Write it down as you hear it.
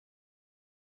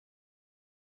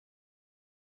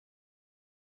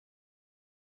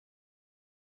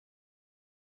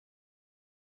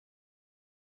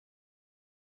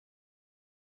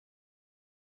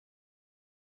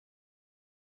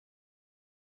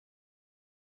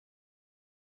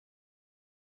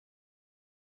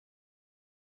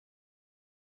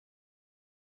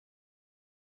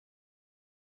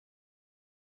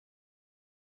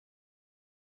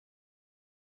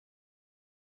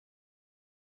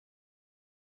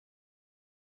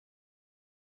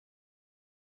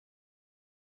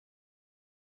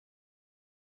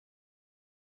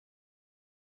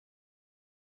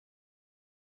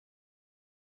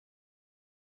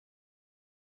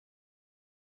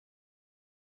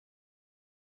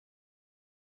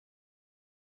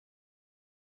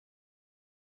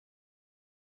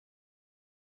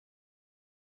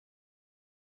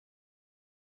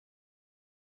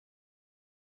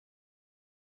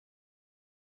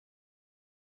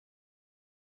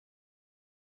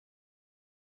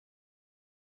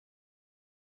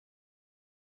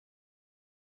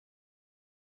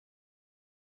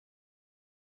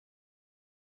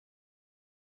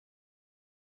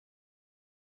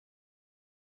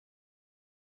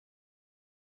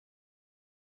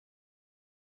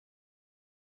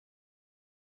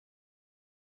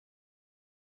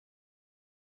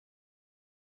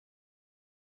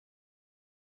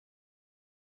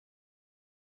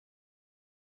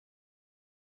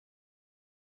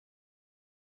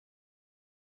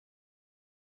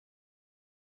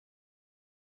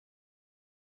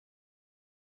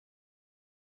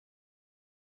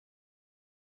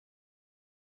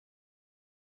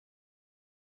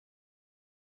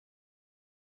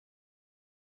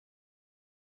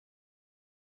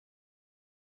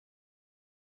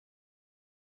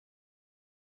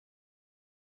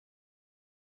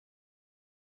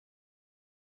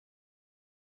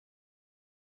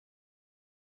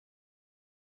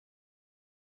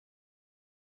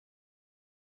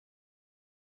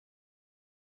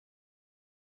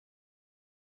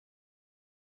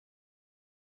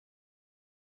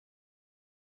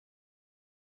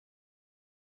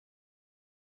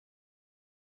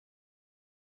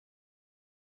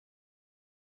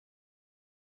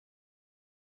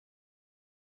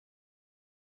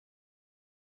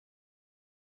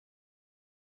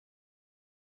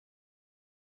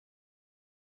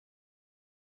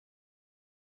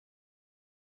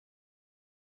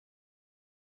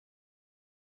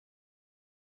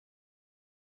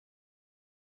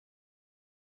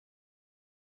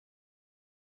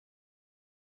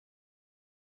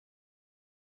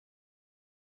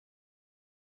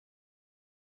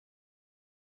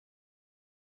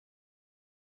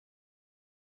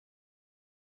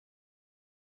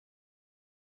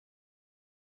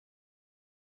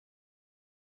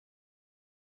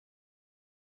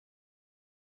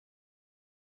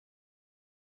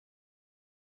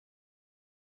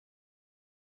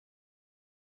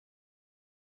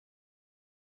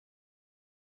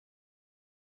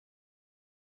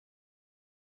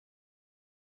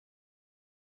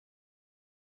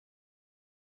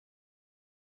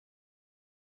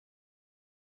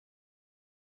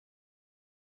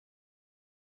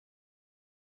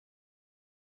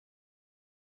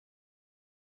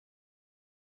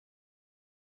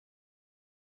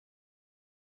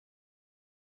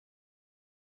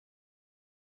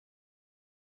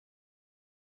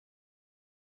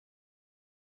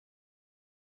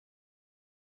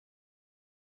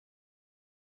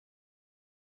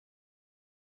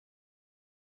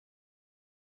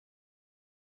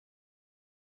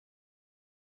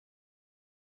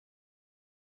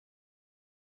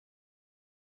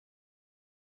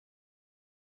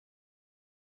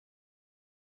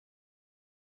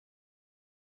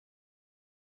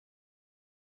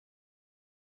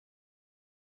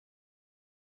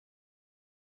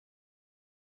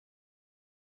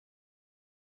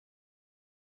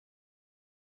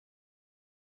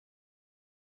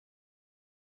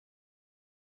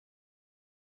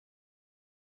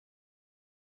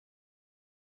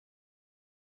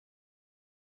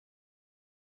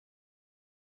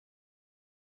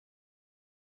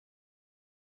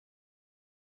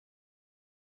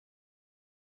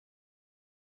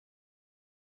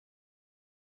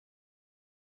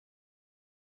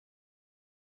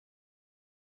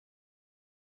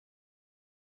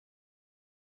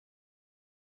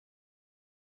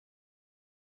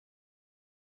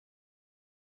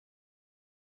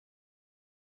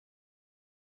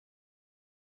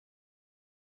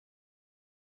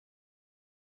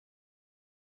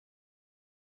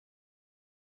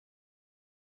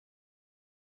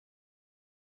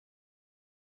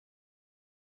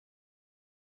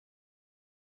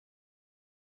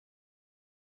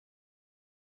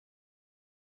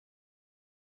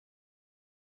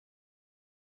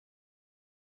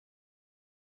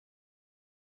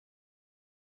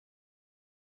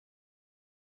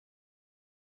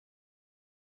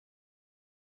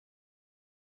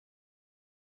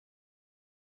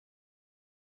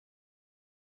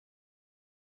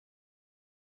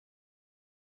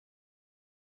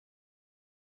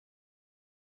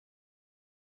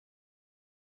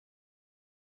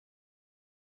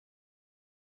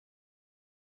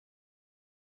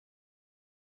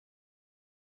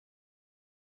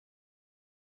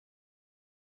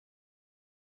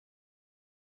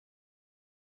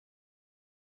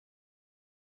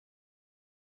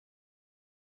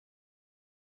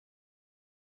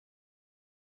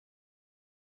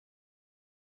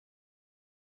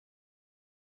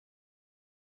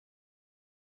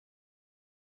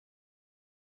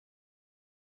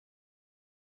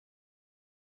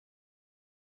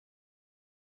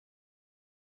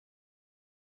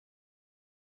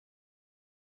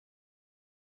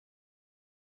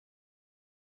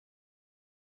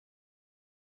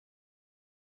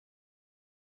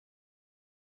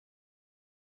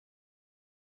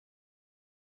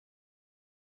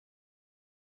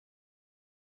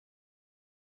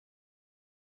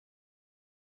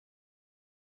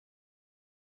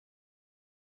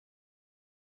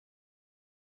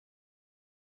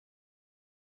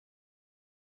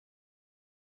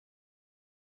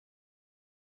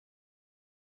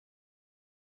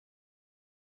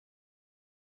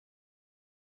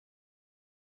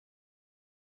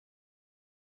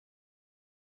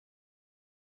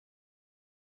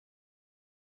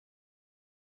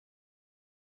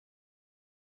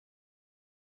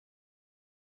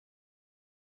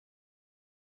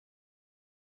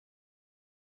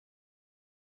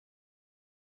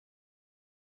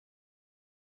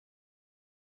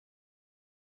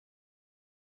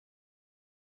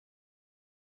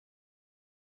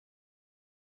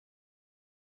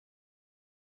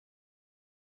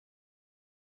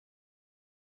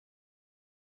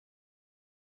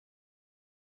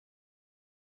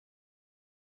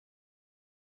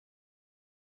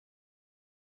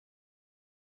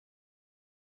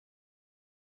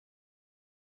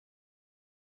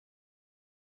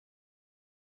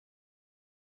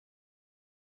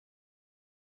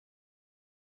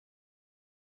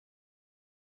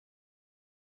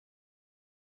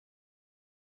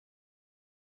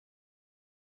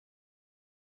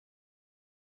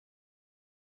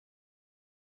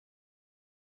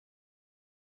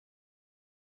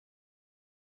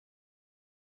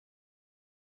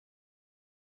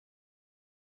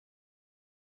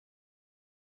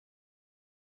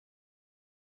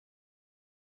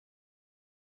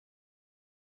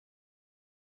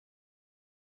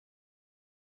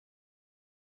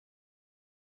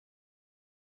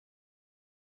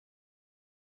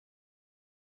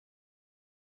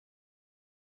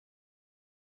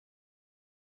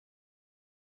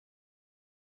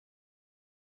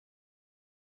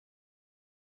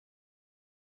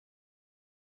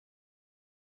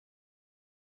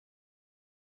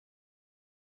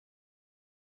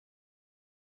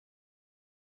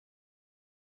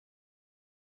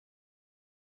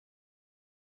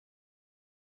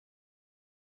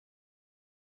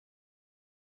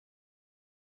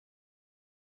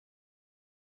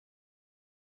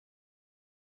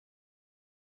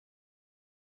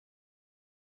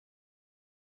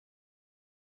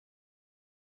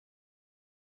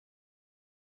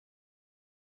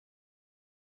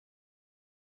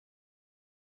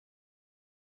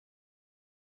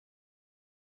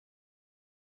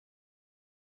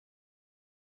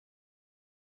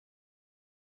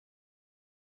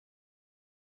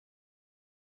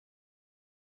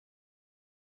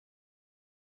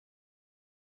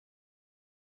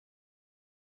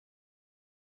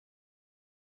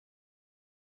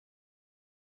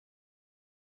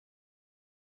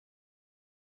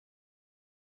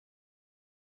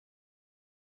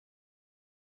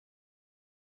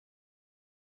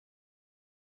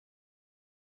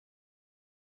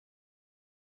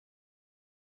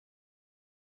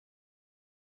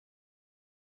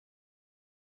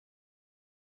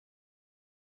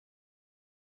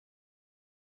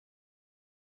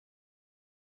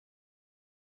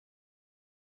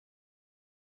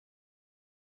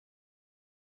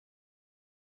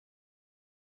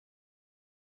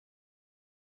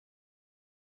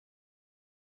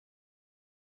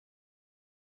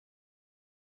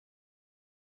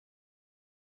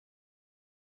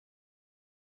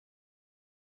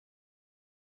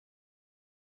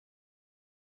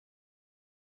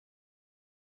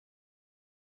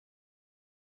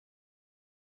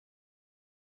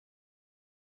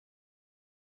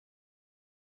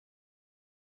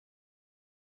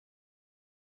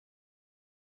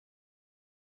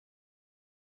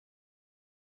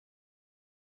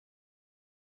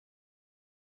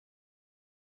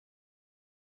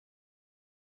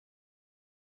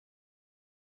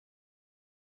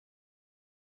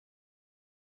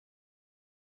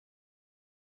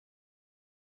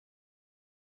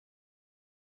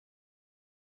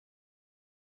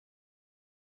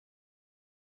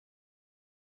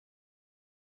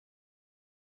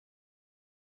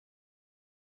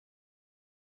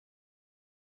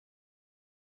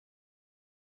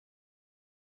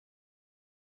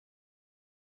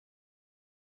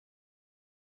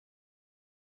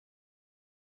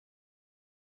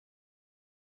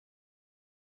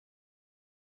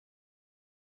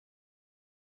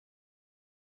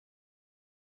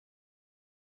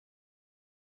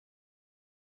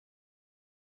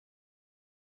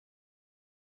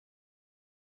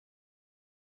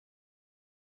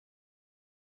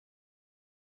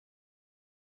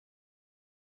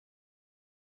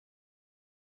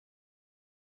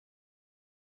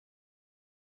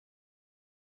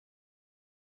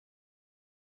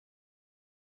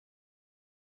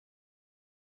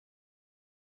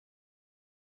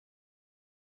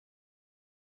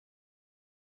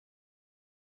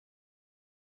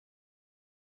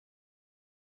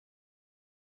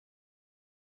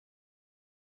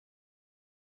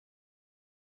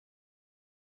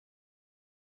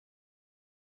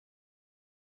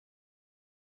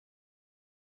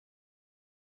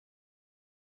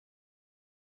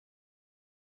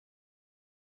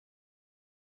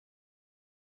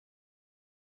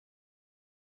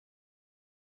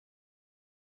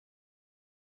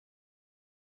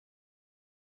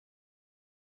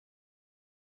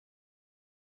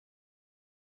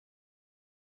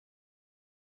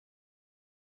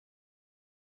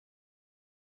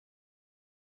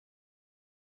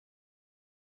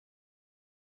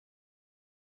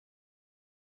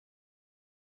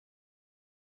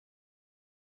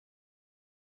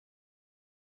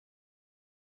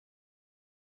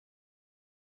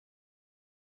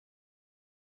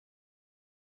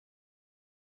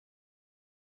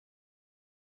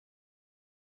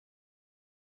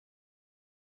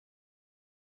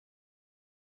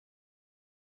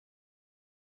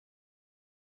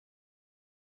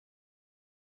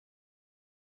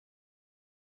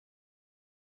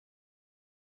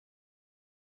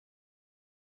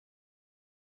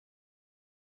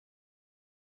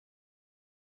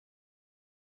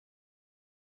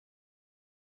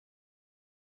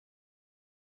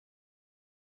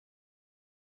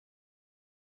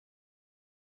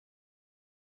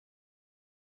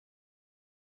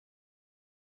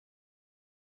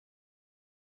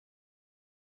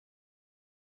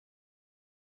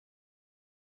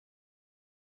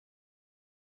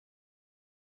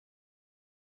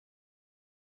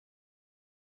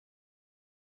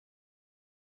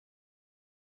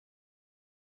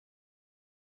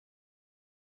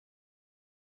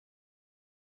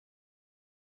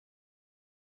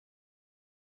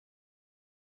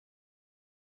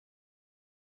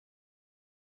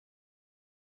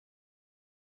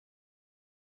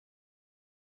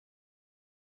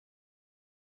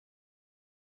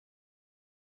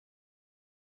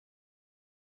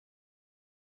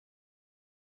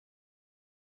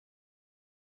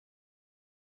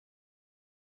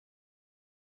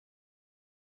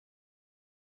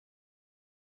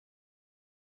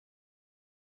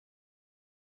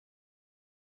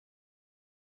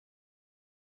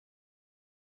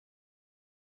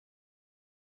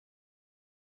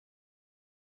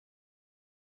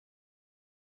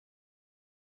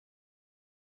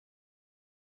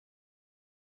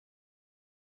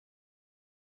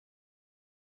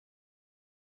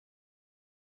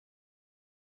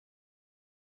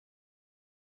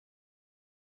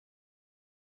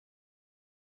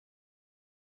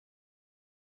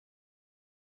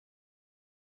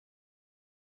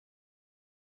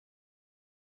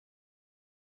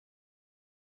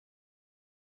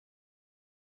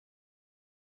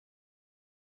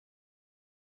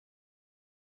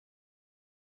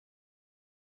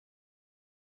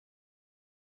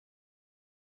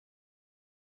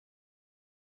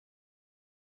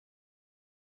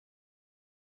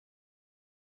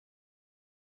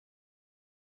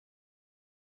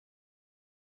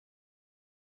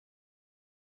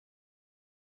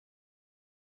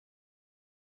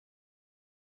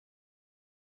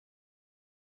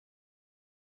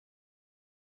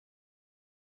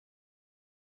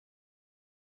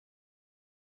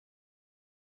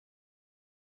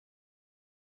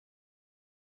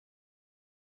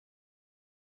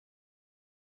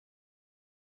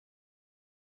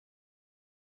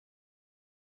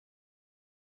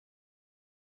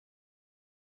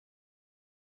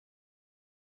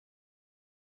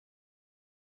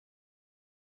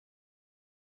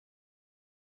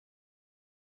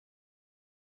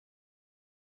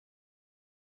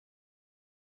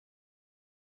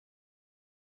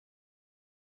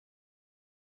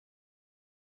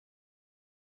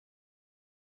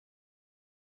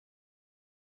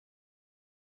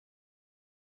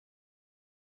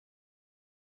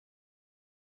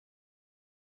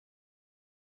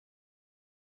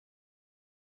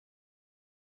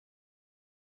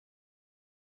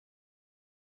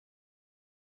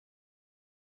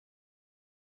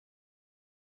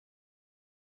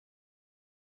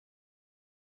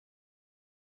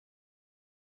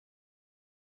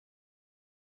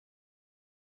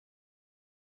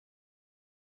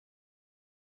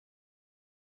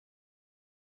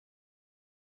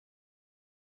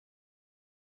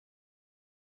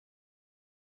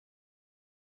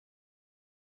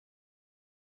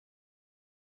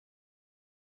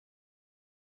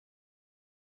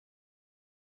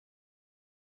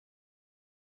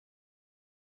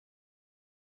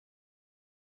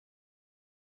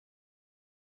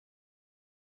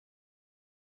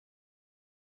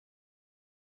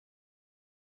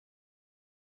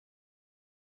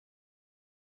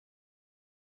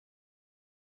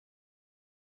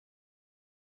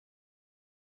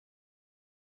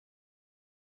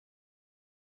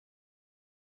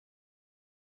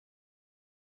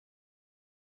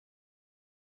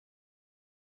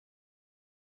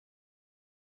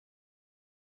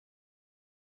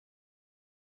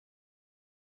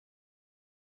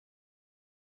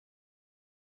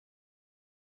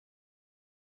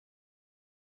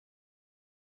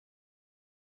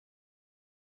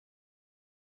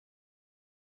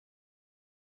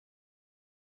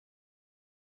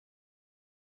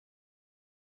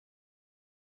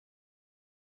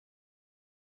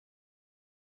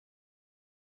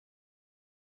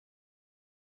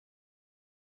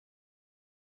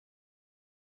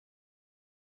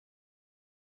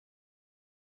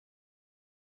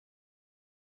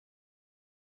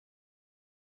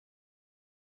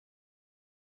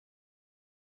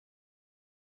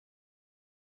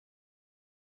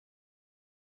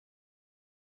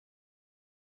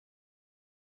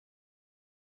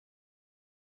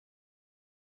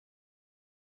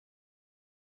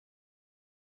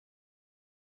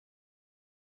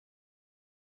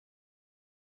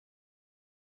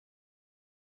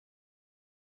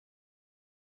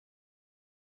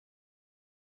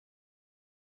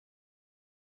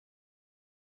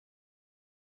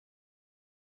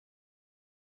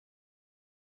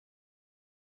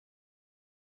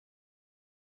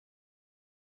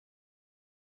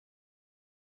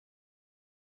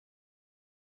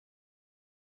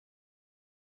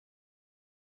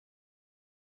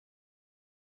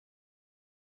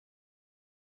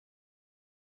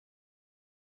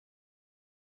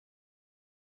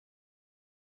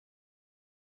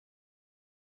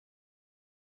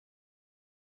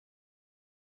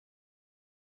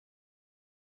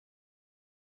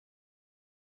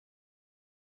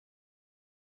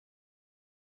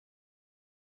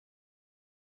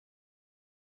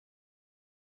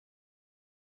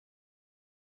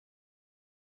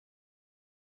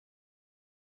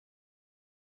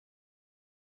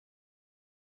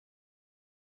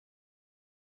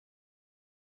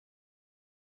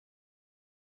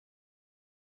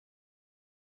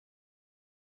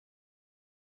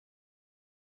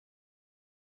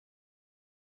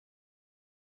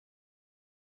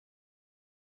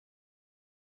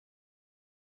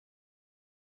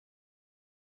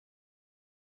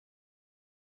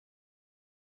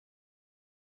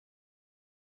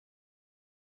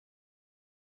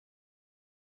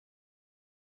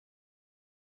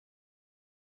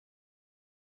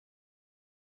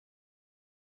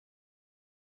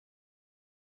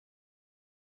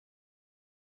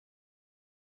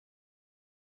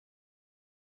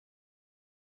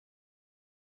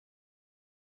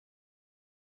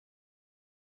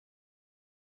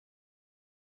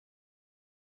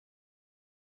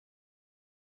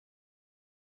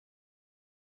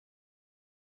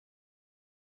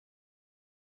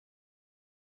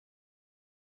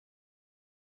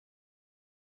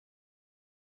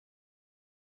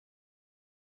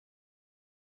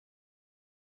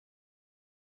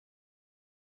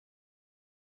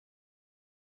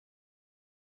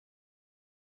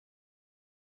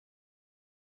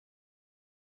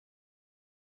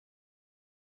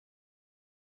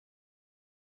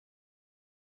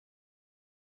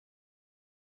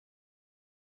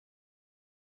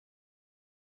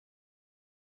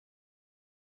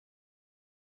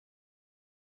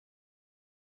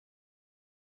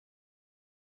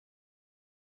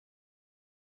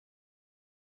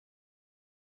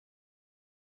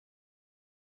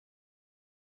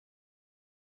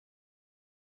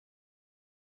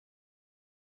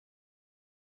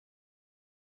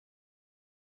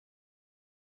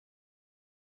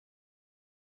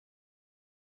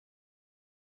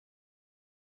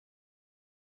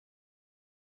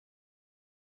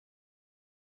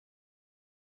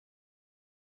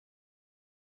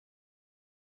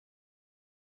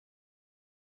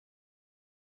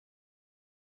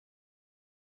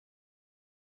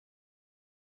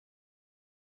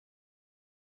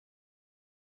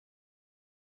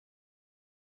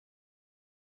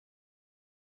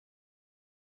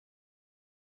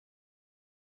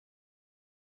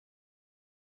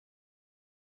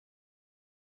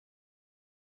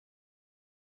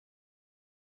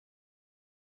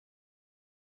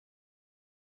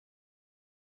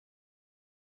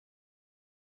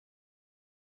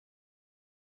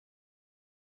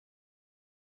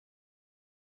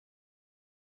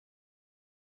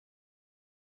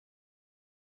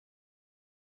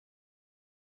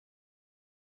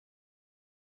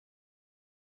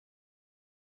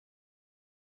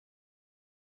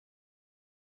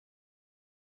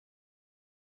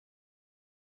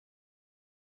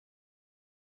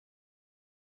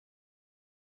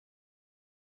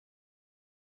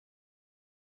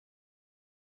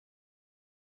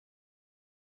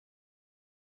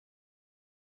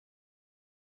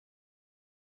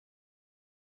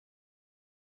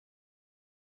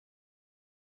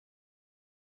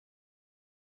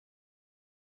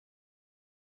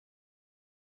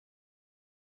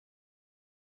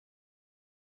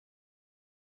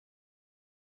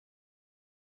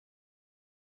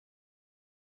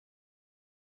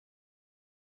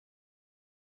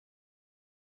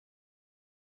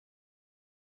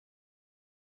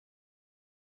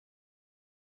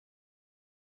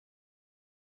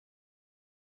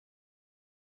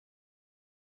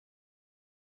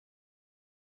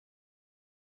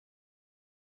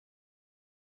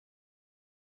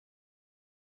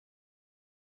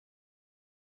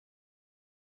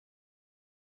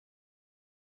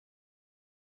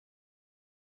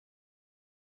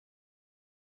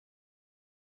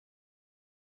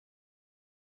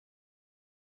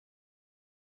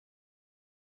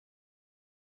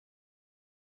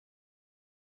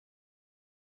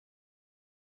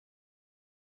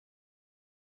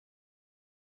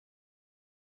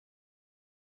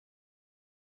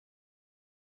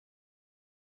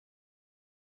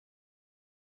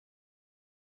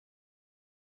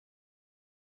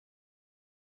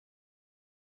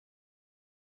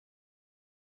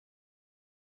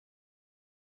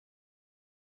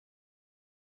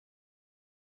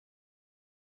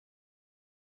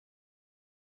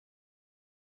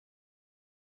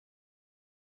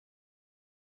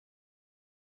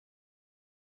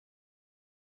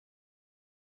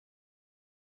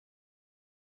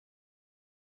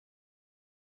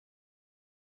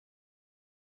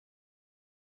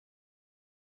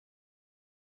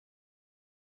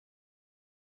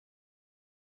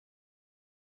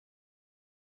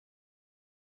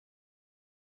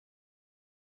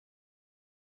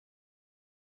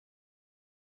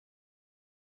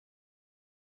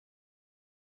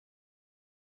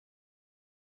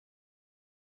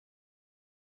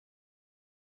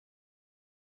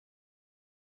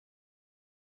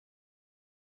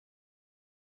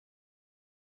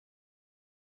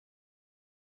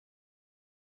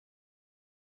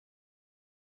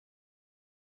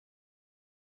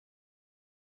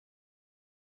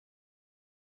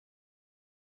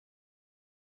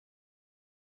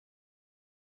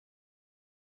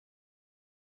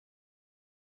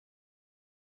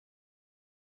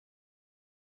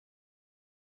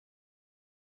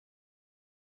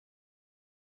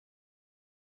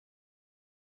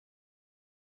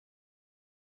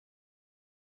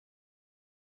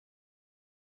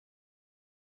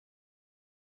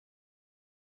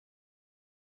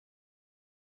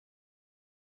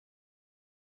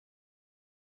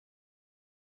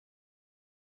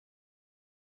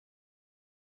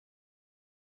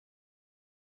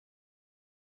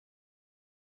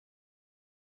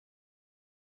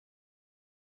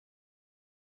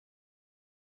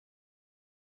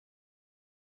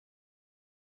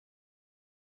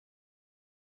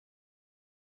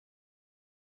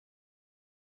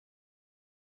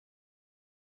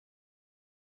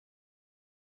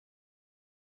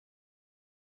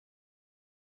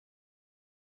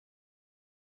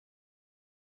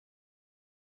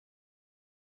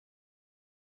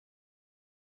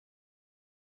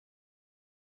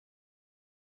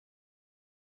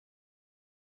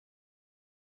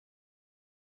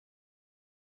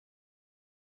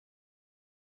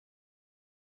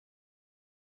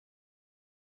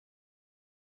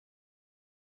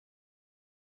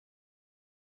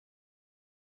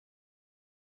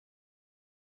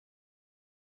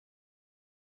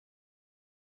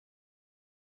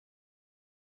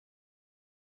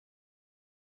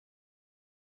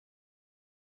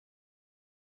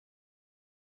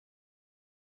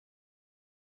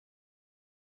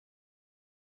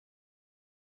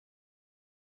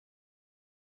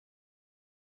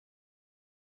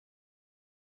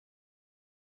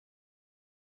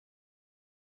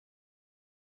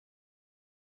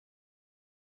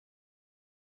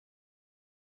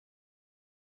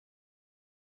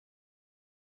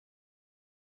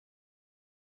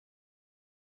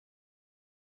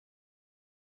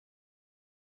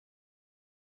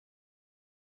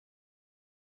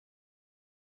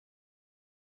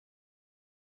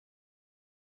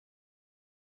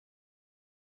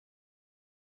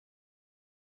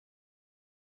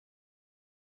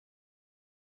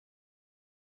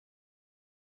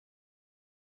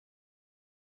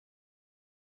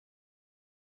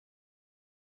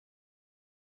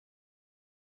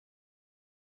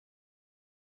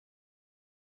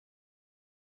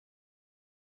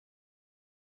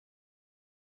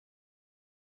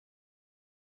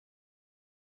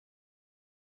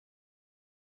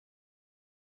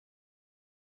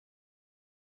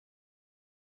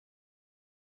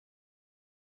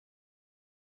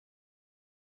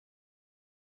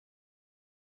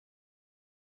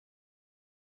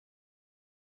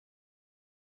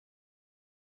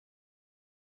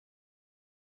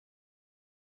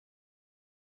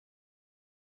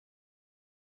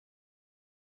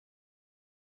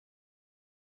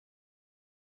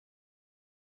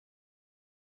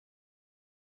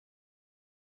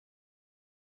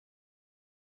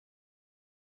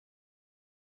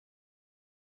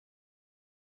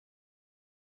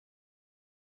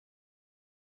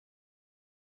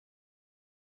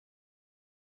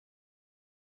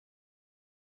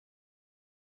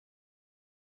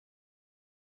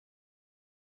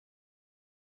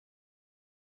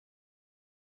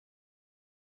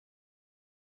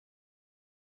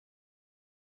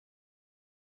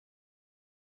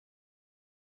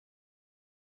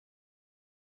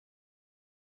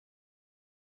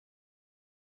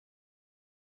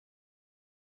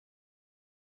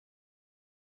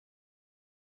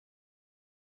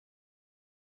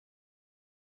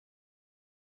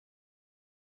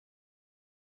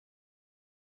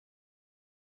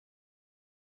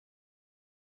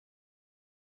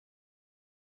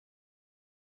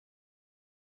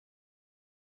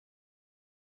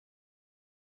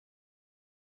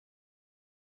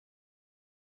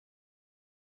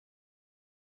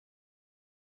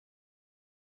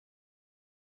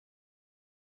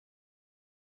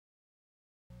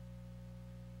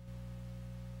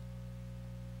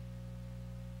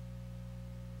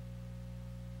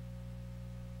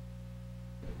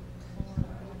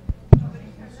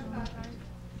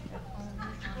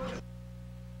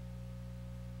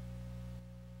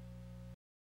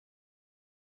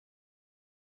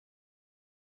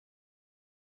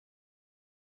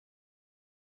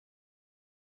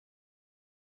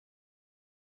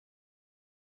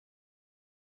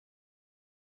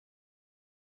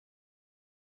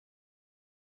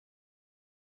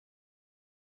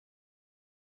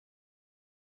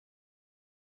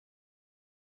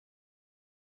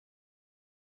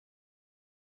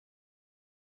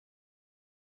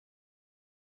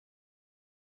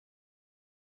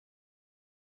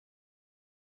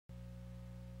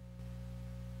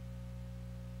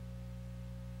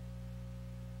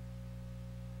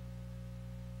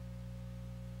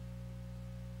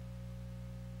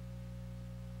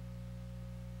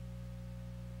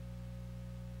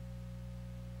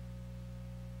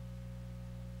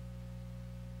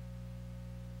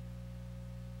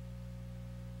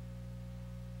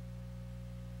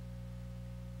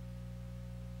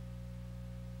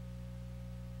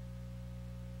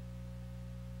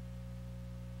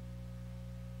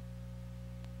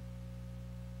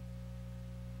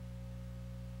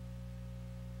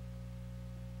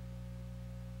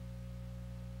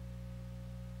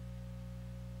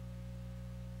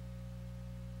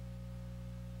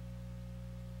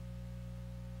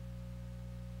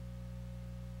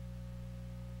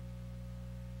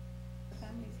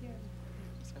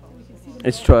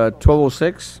It's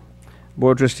 12:06.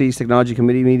 Board of Trustees Technology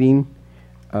Committee meeting.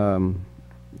 Erasmo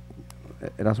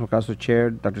Castro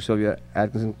Chair, Dr. Sylvia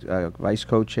Atkinson, Vice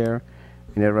Co-Chair,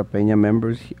 Minerva Peña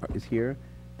members is here.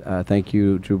 Thank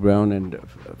you, Drew Brown and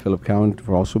Philip Cowan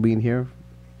for also being here.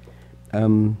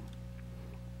 Call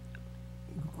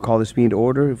this meeting to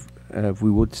order. If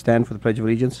we would stand for the Pledge of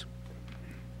Allegiance.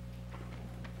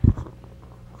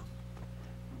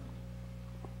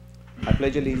 I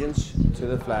pledge allegiance to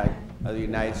the flag of the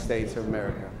United States of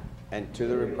America and to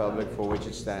the republic for which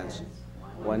it stands,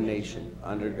 one nation,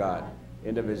 under God,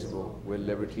 indivisible, with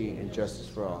liberty and justice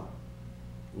for all.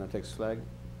 Now Texas flag.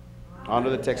 Honor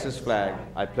the Texas flag.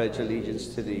 I pledge allegiance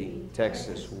to thee,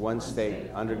 Texas, one state,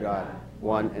 under God,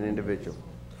 one and individual.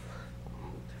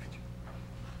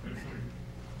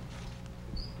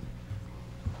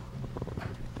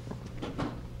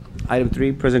 Item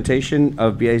 3, presentation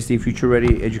of BISD Future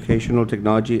Ready Educational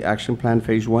Technology Action Plan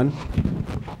Phase 1.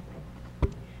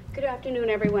 Good afternoon,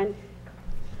 everyone.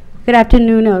 Good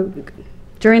afternoon.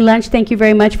 During lunch, thank you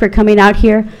very much for coming out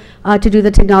here to do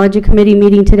the Technology Committee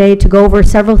meeting today to go over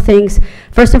several things.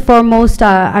 First and foremost,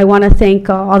 I want to thank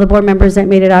all the board members that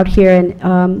made it out here.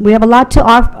 And we have a lot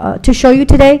to show you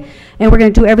today, and we're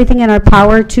going to do everything in our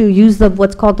power to use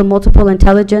what's called the multiple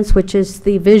intelligence, which is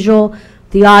the visual,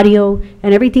 the audio,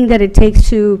 and everything that it takes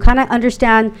to kind of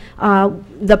understand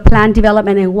the plan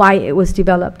development and why it was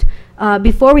developed.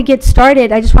 Before we get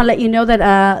started, I just want to let you know that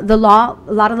a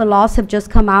lot of the laws have just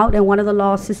come out, and one of the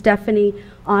laws is definitely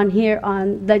on here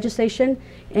on legislation.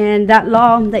 And that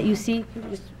law that you see,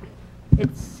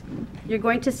 you're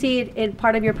going to see it in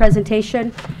part of your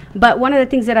presentation. But one of the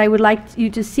things that I would like you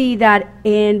to see that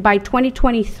by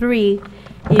 2023,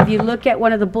 if you look at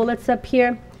one of the bullets up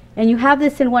here, and you have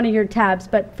this in one of your tabs,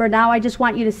 but for now I just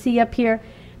want you to see up here,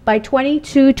 by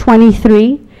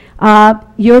 22-23,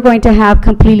 you're going to have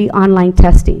completely online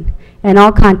testing in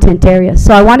all content areas.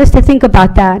 So I want us to think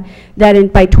about that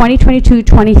by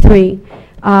 2022-23,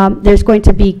 there's going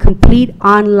to be complete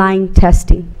online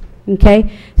testing, okay?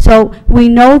 So we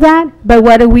know that, but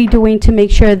what are we doing to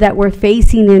make sure that we're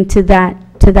facing into that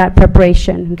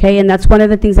preparation, okay? And that's one of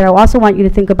the things that I also want you to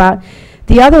think about.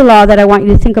 The other law that I want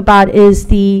you to think about is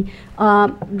the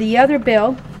other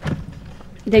bill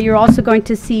that you're also going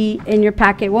to see in your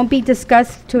packet. It won't be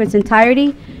discussed to its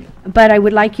entirety, but I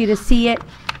would like you to see it,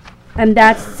 and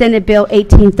that's Senate Bill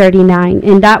 1839,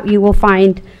 and that you will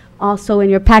find also in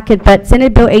your packet. But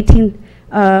Senate Bill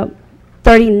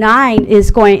 1839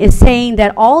 is saying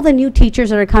that all the new teachers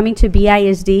that are coming to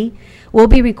BISD will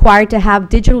be required to have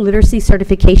digital literacy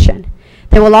certification.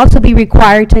 They will also be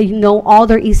required to know all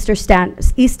their ISTA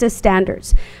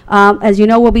standards. As you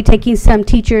know, we'll be taking some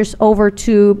teachers over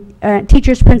to,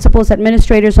 teachers, principals,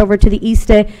 administrators over to the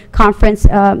ISTA conference.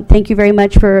 Thank you very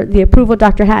much for the approval,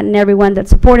 Dr. Hatton, and everyone that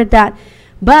supported that.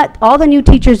 But all the new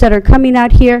teachers that are coming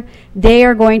out here, they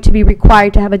are going to be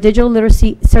required to have a digital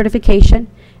literacy certification,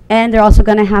 and they're also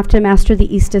going to have to master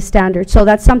the ISTA standard. So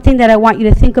that's something that I want you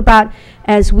to think about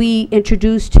as we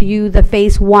introduce to you the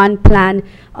Phase 1 plan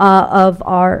of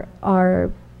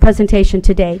our presentation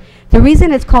today. The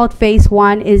reason it's called Phase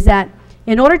 1 is that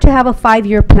in order to have a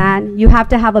 5-year plan, you have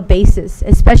to have a basis,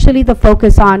 especially the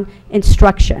focus on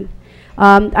instruction.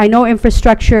 I know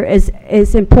infrastructure is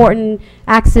important,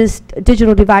 access,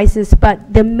 digital devices,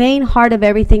 but the main heart of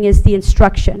everything is the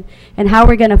instruction and how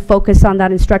we're going to focus on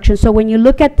that instruction. So when you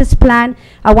look at this plan,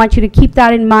 I want you to keep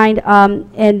that in mind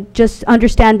and just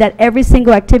understand that every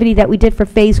single activity that we did for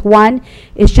Phase 1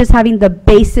 is just having the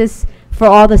basis for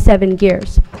all the 7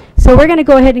 gears. So we're going to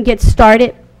go ahead and get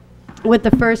started with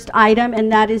the first item,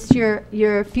 and that is your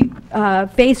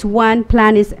Phase 1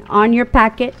 plan is on your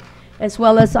packet, as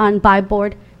well as on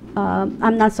board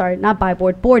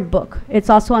book. It's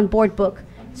also on board book.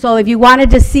 So if you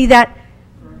wanted to see that,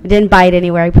 I didn't buy it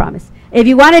anywhere, I promise. If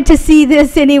you wanted to see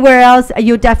this anywhere else,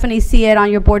 you'll definitely see it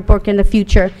on your board book in the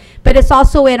future. But it's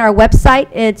also in our website.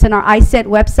 It's in our ISET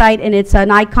website, and it's an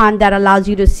icon that allows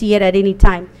you to see it at any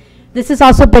time. This has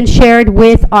also been shared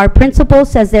with our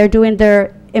principals as they're doing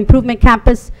their improvement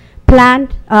campus plan.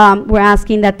 We're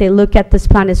asking that they look at this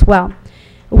plan as well.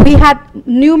 We had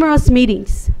numerous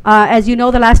meetings. As you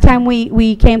know, the last time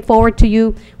we came forward to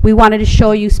you, we wanted to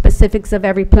show you specifics of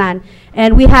every plan.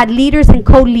 And we had leaders and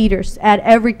co-leaders at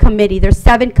every committee. There's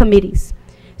 7 committees.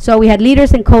 So we had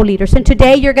leaders and co-leaders. And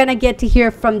today you're going to get to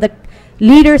hear from the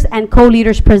leaders and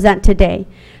co-leaders present today.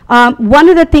 One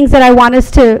of the things that I want us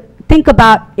to think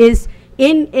about is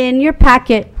in your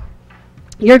packet,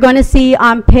 you're going to see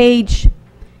on page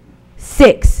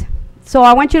 6. So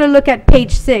I want you to look at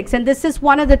page 6, and this is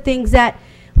one of the things that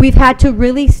we've had to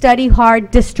really study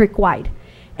hard district-wide.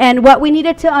 And what we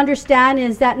needed to understand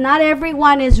is that not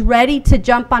everyone is ready to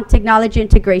jump on technology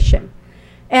integration.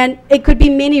 And it could be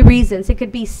many reasons. It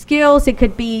could be skills. It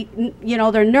could be, you know,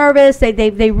 they're nervous.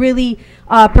 They really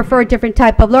prefer a different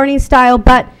type of learning style,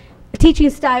 but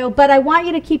teaching style. But I want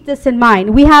you to keep this in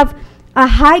mind. We have a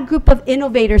high group of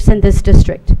innovators in this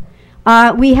district.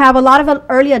 We have a lot of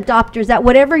early adopters that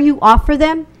whatever you offer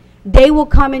them, they will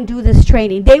come and do this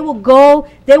training. They will go,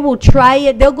 they will try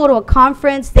it, they'll go to a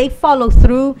conference, they follow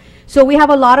through. So we have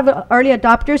a lot of early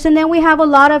adopters, and then we have a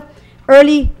lot of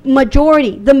early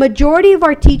majority. The majority of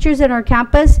our teachers in our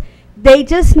campus, they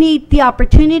just need the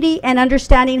opportunity and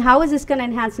understanding how is this going to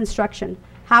enhance instruction?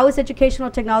 How is educational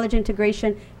technology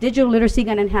integration, digital literacy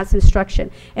going to enhance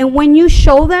instruction? And when you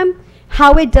show them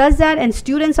how it does that, and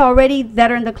students already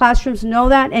that are in the classrooms know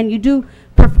that, and you do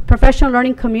professional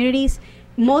learning communities,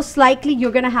 most likely you're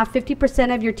going to have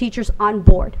 50% of your teachers on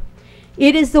board.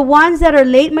 It is the ones that are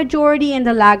late majority and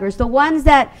the laggers, the ones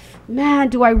that, man,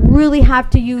 do I really have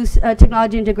to use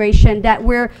technology integration, that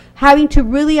we're having to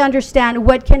really understand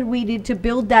what can we do to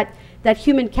build that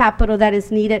human capital that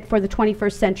is needed for the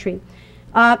 21st century.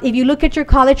 If you look at your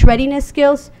college readiness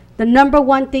skills, the number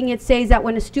one thing it says that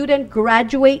when a student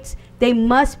graduates, they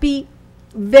must be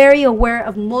very aware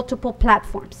of multiple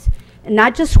platforms, and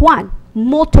not just one.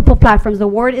 Multiple platforms. The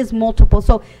word is multiple.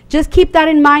 So just keep that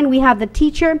in mind. We have the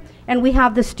teacher and we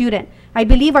have the student. I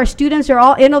believe our students are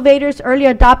all innovators, early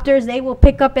adopters. They will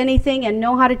pick up anything and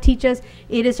know how to teach us.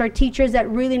 It is our teachers that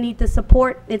really need the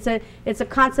support. It's a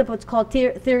concept what's called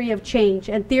theory of change.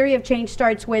 And theory of change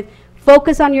starts with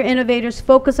focus on your innovators,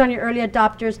 focus on your early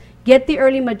adopters, get the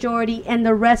early majority, and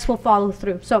the rest will follow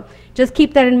through. So just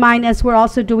keep that in mind as we're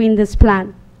also doing this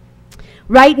plan.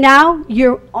 Right now,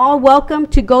 you're all welcome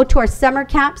to go to our summer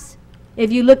camps.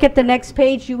 If you look at the next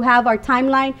page, you have our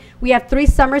timeline. We have 3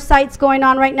 summer sites going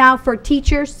on right now for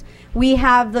teachers. We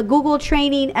have the Google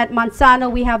training at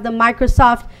Manzano. We have the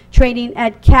Microsoft training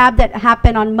at CAB that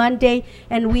happened on Monday.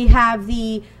 And we have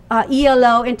the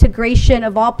ELO integration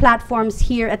of all platforms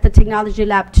here at the Technology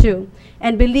Lab too.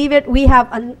 And believe it, we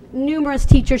have numerous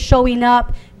teachers showing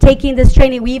up, taking this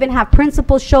training. We even have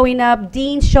principals showing up,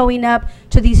 deans showing up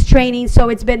to these trainings. So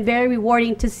it's been very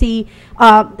rewarding to see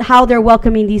how they're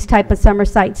welcoming these type of summer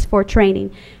sites for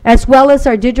training, as well as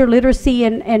our digital literacy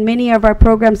and many of our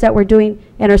programs that we're doing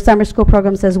in our summer school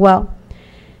programs as well.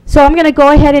 So I'm going to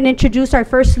go ahead and introduce our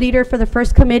first leader for the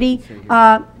first committee.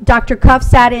 Dr. Cuff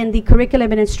sat in the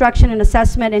curriculum and instruction and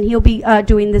assessment, and he'll be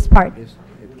doing this part.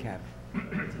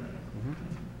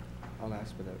 I'll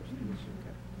ask for that.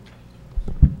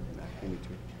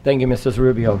 Thank you, Mrs.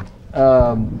 Rubio.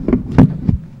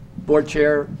 Board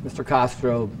Chair, Mr.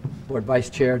 Castro, Board Vice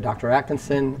Chair, Dr.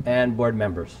 Atkinson, and board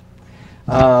members.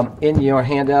 In your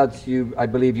handouts, I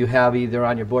believe you have either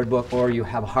on your board book or you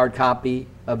have a hard copy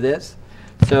of this.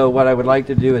 So what I would like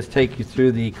to do is take you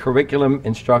through the curriculum,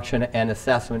 instruction, and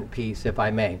assessment piece, if I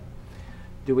may.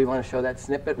 Do we want to show that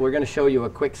snippet? We're going to show you a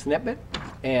quick snippet,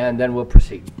 and then we'll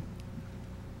proceed.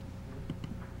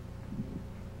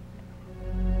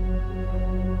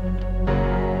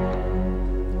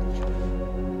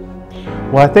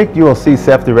 Well, I think you will see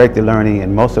self-directed learning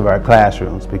in most of our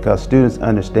classrooms because students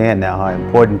understand now how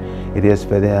important it is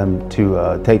for them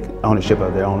to take ownership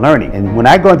of their own learning. And when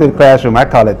I go into the classroom, I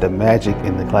call it the magic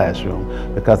in the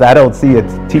classroom because I don't see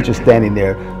a teacher standing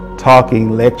there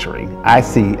talking, lecturing. I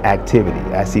see activity.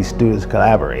 I see students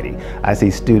collaborating. I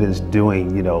see students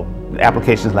doing,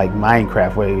 applications like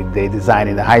Minecraft where they design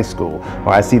in the high school, or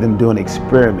I see them doing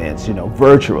experiments,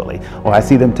 virtually, or I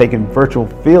see them taking virtual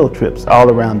field trips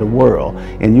all around the world.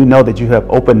 And you know that you have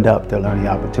opened up their learning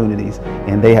opportunities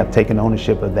and they have taken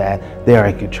ownership of that. They are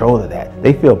in control of that.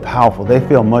 They feel powerful. They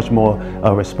feel much more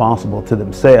responsible to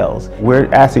themselves. We're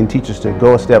asking teachers to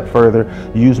go a step further,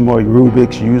 use more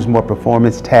rubrics, use more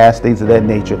performance tasks, things of that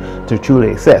nature to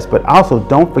truly assess. But also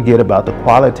don't forget about the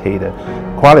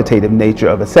qualitative nature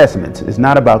of assessments. It's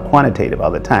not about quantitative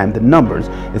all the time, the numbers.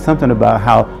 It's something about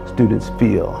how students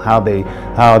feel, how they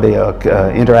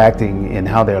are interacting and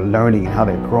how they're learning and how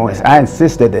they're growing. I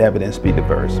insist that the evidence be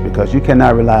diverse because you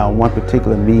cannot rely on one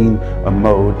particular mean or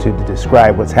mode to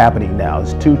describe what's happening now.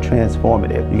 It's too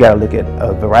transformative. You got to look at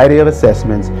a variety of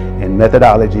assessments and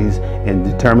methodologies in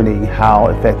determining how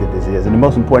effective this is. And the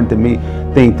most important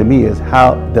thing to me is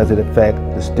how does it affect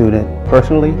the student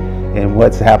personally, and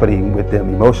what's happening with them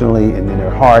emotionally and in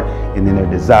their heart and in their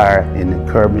desire and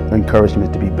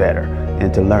encouragement to be better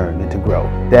and to learn and to grow.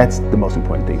 That's the most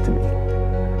important thing to me.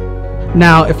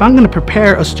 Now, if I'm going to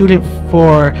prepare a student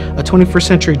for a 21st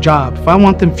century job, if I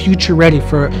want them future ready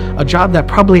for a job that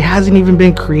probably hasn't even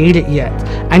been created yet,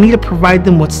 I need to provide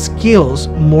them with skills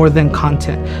more than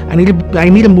content. I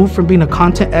need to move from being a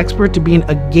content expert to being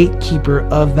a gatekeeper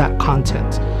of that content.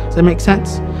 Does that make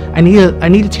sense? I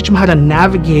need to teach them how to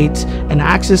navigate and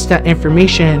access that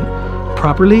information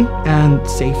properly and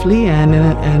safely and in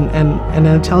an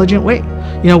intelligent way.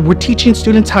 You know, we're teaching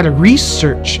students how to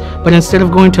research, but instead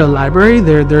of going to a library,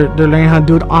 they're learning how to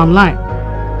do it online.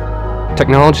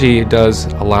 Technology does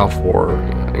allow for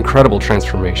incredible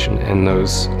transformation in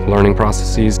those learning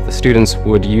processes. The students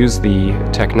would use the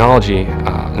technology,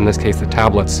 in this case the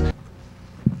tablets.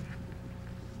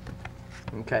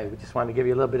 Okay, we just wanted to give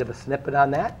you a little bit of a snippet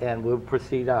on that, and we'll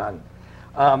proceed on.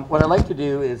 What I'd like to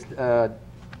do is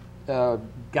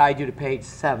guide you to page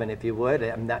 7, if you would.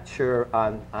 I'm not sure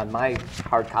on my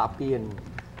hard copy and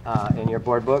in your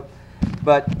board book,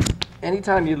 but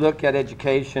anytime you look at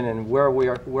education and where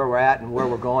we're at and where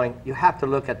we're going, you have to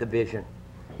look at the vision.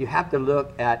 You have to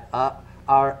look at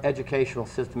our educational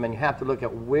system, and you have to look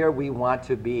at where we want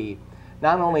to be,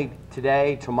 not only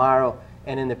today, tomorrow,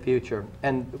 and in the future.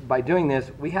 And by doing this,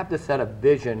 we have to set a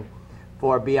vision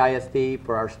for BISD,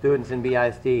 for our students in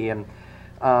BISD. And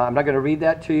I'm not going to read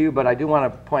that to you, but I do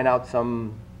want to point out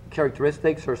some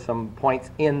characteristics or some points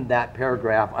in that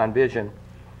paragraph on vision.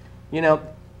 You know,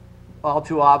 all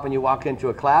too often you walk into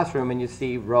a classroom and you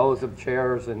see rows of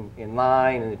chairs in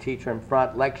line and the teacher in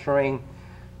front lecturing.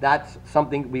 That's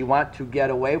something we want to get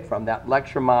away from, that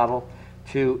lecture model,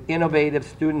 to innovative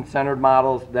student-centered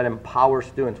models that empower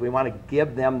students. We want to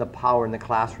give them the power in the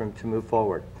classroom to move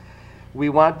forward. We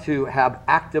want to have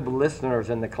active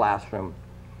listeners in the classroom,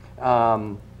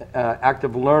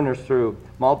 active learners through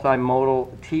multimodal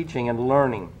teaching and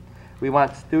learning. We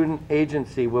want student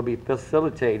agency will be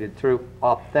facilitated through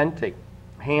authentic,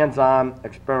 hands-on,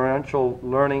 experiential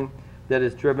learning that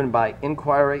is driven by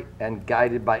inquiry and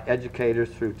guided by educators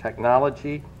through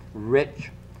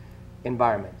technology-rich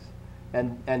environments.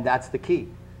 And that's the key,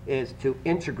 is to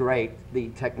integrate the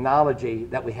technology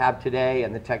that we have today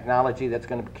and the technology that's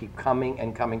going to keep coming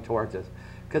and coming towards us,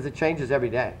 because it changes every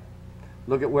day.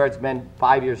 Look at where it's been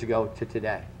 5 years ago to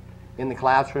today. In the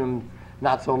classroom,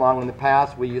 not so long in the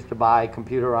past, we used to buy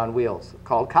computer on wheels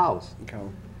called cows.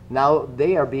 Now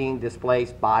they are being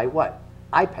displaced by what?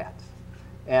 iPads.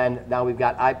 And now we've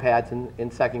got iPads in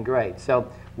second grade.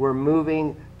 So we're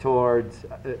moving towards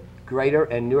greater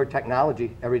and newer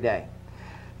technology every day.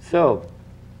 So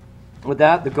with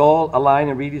that, the goal, align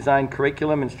and redesign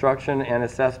curriculum, instruction, and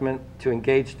assessment to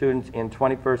engage students in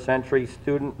 21st century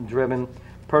student-driven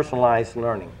personalized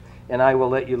learning. And I will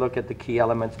let you look at the key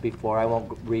elements before. I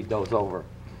won't read those over.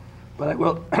 But I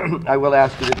will, I will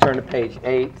ask you to turn to page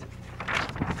 8.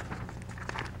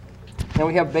 And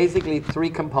we have basically 3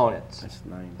 components. That's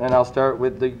 9. And I'll start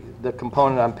with the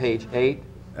component on page 8.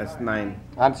 That's 9.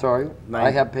 I'm sorry. 9.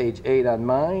 I have page 8 on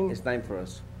mine. It's 9 for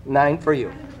us. 9 for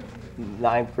you.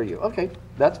 9 for you. Okay,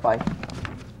 that's fine.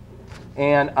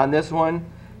 And on this one,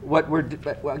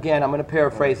 again, I'm going to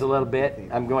paraphrase a little bit.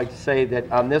 I'm going to say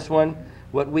that on this one,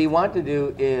 what we want to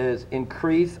do is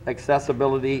increase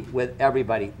accessibility with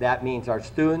everybody. That means our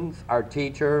students, our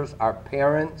teachers, our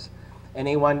parents,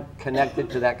 anyone connected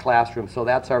to that classroom. So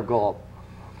that's our goal.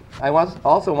 I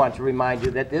also want to remind you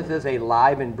that this is a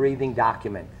live and breathing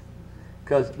document,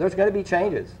 because there's going to be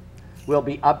changes. We'll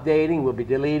be updating, we'll be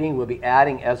deleting, we'll be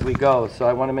adding as we go. So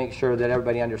I want to make sure that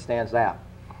everybody understands that.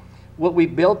 What we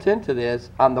built into this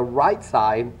on the right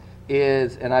side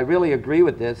is, and I really agree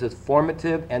with this, is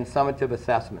formative and summative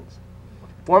assessments.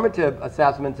 Formative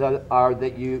assessments are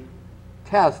that you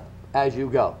test as you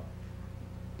go.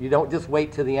 You don't just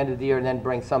wait till the end of the year and then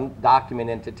bring some document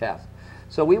in to test.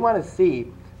 So we want to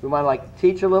see, we want to like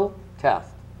teach a little, test,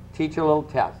 teach a little,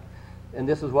 test. And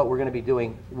this is what we're going to be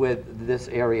doing with this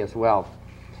area as well.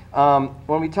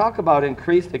 When we talk about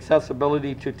increased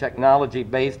accessibility to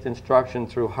technology-based instruction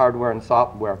through hardware and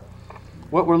software,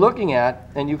 what we're looking at,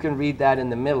 and you can read that in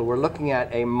the middle, we're looking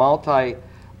at a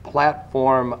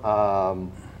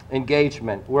multi-platform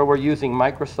engagement where we're using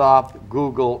Microsoft,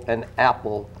 Google, and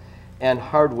Apple and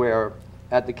hardware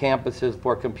at the campuses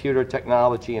for computer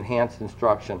technology enhanced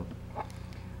instruction.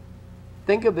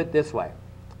 Think of it this way.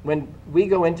 When we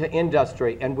go into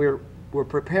industry and we're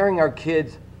preparing our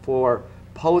kids for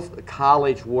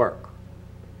post-college work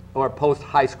or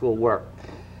post-high school work,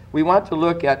 we want to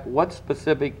look at what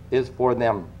specific is for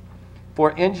them.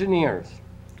 For engineers,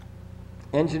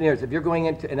 if you're going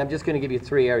into, and I'm just going to give you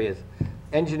 3 areas.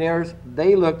 Engineers,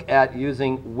 they look at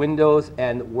using Windows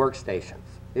and workstations.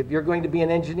 If you're going to be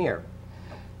an engineer,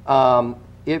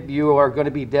 If you are going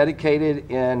to be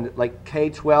dedicated in like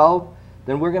K-12,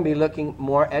 then we're going to be looking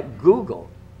more at Google,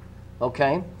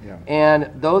 okay? Yeah.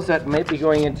 And those that may be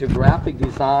going into graphic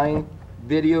design,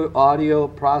 video, audio,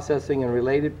 processing, and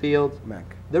related fields,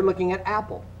 Mac. they're looking at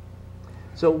Apple.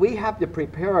 So we have to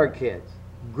prepare our kids.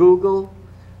 Google,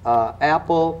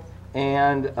 Apple,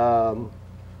 and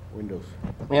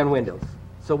Windows.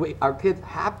 So our kids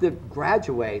have to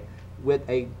graduate with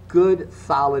a good,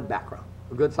 solid background.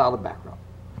 A good, solid background.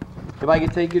 If I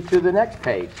could take you to the next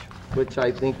page, which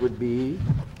I think would be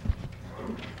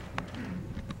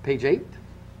page 8,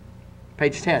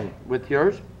 page 10 with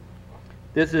yours.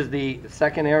 This is the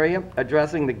second area,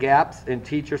 addressing the gaps in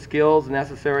teacher skills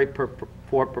necessary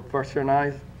for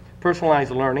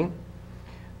personalized learning.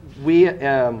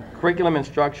 Curriculum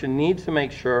instruction needs to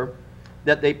make sure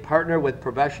that they partner with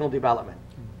professional development.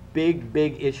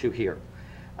 Big issue here.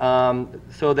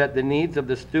 So that the needs of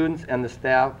the students and the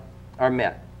staff are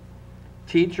met.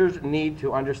 Teachers need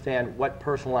to understand what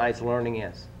personalized learning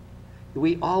is.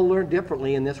 We all learn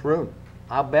differently in this room.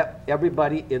 I'll bet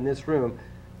everybody in this room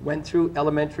went through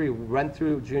elementary, went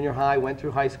through junior high, went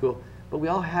through high school, but we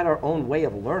all had our own way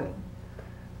of learning.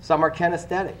 Some are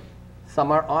kinesthetic,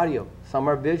 some are audio, some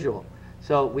are visual.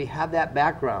 So we have that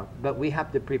background, but we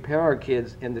have to prepare our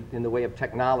kids in the way of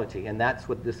technology, and that's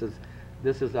what this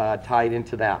is tied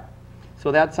into that.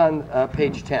 So that's on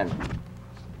page 10.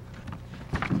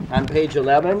 On page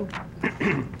 11,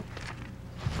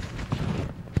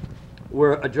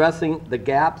 we're addressing the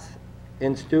gaps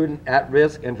in student at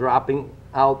risk and dropping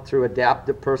out through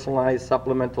adaptive, personalized,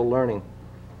 supplemental learning.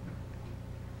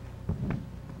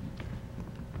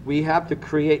 We have to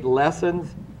create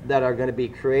lessons that are going to be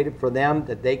created for them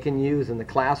that they can use in the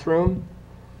classroom.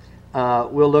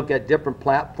 We'll look at different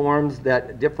platforms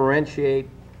that differentiate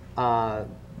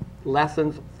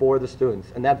lessons for the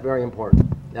students, and that's very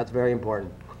important. That's very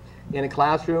important. In a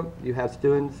classroom, you have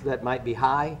students that might be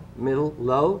high, middle,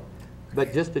 low,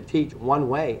 but just to teach one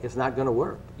way is not going to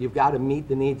work. You've got to meet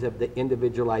the needs of the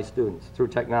individualized students through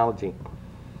technology.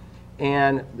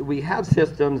 And we have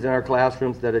systems in our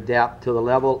classrooms that adapt to the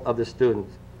level of the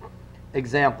students.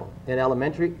 Example, in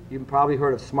elementary, you've probably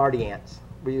heard of Smarty Ants.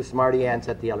 We use Smarty Ants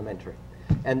at the elementary.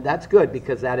 And that's good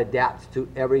because that adapts to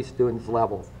every student's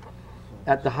level.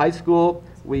 At the high school,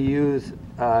 we use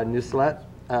Nucella.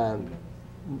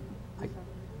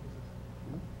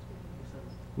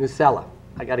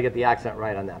 I got to get the accent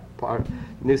right on that part.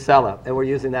 Nucella, and we're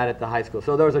using that at the high school.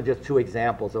 So those are just two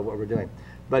examples of what we're doing.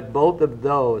 But both of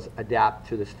those adapt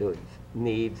to the students'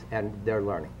 needs and their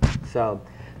learning. So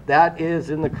that is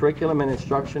in the curriculum and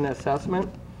instruction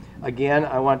assessment. Again,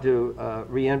 I want to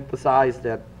reemphasize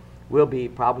that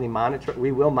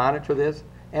we will monitor this,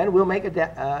 and we'll make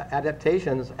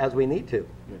adaptations as we need to,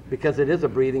 because it is a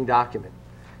breathing document.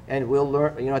 And we'll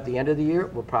learn, at the end of the year,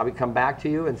 we'll probably come back to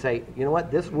you and say, you know what,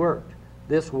 this worked.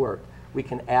 This worked. We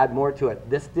can add more to it.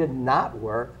 This did not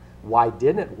work. Why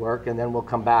didn't it work? And then we'll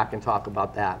come back and talk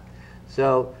about that.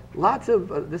 So lots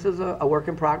of, this is a work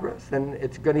in progress, and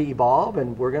it's going to evolve,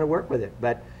 and we're going to work with it.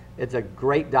 But it's a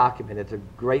great document. It's a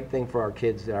great thing for our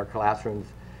kids in our classrooms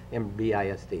in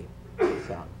BISD.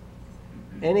 So,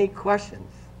 any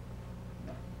questions?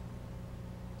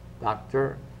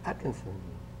 Dr. Atkinson.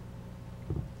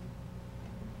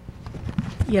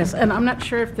 Yes, and I'm not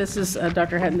sure if this is,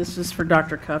 Dr. Hatton, this is for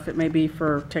Dr. Cuff. It may be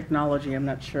for technology, I'm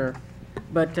not sure.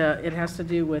 But it has to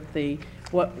do with the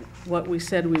what we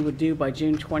said we would do by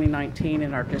June 2019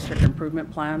 in our district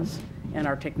improvement plans and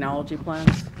our technology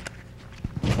plans.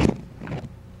 Are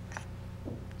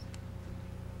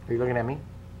you looking at me?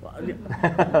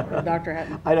 Dr.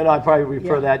 Hatton. I don't know, I'd probably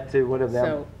refer that to one of them.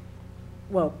 So,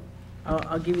 well,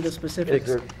 I'll give you the specifics.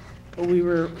 Sure. We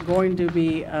were going to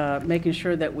be making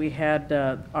sure that we had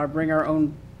our Bring Our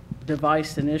Own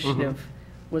Device initiative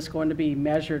was going to be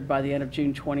measured by the end of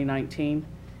June 2019.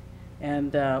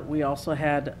 And we also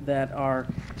had that our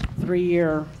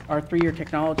three-year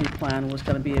technology plan was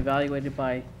going to be evaluated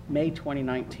by May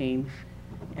 2019.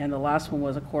 And the last one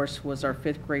was, of course, was our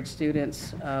 5th grade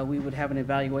students. We would have an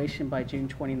evaluation by June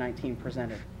 2019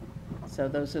 presented. So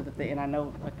those are the things, and I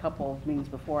know a couple of meetings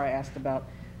before I asked about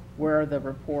where are the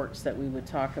reports that we would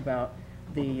talk about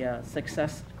the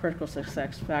critical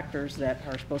success factors that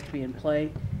are supposed to be in play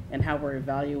and how we're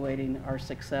evaluating our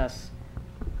success.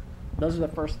 Those are the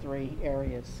first 3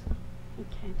 areas.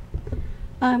 Okay.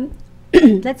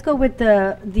 Let's go with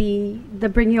the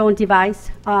Bring Your Own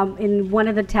Device. In one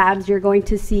of the tabs, you're going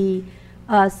to see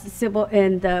civil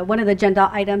in one of the agenda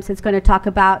items. It's going to talk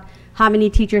about how many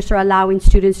teachers are allowing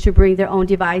students to bring their own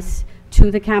device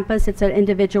to the campus. It's an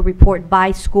individual report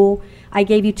by school. I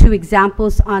gave you 2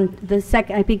 examples on the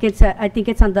second. I think it's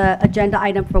on the agenda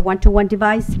item for one-to-one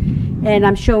device, and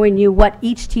I'm showing you what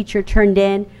each teacher turned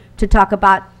in to talk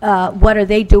about what are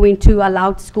they doing to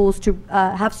allow schools to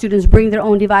have students bring their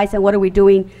own device, and what are we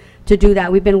doing to do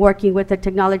that. We've been working with the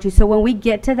technology. So when we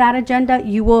get to that agenda,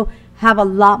 you will have a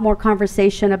lot more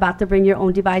conversation about the bring your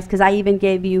own device, because I even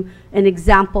gave you an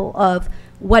example of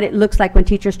what it looks like when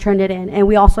teachers turn it in. And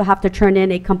we also have to turn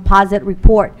in a composite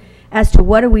report as to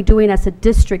what are we doing as a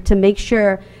district to make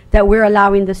sure that we're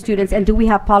allowing the students, and do we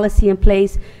have policy in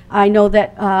place. I know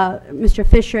that Mr.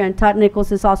 Fisher and Todd Nichols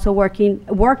has also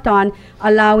worked on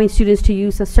allowing students to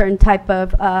use a certain type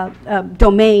of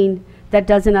domain that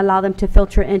doesn't allow them to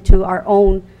filter into our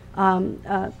own,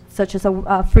 such as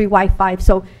a free Wi-Fi.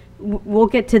 So we'll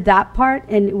get to that part,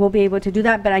 and we'll be able to do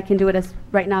that, but I can do it as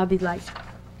right now if you'd like.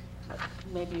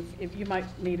 Maybe if you might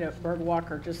need a bird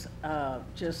walker, just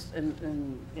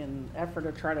in effort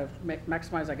to try to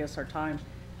maximize, I guess, our time,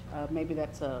 maybe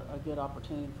that's a good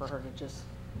opportunity for her to just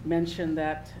mention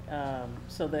that,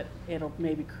 so that it'll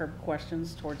maybe curb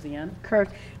questions towards the end.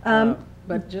 Correct.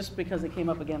 But just because it came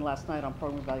up again last night on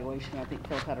program evaluation, I think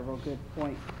Phil had a real good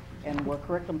point. And where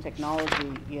curriculum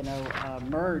technology,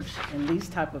 merge in these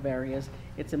type of areas,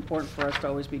 it's important for us to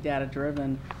always be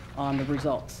data-driven on the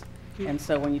results. And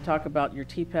so when you talk about your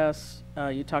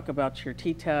TPES, you talk about your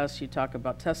T-tests, you talk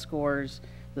about test scores,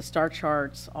 the star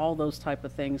charts, all those type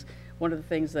of things. One of the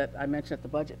things that I mentioned at the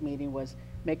budget meeting was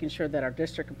making sure that our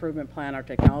district improvement plan, our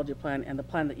technology plan, and the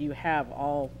plan that you have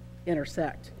all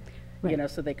intersect,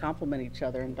 Right. So they complement each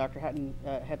other. And Dr. Hatton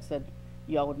had said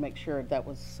y'all would make sure that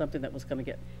was something that was going to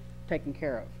get taken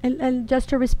care of. And just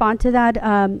to respond to that,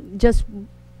 just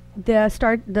the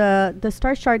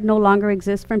STAR chart no longer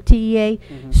exists from TEA,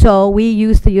 so we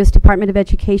use the U.S. Department of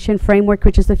Education framework,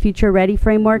 which is the Future Ready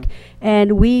framework,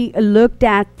 and we looked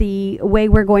at the way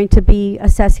we're going to be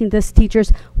assessing these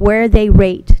teachers, where they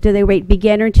rate. Do they rate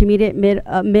beginner, intermediate,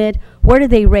 mid? Where do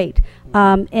they rate?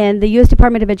 And the U.S.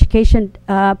 Department of Education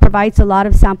provides a lot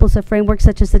of samples of frameworks,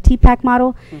 such as the TPAC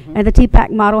model, and the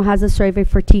TPAC model has a survey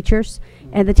for teachers,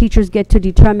 and the teachers get to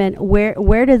determine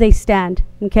where do they stand,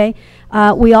 okay?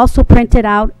 We also printed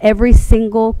out every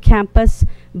single campus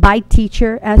by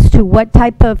teacher as to what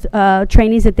type of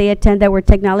trainings that they attend that were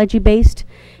technology-based,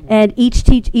 and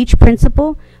each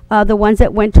principal, the ones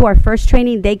that went to our first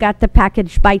training, they got the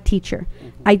package by teacher.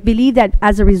 I believe that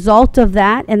as a result of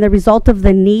that and the result of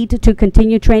the need to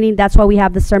continue training, that's why we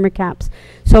have the summer camps.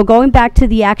 So going back to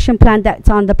the action plan that's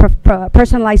on the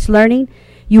personalized learning,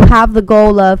 you have the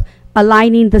goal of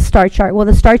aligning the STAR chart. Well,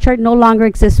 the STAR chart no longer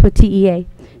exists with TEA.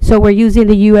 So we're using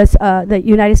the the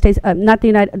United States,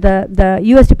 the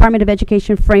U.S. Department of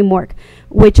Education framework,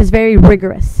 which is very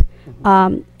rigorous,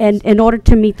 and in order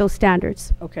to meet those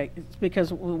standards. Okay, it's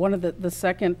because one of the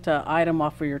second item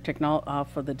off of your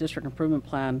off of the district improvement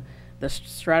plan, the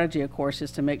strategy, of course,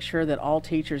 is to make sure that all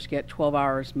teachers get 12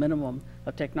 hours minimum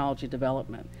of technology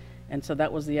development. And so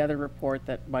that was the other report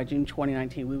that by June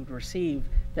 2019 we would receive,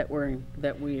 that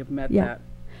we have met that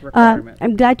requirement.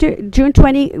 I'm glad June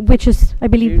 20, which is, I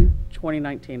believe, June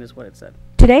 2019 is what it said.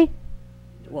 Today?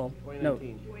 Well, no.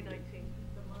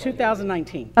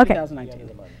 2019. Okay. 2019.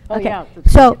 Oh, Okay. yeah.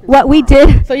 So what we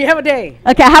did. So you have a day.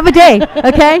 Okay, I have a day.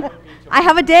 Okay, I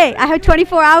have a day. I have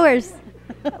 24 hours.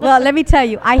 Well, let me tell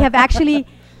you,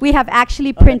 we have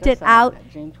actually printed out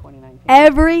June 2019.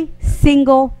 every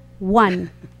single one,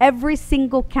 every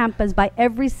single campus, by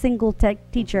every single tech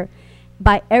teacher,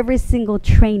 by every single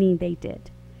training they did.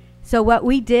 So what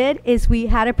we did is we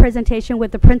had a presentation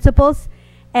with the principals,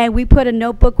 and we put a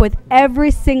notebook with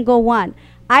every single one.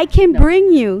 I can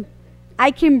bring you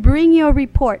a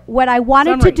report. What I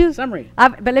wanted to do. Summary.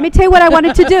 But let me tell you what I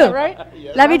wanted to do. Right?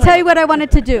 Let me tell you what I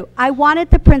wanted to do. I wanted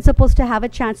the principals to have a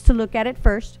chance to look at it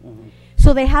first.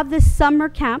 So they have this summer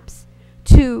camps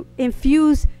to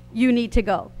infuse, you need to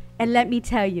go. And let me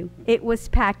tell you, it was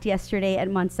packed yesterday at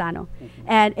Monsanto.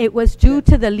 And it was due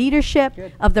to the leadership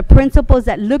of the principals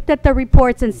that looked at the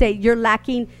reports and say, you're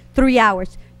lacking 3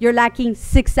 hours, you're lacking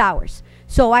 6 hours.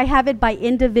 So I have it by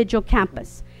individual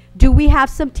campus. Do we have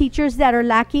some teachers that are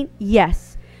lacking?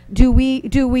 Yes. Do we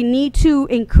need to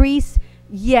increase?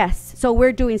 Yes. So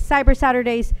we're doing Cyber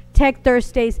Saturdays, Tech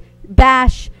Thursdays,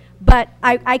 Bash, but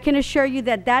I can assure you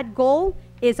that that goal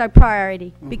is our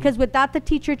priority, because without the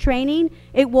teacher training,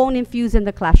 it won't infuse in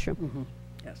the classroom.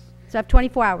 Yes. So I have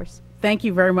 24 hours. Thank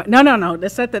you very much. No. They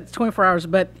said that's 24 hours,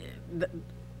 but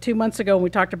 2 months ago we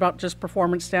talked about just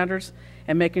performance standards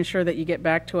and making sure that you get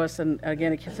back to us. And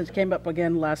again, since it came up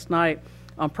again last night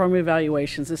on program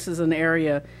evaluations. This is an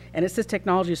area, and it says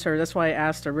technology service. That's why I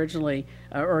asked originally,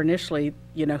 or initially,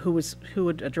 you know, who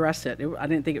would address it. I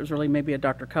didn't think it was really maybe a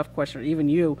Dr. Cuff question, or even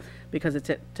you, because it's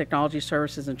technology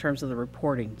services in terms of the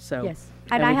reporting. So Yes,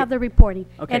 and I have the reporting.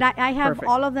 Okay, And I have perfect.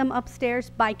 all of them upstairs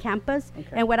by campus. Okay.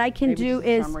 And what I can Maybe do just a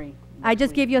is, summary I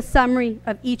just give you a summary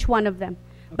of each one of them.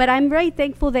 But I'm very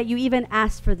thankful that you even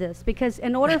asked for this, because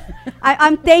in order,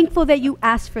 I'm thankful that you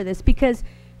asked for this, because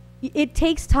it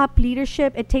takes top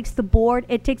leadership, it takes the board,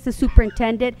 it takes the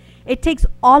superintendent, it takes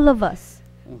all of us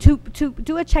to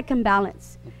do a check and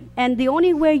balance. And the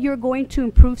only way you're going to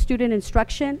improve student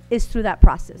instruction is through that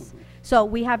process. So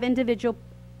we have individual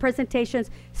presentations.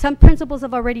 Some principals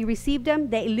have already received them.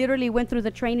 They literally went through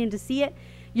the training to see it.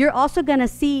 You're also going to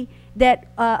see that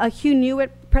a Hugh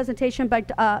Newitt presentation by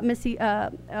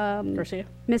Garcia?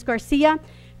 Ms. Garcia,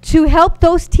 to help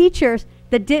those teachers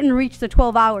that didn't reach the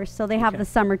 12 hours, so they have Okay. the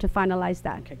summer to finalize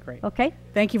that. Okay, great. Okay?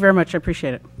 Thank you very much. I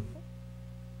appreciate it.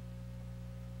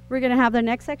 We're going to have the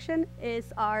next section is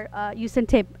our use and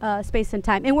tape, space and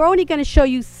time. And we're only going to show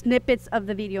you snippets of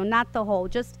the video, not the whole,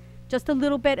 just a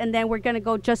little bit, and then we're going to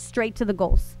go just straight to the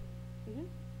goals.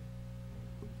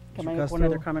 Can Mr. I make one Castro?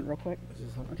 other comment real quick?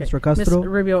 Okay. Mr. Castro? Ms.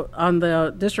 Rubio, on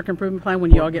the district improvement plan,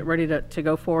 when you all get ready to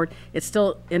go forward, it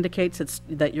still indicates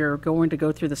that you're going to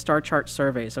go through the star chart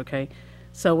surveys, okay?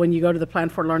 So when you go to the plan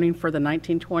for learning for the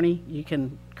 1920, you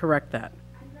can correct that.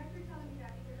 I'm glad you're telling me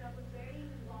that, because I was very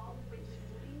involved with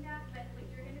removing that, but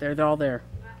you're going to They're all there.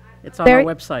 It's on our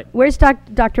website. Where's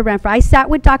Dr. Renfro? I sat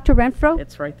with Dr. Renfro.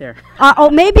 It's right there. Oh,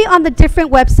 maybe on the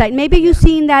different website. Maybe you've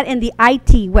seen that in the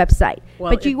IT website,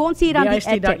 but you won't see it on the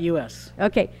EdTech. BISD.us.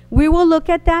 Okay, we will look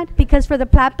at that, because for the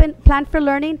plan for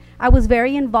learning, I was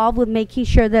very involved with making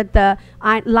sure that the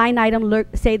line item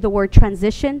say the word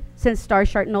transition, since Star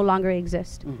Chart no longer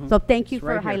exists. So thank you It's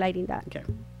for right here. highlighting that. Okay.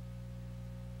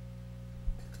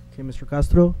 Okay, Mr.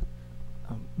 Castro,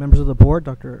 members of the board,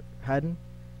 Dr. Haddon,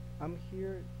 I'm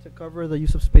here to cover the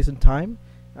use of space and time.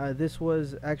 This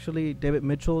was actually David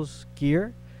Mitchell's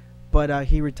gear, but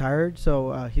he retired,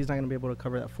 so he's not going to be able to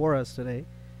cover that for us today.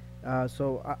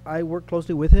 So I work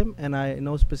closely with him, and I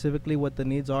know specifically what the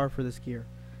needs are for this gear.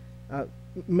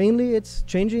 Mainly, it's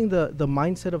changing the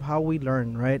mindset of how we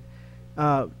learn, right?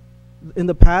 In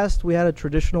the past, we had a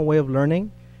traditional way of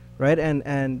learning, right?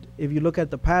 And if you look at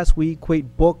the past, we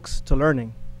equate books to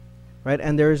learning, right?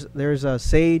 And there's a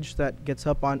sage that gets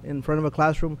up in front of a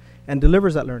classroom and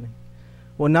delivers that learning.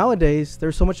 Well, nowadays,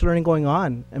 there's so much learning going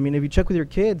on. I mean, if you check with your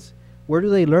kids, where do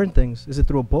they learn things? Is it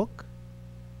through a book?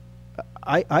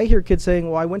 I hear kids saying,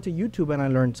 well, I went to YouTube and I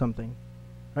learned something,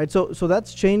 right? So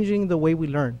that's changing the way we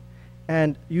learn.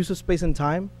 And use of space and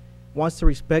time wants to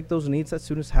respect those needs that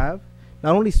students have,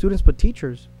 not only students, but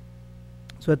teachers,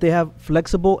 so that they have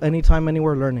flexible anytime,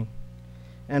 anywhere learning.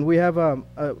 And we have a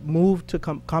move to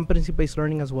competency-based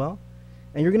learning as well.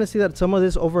 And you're going to see that some of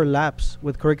this overlaps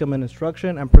with curriculum and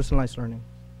instruction and personalized learning.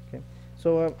 Okay,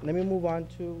 so let me move on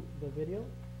to the video.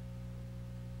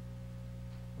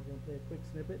 I'm going to play a quick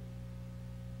snippet.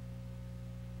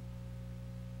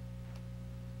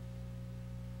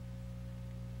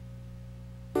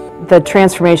 The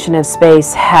transformation of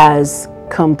space has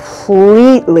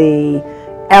completely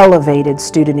elevated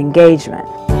student engagement.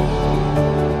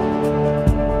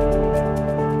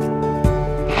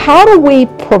 How do we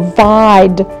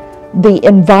provide the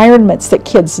environments that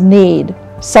kids need?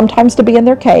 Sometimes to be in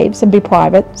their caves and be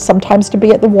private, sometimes to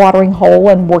be at the watering hole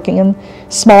and working in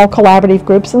small collaborative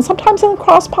groups, and sometimes in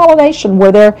cross-pollination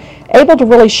where they're able to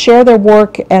really share their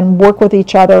work and work with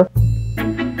each other.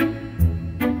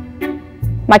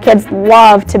 My kids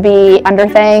love to be under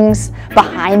things,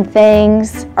 behind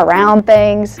things, around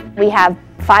things. We have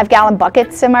 5-gallon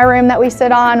buckets in my room that we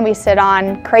sit on. We sit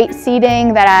on crate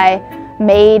seating that I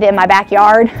made in my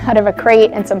backyard out of a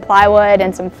crate and some plywood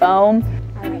and some foam.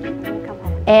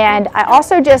 And I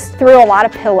also just threw a lot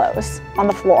of pillows on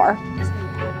the floor.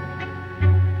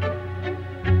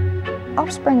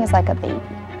 Offspring is like a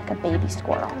baby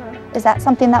squirrel. Is that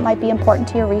something that might be important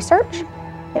to your research?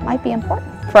 It might be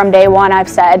important. From day one, I've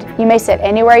said, you may sit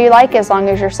anywhere you like as long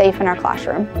as you're safe in our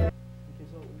classroom. Okay,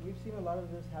 so we've seen a lot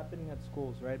of this happening at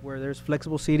schools, right, where there's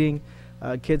flexible seating.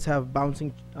 Kids have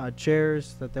bouncing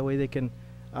chairs, that way they can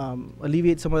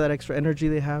alleviate some of that extra energy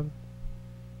they have.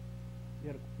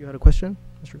 You had a question,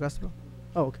 Mr. Castro?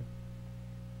 Oh, okay.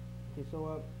 Okay,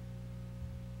 so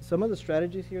some of the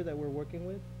strategies here that we're working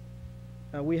with,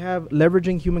 we have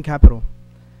leveraging human capital.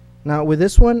 Now with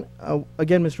this one,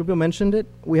 again, Ms. Rubio mentioned it,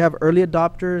 we have early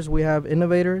adopters, we have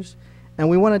innovators, and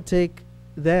we want to take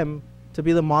them to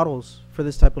be the models for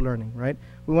this type of learning, right?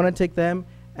 We want to take them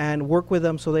and work with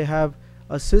them so they have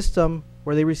a system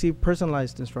where they receive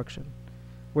personalized instruction,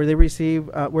 where they receive,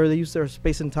 where they use their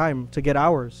space and time to get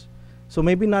hours. So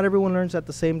maybe not everyone learns at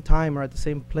the same time or at the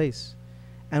same place.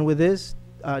 And with this,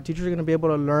 teachers are going to be able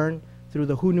to learn through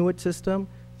the Who Knew It system,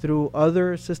 through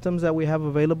other systems that we have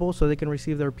available, so they can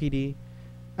receive their PD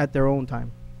at their own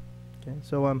time. Okay,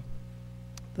 so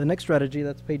the next strategy,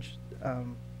 that's page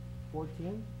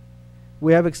 14.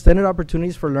 We have extended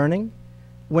opportunities for learning.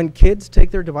 When kids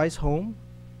take their device home,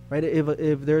 right,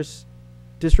 if there's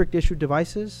district issued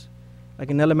devices, like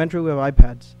in elementary we have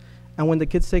iPads, and when the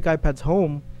kids take iPads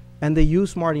home and they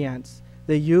use Smarty Ants,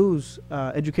 they use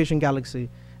Education Galaxy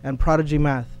and Prodigy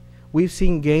Math, we've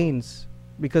seen gains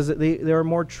because they are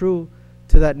more true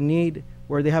to that need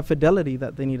where they have fidelity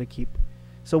that they need to keep.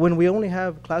 So when we only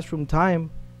have classroom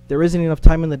time, there isn't enough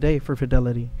time in the day for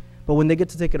fidelity. But when they get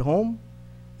to take it home,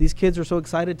 these kids are so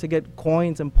excited to get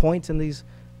coins and points in these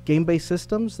game-based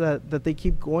systems that they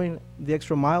keep going the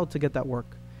extra mile to get that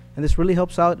work. And this really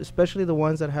helps out, especially the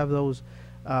ones that have those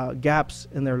gaps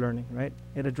in their learning, right?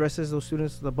 It addresses those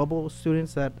students, the bubble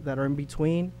students that are in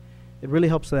between. It really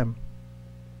helps them.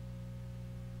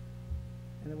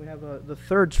 And then we have the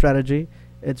third strategy.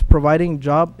 It's providing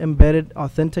job-embedded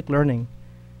authentic learning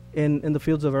in the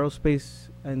fields of aerospace,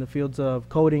 in the fields of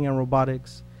coding and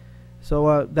robotics.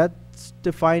 So that's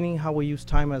defining how we use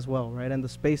time as well, right? And the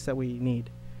space that we need.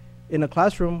 In a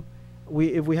classroom,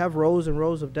 if we have rows and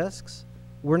rows of desks,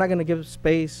 we're not going to give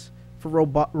space for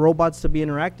robots to be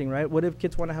interacting, right? What if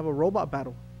kids want to have a robot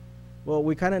battle? Well,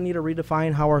 we kind of need to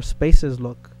redefine how our spaces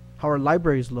look, how our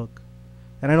libraries look.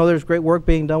 And I know there's great work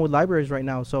being done with libraries right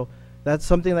now, so that's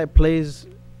something that plays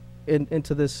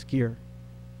into this gear.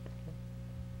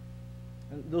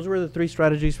 And those were the three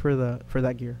strategies for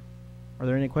that gear. Are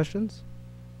there any questions?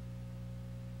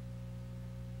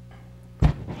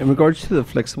 In regards to the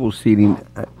flexible seating,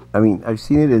 I mean, I've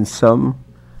seen it in some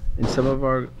of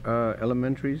our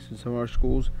elementaries, in some of our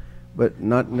schools, but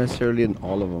not necessarily in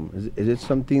all of them. Is it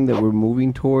something that we're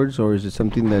moving towards, or is it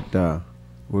something that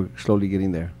we're slowly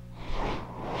getting there?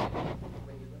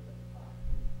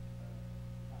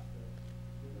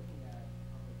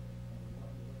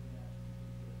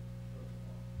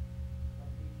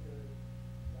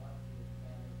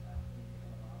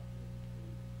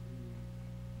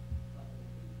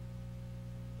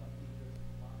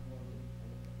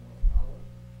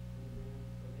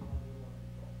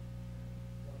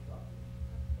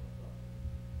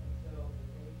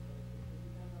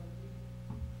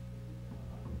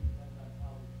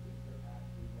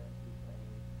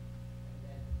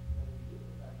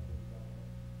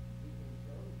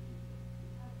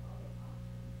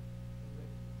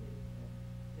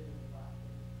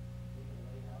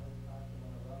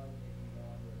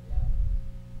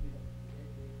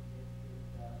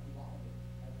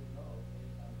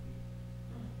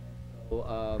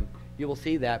 You will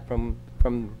see that from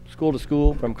school to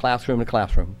school, from classroom to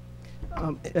classroom.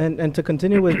 And to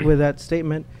continue with that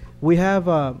statement, we have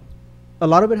a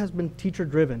lot of it has been teacher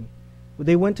driven.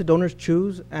 They went to Donors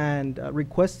Choose and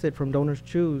requested from Donors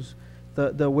Choose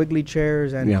the wiggly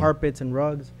chairs and carpets and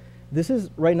rugs. This is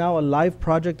right now a live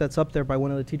project that's up there by one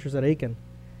of the teachers at Aiken,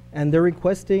 and they're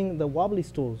requesting the wobbly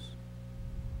stools,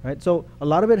 right? So a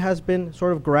lot of it has been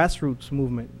sort of grassroots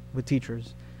movement with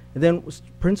teachers, and then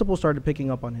principals started picking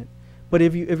up on it. But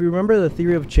if you remember the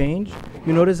theory of change,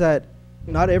 you notice that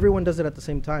not everyone does it at the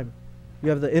same time. You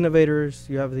have the innovators,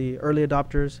 you have the early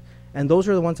adopters, and those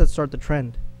are the ones that start the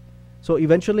trend. So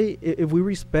eventually, if we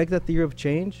respect that theory of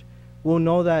change, we'll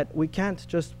know that we can't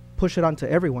just push it onto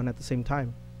everyone at the same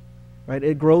time, right?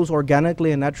 It grows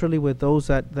organically and naturally with those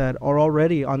that are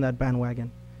already on that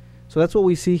bandwagon. So that's what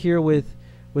we see here with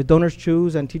Donors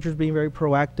Choose and teachers being very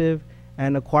proactive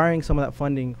and acquiring some of that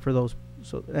funding for those.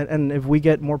 So, and if we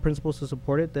get more principals to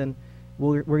support it, then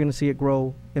we're going to see it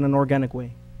grow in an organic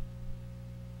way.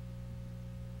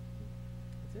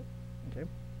 That's it? Okay.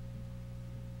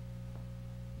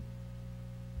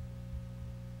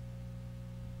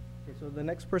 Okay, so the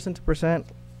next person to present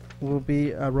will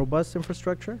be a robust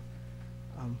infrastructure.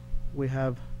 We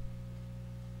have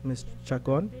Ms.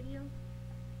 Chacon. Video,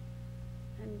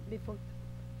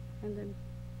 and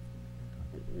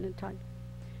then Todd.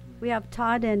 We have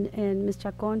Todd and Ms.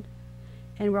 Chacon,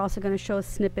 and we're also going to show a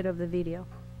snippet of the video.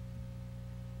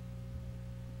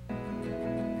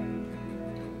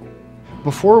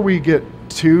 Before we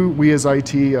as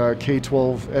IT,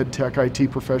 K-12 ed tech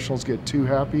IT professionals get too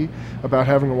happy about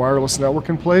having a wireless network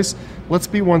in place, let's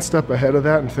be one step ahead of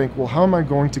that and think, well, how am I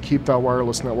going to keep that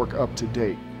wireless network up to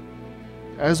date?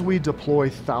 As we deploy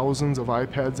thousands of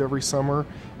iPads every summer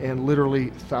and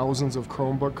literally thousands of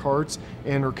Chromebook carts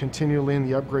and are continually in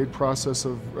the upgrade process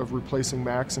of replacing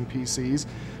Macs and PCs,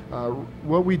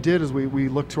 what we did is we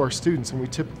looked to our students, and we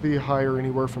typically hire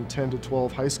anywhere from 10 to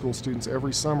 12 high school students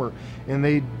every summer, and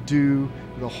they do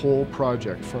the whole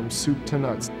project from soup to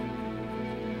nuts.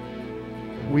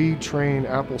 We train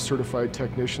Apple certified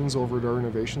technicians over at our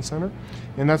Innovation Center,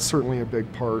 and that's certainly a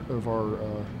big part of our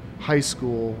high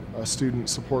school student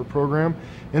support program.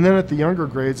 And then at the younger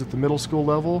grades, at the middle school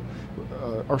level,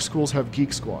 our schools have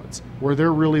geek squads, where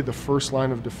they're really the first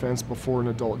line of defense before an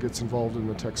adult gets involved in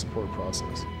the tech support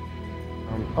process.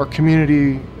 Our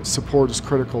community support is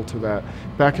critical to that.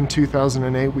 Back in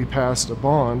 2008, we passed a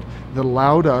bond that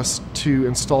allowed us to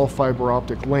install fiber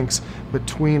optic links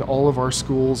between all of our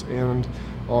schools and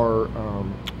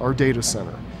our data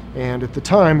center. And at the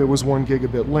time, it was 1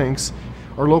 gigabit links.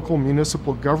 Our local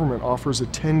municipal government offers a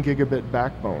 10 gigabit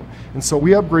backbone. And so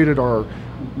we upgraded our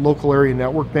local area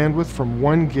network bandwidth from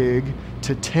 1 gig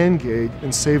to 10 gig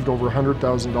and saved over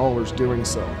 $100,000 doing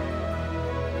so.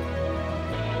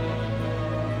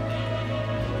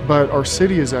 But our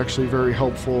city is actually very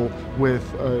helpful with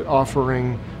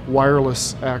offering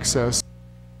wireless access.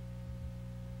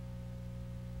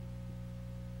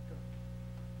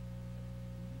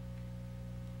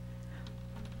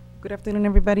 Good afternoon,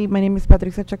 everybody. My name is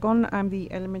Patricia Chacon. I'm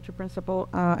the elementary principal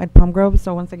at Palm Grove.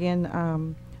 So once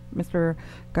again, Mr.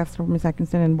 Castro, Ms.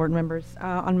 Atkinson, and board members.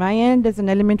 On my end, as an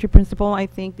elementary principal, I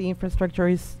think the infrastructure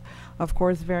is, of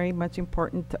course, very much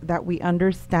important that we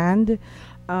understand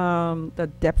the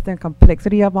depth and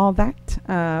complexity of all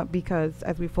that, because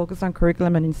as we focus on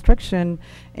curriculum and instruction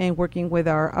and working with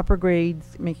our upper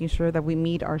grades, making sure that we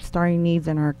meet our starting needs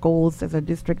and our goals as a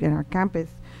district and our campus,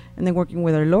 and then working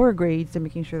with our lower grades and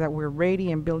making sure that we're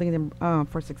ready and building them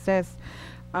for success.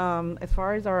 As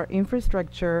far as our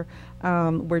infrastructure,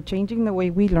 we're changing the way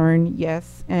we learn,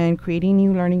 yes, and creating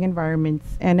new learning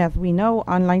environments. And as we know,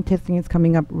 online testing is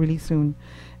coming up really soon.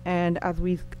 And as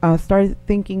we start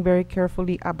thinking very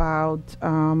carefully about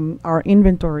our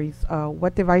inventories,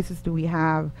 what devices do we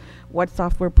have, what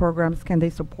software programs can they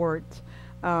support,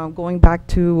 going back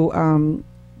to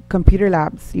computer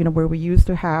labs, you know, where we used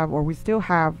to have, or we still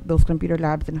have those computer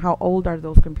labs, and how old are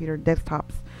those computer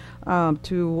desktops,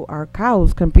 to our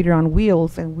cows, computer on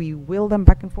wheels, and we wheel them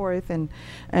back and forth, and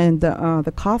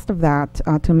the cost of that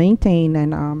to maintain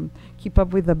and keep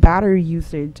up with the battery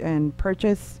usage, and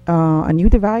purchase a new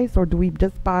device, or do we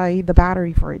just buy the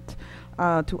battery for it?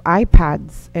 To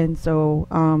iPads, and so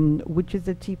which is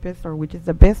the cheapest or which is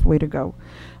the best way to go?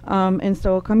 And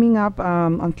so coming up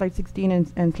on slide 16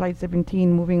 and slide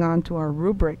 17, moving on to our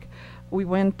rubric, we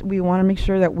want to make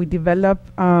sure that we develop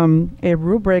a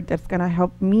rubric that's going to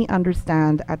help me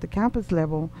understand at the campus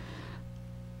level.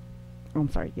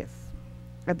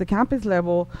 At the campus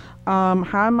level,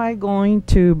 how am I going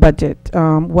to budget?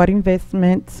 What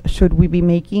investments should we be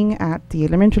making at the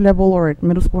elementary level or at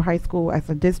middle school, high school as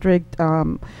a district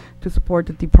to support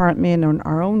the department and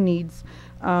our own needs?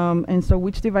 And so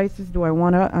which devices do I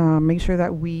want to make sure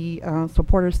that we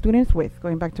support our students with?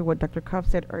 Going back to what Dr. Cuff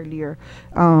said earlier,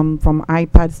 from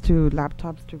iPads to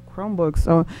laptops to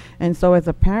Chromebooks. And so as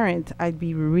a parent, I'd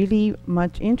be really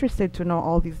much interested to know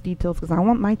all these details, because I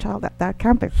want my child at that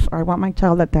campus, or I want my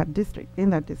child at that district,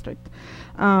 in that district.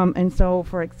 And so,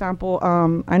 for example,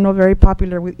 I know very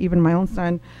popular with even my own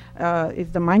son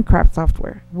is the Minecraft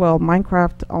software. Well,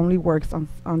 Minecraft only works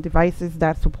on devices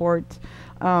that support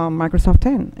Microsoft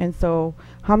 10. And so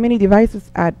how many devices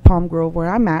at Palm Grove, where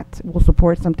I'm at, will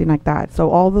support something like that?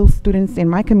 So all those students in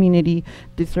my community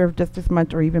deserve just as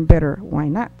much or even better. Why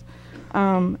not?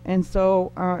 And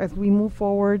so as we move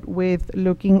forward with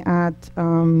looking at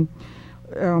the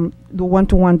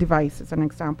one-to-one device as an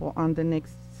example on the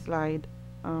next slide,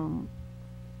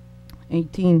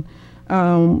 18.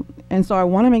 And so I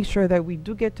want to make sure that we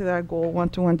do get to that goal,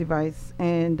 one-to-one device,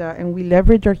 and we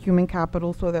leverage our human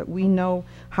capital so that we know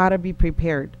how to be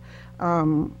prepared.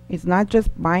 It's not just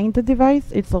buying the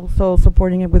device, it's also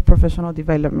supporting it with professional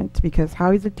development, because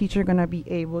how is the teacher going to be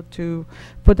able to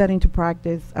put that into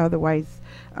practice? Otherwise,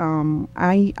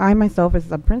 I myself, as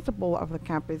the principal of the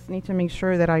campus, need to make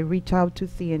sure that I reach out to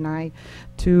CNI,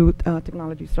 to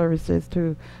technology services,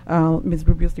 to Ms.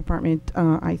 Rubio's department,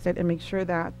 I said, and make sure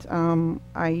that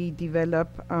I develop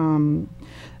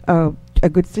a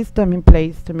good system in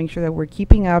place to make sure that we're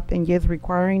keeping up, and yes,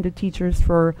 requiring the teachers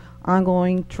for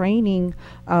ongoing training,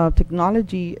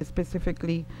 technology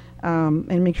specifically,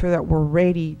 and make sure that we're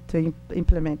ready to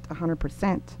implement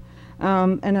 100%.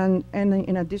 And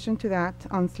in addition to that,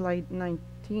 on slide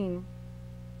 19,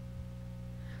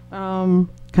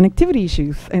 connectivity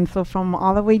issues. And so from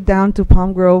all the way down to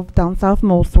Palm Grove, down South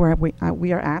Most, where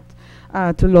we are at,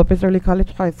 to Lopez Early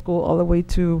College High School, all the way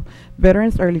to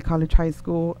Veterans Early College High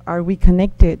School, are we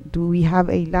connected? Do we have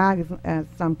a lag, as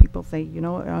some people say, you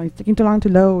know, it's taking too long to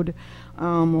load?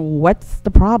 What's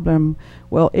the problem?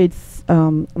 Well, it's,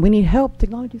 we need help,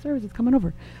 technology services coming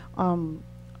over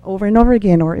and over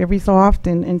again, or every so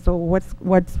often. And so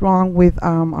what's wrong with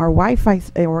our Wi-Fi,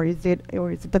 or is it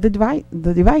the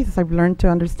devices? I've learned to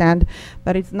understand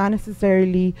that it's not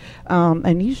necessarily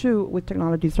an issue with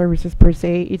technology services per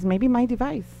se. It's maybe my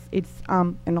device. It's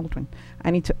an old one. I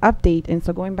need to update. And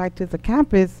so going back to the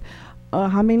campus,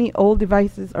 how many old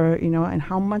devices are, you know, and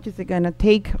how much is it going to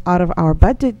take out of our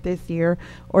budget this year?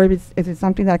 Or is it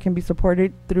something that can be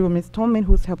supported through Ms. Tolman,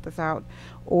 who's helped us out?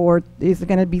 Or is it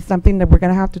going to be something that we're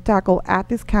going to have to tackle at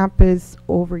this campus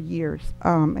over years?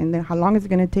 And then how long is it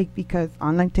going to take, because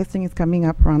online testing is coming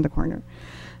up around the corner.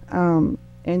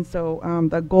 And so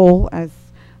the goal, as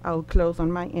I'll close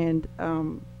on my end,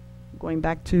 going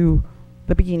back to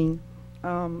the beginning,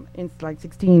 in slide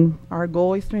 16, our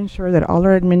goal is to ensure that all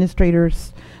our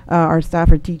administrators, our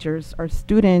staff, our teachers, our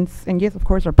students, and yes, of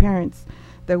course, our parents,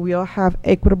 that we all have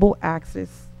equitable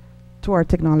access to our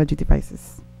technology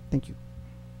devices. Thank you.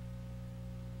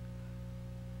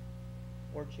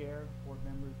 Board Chair, board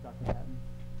members, Dr.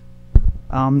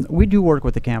 Hatton. We do work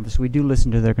with the campus. We do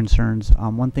listen to their concerns.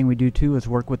 One thing we do too is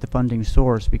work with the funding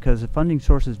source, because the funding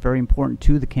source is very important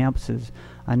to the campuses.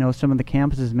 I know some of the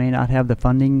campuses may not have the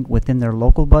funding within their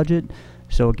local budget.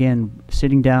 So again,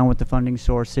 sitting down with the funding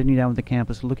source, sitting down with the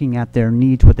campus, looking at their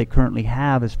needs, what they currently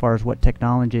have as far as what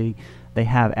technology they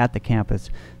have at the campus.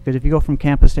 Because if you go from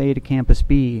campus A to campus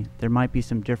B, there might be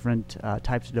some different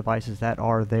types of devices that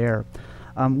are there.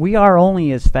 We are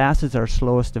only as fast as our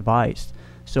slowest device.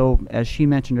 So as she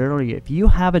mentioned earlier, if you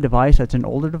have a device that's an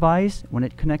older device, when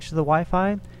it connects to the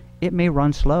Wi-Fi, it may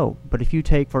run slow. But if you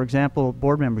take, for example,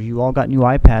 board members, you all got new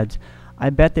iPads, I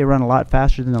bet they run a lot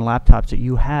faster than the laptops that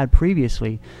you had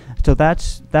previously. So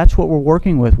that's what we're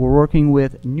working with. We're working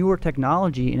with newer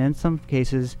technology, and in some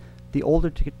cases, the older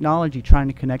technology trying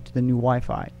to connect to the new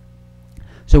Wi-Fi.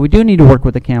 So we do need to work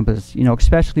with the campus, you know,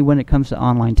 especially when it comes to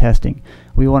online testing.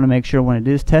 We want to make sure when it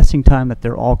is testing time that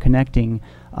they're all connecting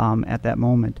at that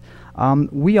moment.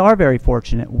 We are very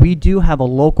fortunate. We do have a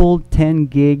local 10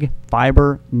 gig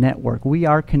fiber network. We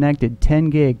are connected 10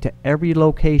 gig to every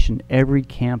location, every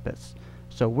campus.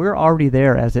 So we're already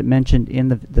there, as it mentioned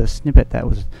in the snippet that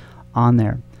was on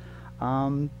there.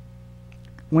 When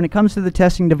it comes to the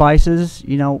testing devices,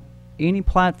 you know, any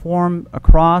platform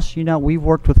across, you know, we've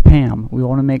worked with Pam. We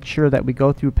want to make sure that we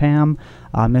go through Pam,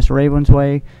 Ms.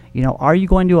 Ravensway. You know, are you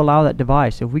going to allow that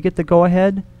device? If we get the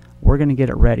go-ahead, we're going to get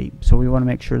it ready. So we want to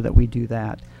make sure that we do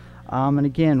that. And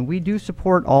again, we do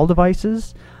support all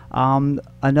devices.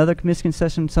 Another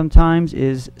misconception sometimes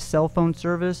is cell phone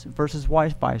service versus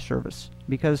Wi-Fi service.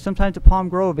 Because sometimes at Palm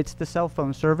Grove, it's the cell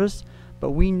phone service.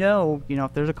 But we know, you know,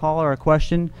 if there's a call or a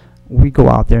question, we go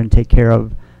out there and take care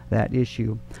of that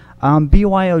issue.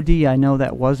 BYOD, I know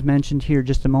that was mentioned here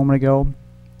just a moment ago.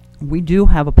 We do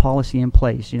have a policy in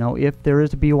place. You know, if there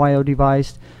is a BYO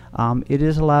device, it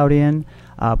is allowed in,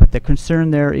 but the concern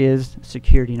there is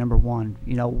security, number one.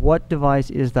 You know, what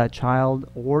device is that child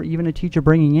or even a teacher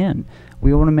bringing in?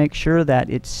 We want to make sure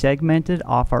that it's segmented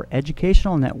off our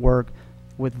educational network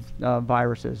with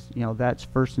viruses. You know, that's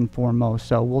first and foremost.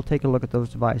 So we'll take a look at those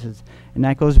devices. And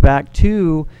that goes back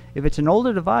to, if it's an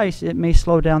older device, it may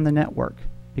slow down the network.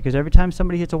 Because every time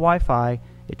somebody hits a Wi-Fi,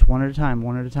 it's one at a time,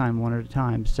 one at a time, one at a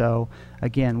time. So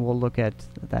again, we'll look at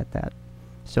that.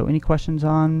 So any questions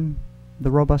on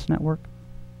the robust network?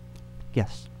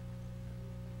 Yes.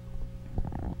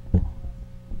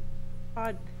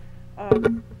 I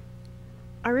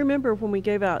remember when we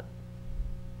gave out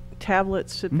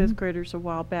tablets to fifth graders a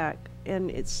while back, and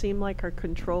it seemed like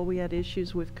we had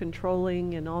issues with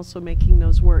controlling and also making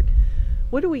those work.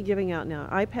 What are we giving out now?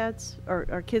 iPads?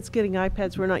 Are kids getting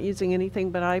iPads? We're not using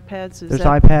anything but iPads? There's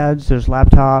iPads, there's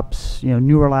laptops, you know,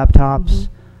 newer laptops.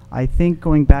 I think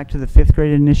going back to the 5th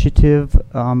grade initiative,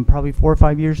 probably 4 or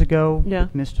 5 years ago,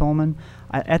 with Ms. Tolman,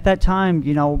 at that time,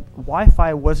 you know,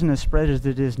 Wi-Fi wasn't as spread as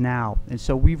it is now. And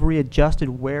so we've readjusted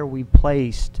where we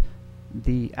placed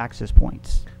the access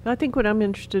points. I think what I'm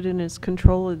interested in is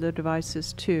control of the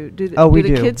devices too. Do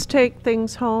the kids take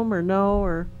things home or no?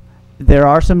 Or there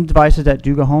are some devices that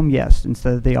do go home, yes,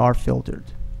 instead they are filtered.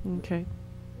 Okay.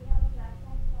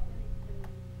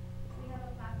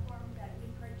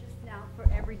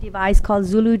 Device called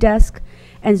Zulu Desk,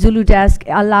 and Zulu Desk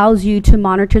allows you to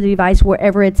monitor the device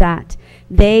wherever it's at.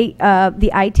 the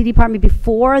IT department,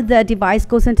 before the device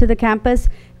goes into the campus,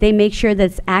 they make sure that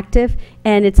it's active,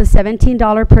 and it's a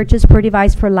 $17 purchase per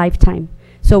device for lifetime.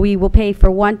 So we will pay for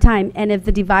one time, and if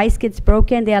the device gets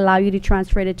broken, they allow you to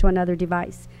transfer it to another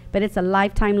device. But it's a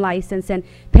lifetime license, and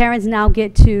parents now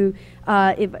get to,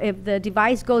 if the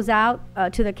device goes out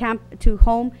to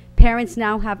home, parents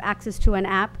now have access to an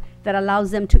app that allows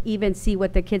them to even see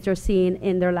what the kids are seeing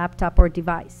in their laptop or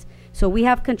device. So we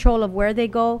have control of where they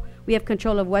go, we have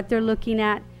control of what they're looking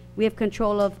at, we have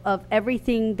control of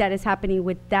everything that is happening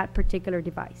with that particular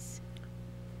device.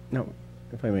 No,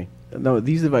 if I may. No,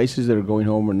 these devices that are going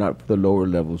home are not for the lower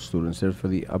level students, they're for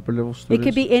the upper level students? It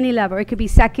could be any level. It could be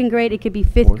second grade, it could be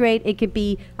fifth grade, it could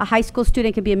be a high school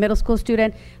student, it could be a middle school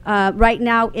student. Right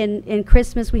now in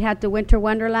Christmas, we had the Winter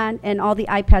Wonderland, and all the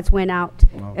iPads went out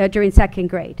during second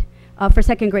grade. For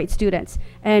second grade students.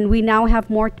 And we now have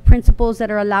more principals that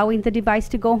are allowing the device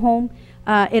to go home.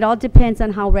 It all depends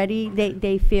on how ready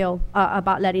they feel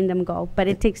about letting them go, but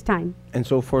it takes time. And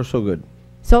so far, so good?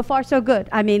 So far, so good.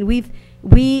 I mean,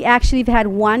 we actually have had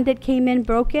one that came in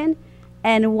broken,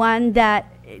 and one that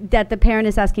the parent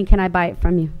is asking, can I buy it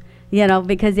from you? You know,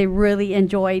 because they really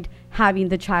enjoyed having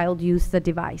the child use the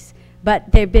device.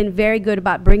 But they've been very good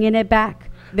about bringing it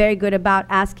back, very good about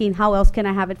asking, how else can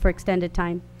I have it for extended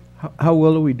time? How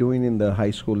well are we doing in the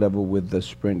high school level with the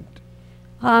Sprint?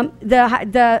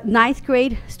 The ninth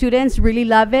grade students really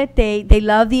love it. They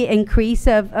love the increase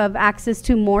of access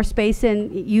to more space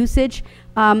and usage.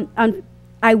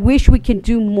 I wish we could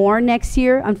do more next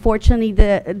year. Unfortunately,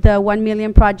 the 1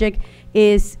 million project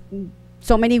is,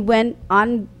 so many went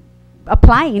on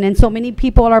applying, and so many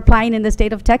people are applying in the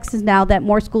state of Texas now that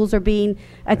more schools are being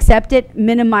accepted,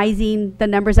 minimizing the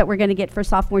numbers that we're going to get for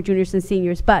sophomore, juniors, and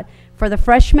seniors. But for the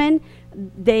freshmen,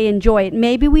 they enjoy it.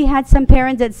 Maybe we had some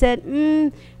parents that said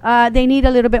they need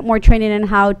a little bit more training on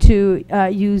how to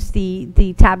use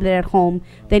the tablet at home.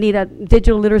 They need a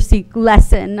digital literacy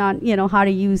lesson on how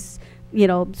to use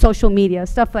social media,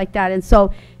 stuff like that. And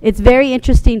so it's very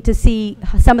interesting to see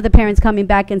some of the parents coming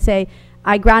back and say,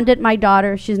 I grounded my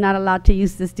daughter, she's not allowed to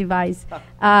use this device.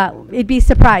 It'd be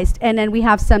surprised. And then we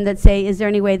have some that say, is there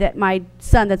any way that my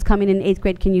son that's coming in 8th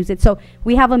grade can use it? So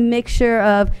we have a mixture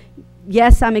of,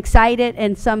 yes, I'm excited,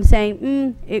 and some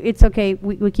saying, it's okay,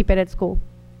 we keep it at school.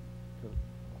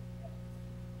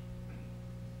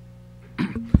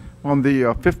 On the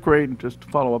 5th grade, just to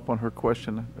follow up on her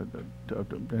question,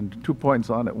 and 2 points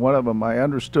on it. One of them, I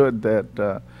understood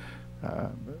that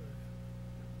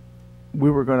we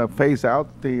were going to phase out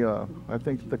the, I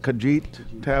think, the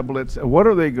Khajiit tablets. What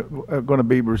are they going to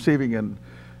be receiving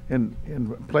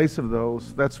in place of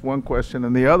those? That's one question.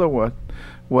 And the other one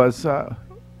was,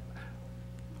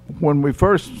 when we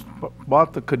first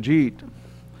bought the Khajiit,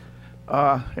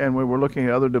 and we were looking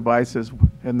at other devices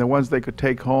and the ones they could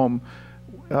take home,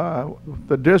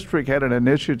 the district had an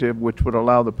initiative which would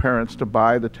allow the parents to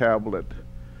buy the tablet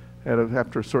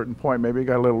after a certain point. Maybe it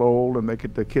got a little old and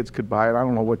the kids could buy it. I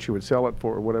don't know what you would sell it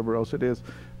for or whatever else it is.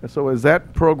 And so is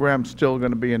that program still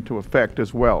going to be into effect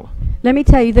as well? Let me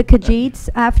tell you, the Khajiits,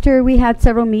 after we had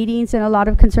several meetings and a lot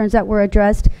of concerns that were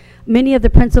addressed, many of the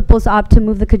principals opt to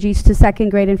move the Khajiits to 2nd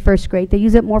grade and 1st grade. They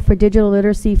use it more for digital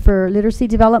literacy, for literacy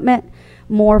development,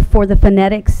 more for the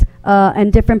phonetics,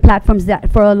 and different platforms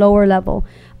that for a lower level.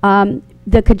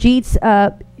 The Khajiits,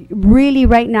 really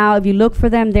right now, if you look for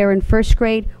them, they're in 1st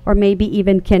grade or maybe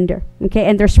even kinder, okay?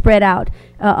 And they're spread out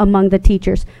among the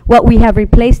teachers. What we have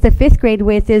replaced the 5th grade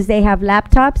with is they have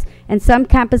laptops, and some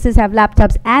campuses have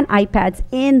laptops and iPads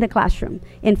in the classroom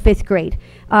in 5th grade.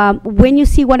 When you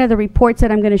see one of the reports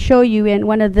that I'm going to show you in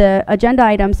one of the agenda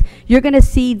items, you're going to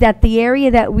see that the area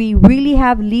that we really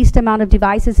have least amount of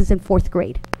devices is in 4th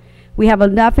grade. We have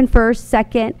enough in 1st,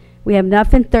 2nd, we have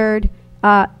enough in 3rd,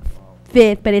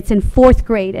 5th, but it's in 4th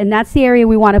grade, and that's the area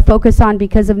we want to focus on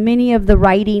because of many of the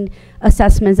writing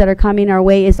assessments that are coming our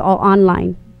way is all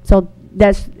online. So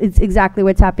it's exactly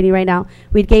what's happening right now.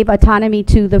 We gave autonomy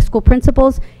to the school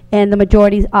principals, and the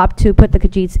majority opt to put the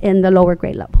Khajiits in the lower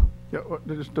grade level. Yeah,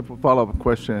 just a follow-up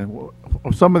question.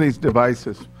 Of some of these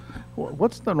devices,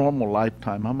 what's the normal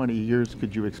lifetime? How many years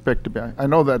could you expect to be? I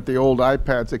know that the old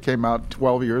iPads that came out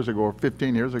 12 years ago or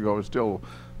 15 years ago are still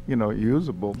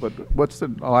usable, but what's the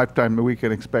lifetime that we can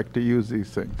expect to use these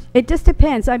things? It just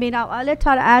depends. I mean, I'll let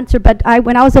Todd answer, but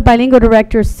when I was a bilingual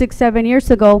director 6-7 years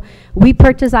ago, we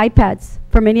purchased iPads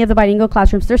for many of the bilingual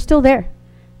classrooms. They're still there.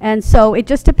 And so it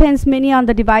just depends many on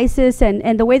the devices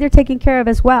and the way they're taken care of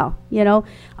as well,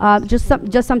 just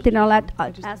something I'll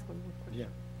ask. It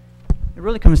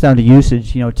really comes down to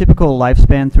usage. Typical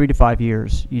lifespan 3 to 5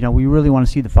 years. We really want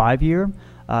to see the 5-year.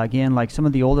 Again, like some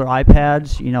of the older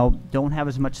iPads, you know, don't have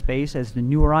as much space as the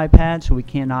newer iPads, so we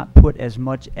cannot put as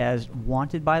much as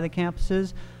wanted by the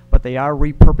campuses, but they are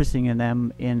repurposing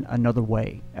them in another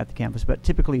way at the campus, but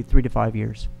typically 3 to 5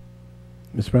 years.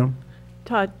 Ms. Brown?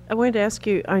 Todd, I wanted to ask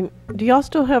you, do y'all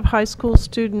still have high school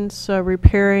students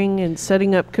repairing and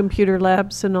setting up computer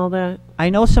labs and all that?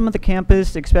 I know some of the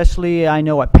campus, especially I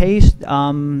know at Pace,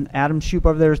 Adam Shoup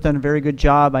over there has done a very good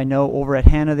job. I know over at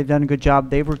Hannah they've done a good job.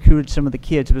 They've recruited some of the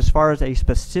kids. But as far as a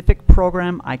specific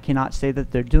program, I cannot say that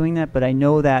they're doing that, but I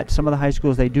know that some of the high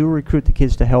schools, they do recruit the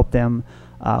kids to help them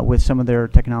with some of their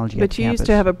technology at But you campus. used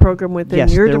to have a program within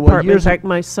Yes, your there was department. In years fact,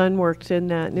 my son worked in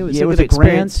that, and it was Yeah, a it was good a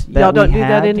grant experience. that Y'all don't we do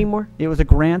that had. anymore? It was a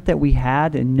grant that we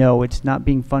had, and no, it's not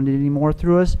being funded anymore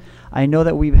through us. I know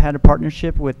that we've had a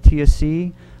partnership with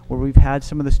TSC where we've had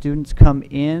some of the students come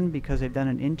in because they've done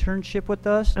an internship with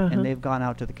us, and they've gone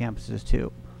out to the campuses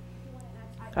too.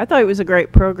 I thought it was a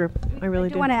great program. I really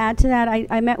I do. want to add to that.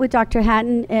 I met with Dr.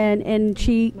 Hatton, and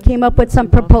she came up with some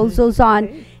proposals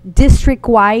on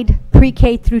district-wide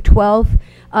pre-K through 12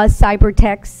 cyber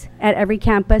techs at every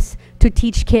campus to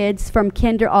teach kids from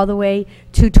kinder all the way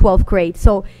to 12th grade.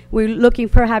 So we're looking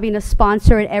for having a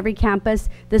sponsor at every campus.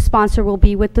 The sponsor will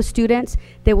be with the students.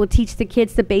 They will teach the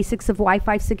kids the basics of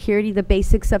Wi-Fi security, the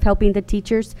basics of helping the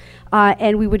teachers,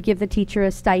 and we would give the teacher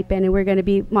a stipend, and we're going to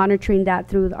be monitoring that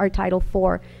through our Title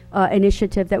IV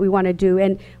initiative that we want to do.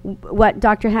 And what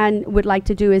Dr. Han would like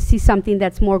to do is see something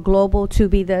that's more global, to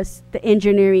be the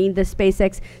engineering, the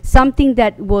SpaceX, something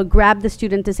that will grab the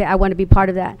student to say, I want to be part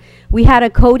of that. We had a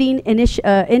coding,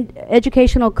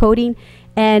 educational coding,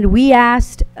 and we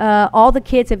asked all the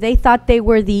kids if they thought they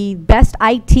were the best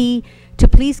IT to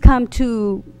please come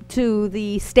to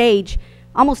the stage.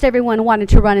 Almost everyone wanted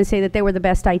to run and say that they were the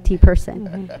best IT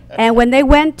person. And when they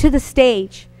went to the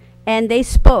stage and they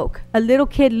spoke, a little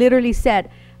kid literally said,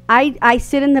 I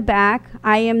sit in the back.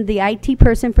 I am the IT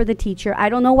person for the teacher. I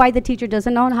don't know why the teacher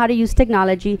doesn't know how to use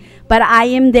technology, but I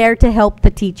am there to help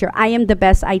the teacher. I am the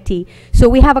best IT. So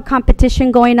we have a competition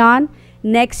going on.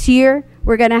 Next year,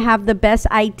 we're going to have the best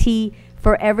IT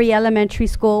for every elementary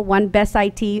school, one best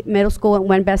IT, middle school, and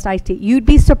one best IT. You'd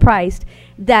be surprised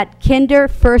that kinder,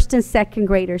 first, and second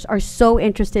graders are so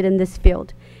interested in this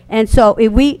field. And so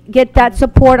if we get that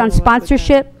support on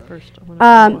sponsorship,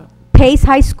 Pace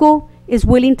High School is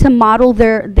willing to model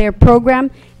their program.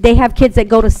 They have kids that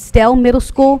go to Stell Middle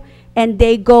School, and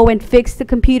they go and fix the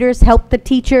computers, help the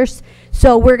teachers.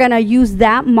 So we're going to use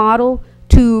that model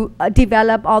to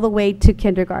develop all the way to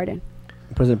kindergarten.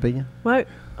 President Peña? What?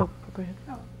 Oh, go ahead.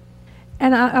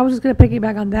 And I was just going to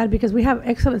piggyback on that because we have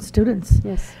excellent students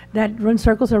that run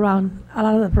circles around a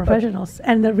lot of the professionals.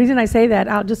 And the reason I say that,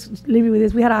 I'll just leave you with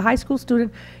this. We had a high school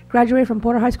student graduate from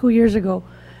Porter High School years ago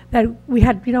that we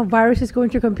had, viruses going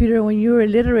to your computer when you were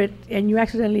illiterate and you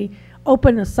accidentally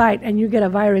open a site and you get a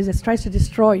virus that tries to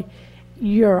destroy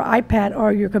your iPad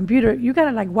or your computer. You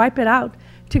got to wipe it out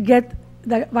to get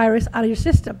the virus out of your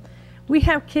system. We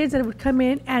have kids that would come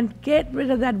in and get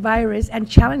rid of that virus and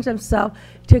challenge themselves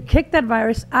to kick that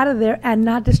virus out of there and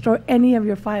not destroy any of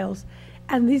your files.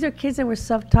 And these are kids that were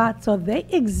self-taught, so they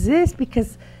exist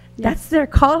because that's their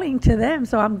calling to them.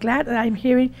 So I'm glad that I'm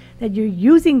hearing that you're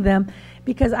using them,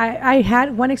 because I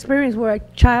had one experience where a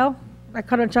child, I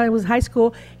caught a child who was in high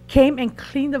school, came and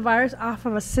cleaned the virus off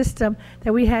of a system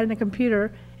that we had in a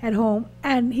computer at home,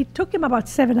 and he took him about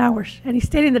 7 hours, and he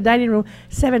stayed in the dining room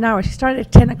 7 hours. He started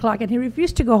at 10 o'clock, and he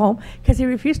refused to go home because he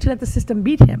refused to let the system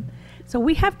beat him. So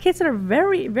we have kids that are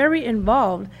very, very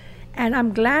involved, and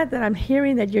I'm glad that I'm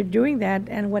hearing that you're doing that,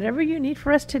 and whatever you need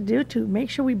for us to do to make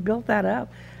sure we build that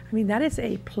up, I mean, that is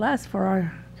a plus for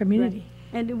our community. Right.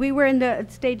 And we were in the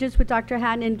stages with Dr.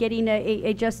 Hatton and getting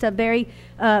just a very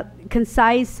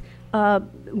concise,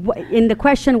 and the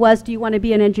question was, do you want to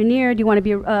be an engineer? Do you want to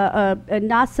be a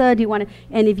NASA? Do you want to,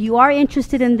 and if you are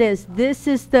interested in this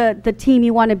is the team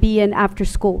you want to be in after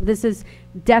school. This is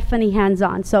definitely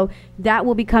hands-on. So that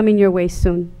will be coming your way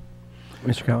soon.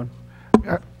 Mr. Cowan?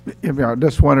 I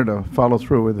just wanted to follow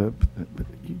through with the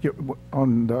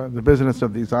business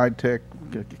of these high-tech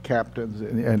captains,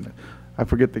 and I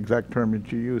forget the exact term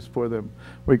that you use for them.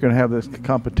 We're going to have this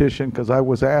competition, because I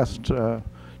was asked to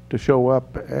show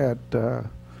up at kind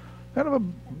of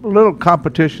a little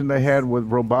competition they had with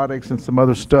robotics and some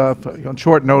other stuff on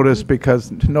short notice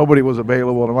because nobody was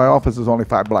available, and my office is only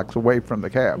 5 blocks away from the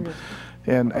cab.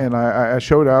 And I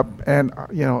showed up, and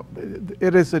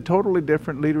it is a totally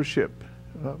different leadership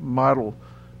model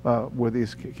with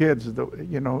these kids.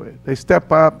 They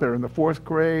step up, they're in the 4th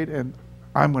grade, and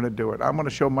I'm going to do it. I'm going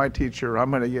to show my teacher. I'm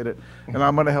going to get it, and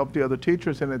I'm going to help the other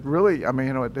teachers. And it really, I mean,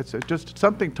 you know, it's just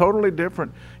something totally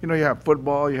different. You know, you have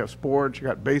football, you have sports, you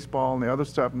got baseball, and the other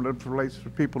stuff, and it relates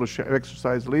for people to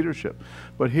exercise leadership.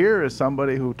 But here is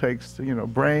somebody who takes, you know,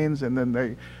 brains, and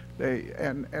then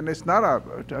and it's not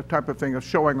a type of thing of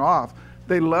showing off.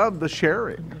 They love the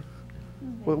sharing,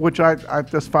 which I've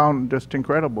just found just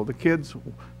incredible. The kids,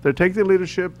 they take the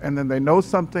leadership, and then they know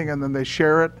something, and then they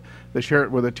share it. They share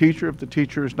it with a teacher. If the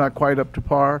teacher is not quite up to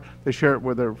par, they share it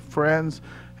with their friends,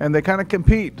 and they kind of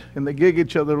compete, and they gig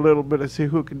each other a little bit to see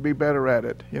who can be better at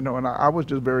it, you know. And I was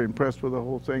just very impressed with the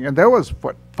whole thing. And there was,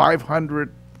 what,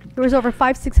 500? There was over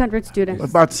 600 students.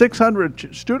 About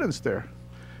 600 students there.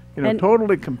 You know, and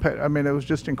totally I mean, it was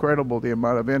just incredible the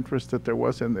amount of interest that there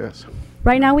was in this.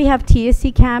 Right now we have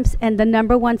TSC camps, and the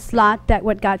 #1 slot that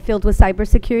what got filled with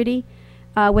cybersecurity,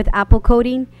 with Apple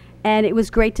coding. And it was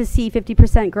great to see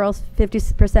 50% girls,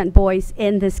 50% boys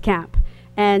in this camp.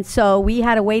 And so we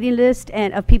had a waiting list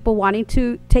of people wanting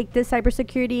to take this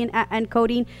cybersecurity and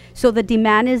coding. So the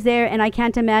demand is there, and I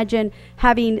can't imagine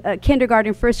having a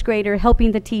kindergarten, first grader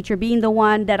helping the teacher, being the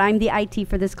one that I'm the IT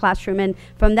for this classroom. And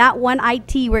from that one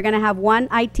IT, we're going to have one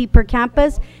IT per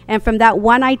campus. And from that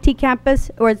one IT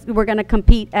campus, we're going to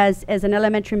compete as an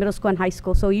elementary, middle school, and high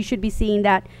school. So you should be seeing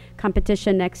that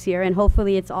competition next year, and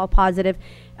hopefully it's all positive.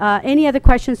 Any other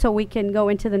questions so we can go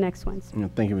into the next ones? Yeah,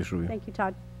 thank you, Ms. Rubio. Thank you,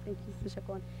 Todd. Thank you, Mr.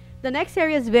 Cohen. The next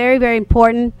area is very, very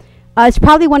important. It's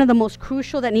probably one of the most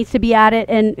crucial that needs to be added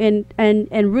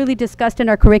and really discussed in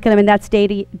our curriculum, and that's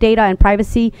data and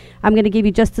privacy. I'm going to give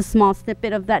you just a small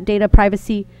snippet of that data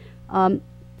privacy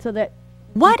so that...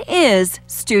 What is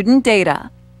student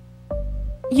data?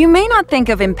 You may not think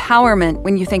of empowerment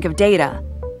when you think of data,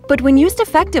 but when used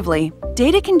effectively,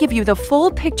 data can give you the full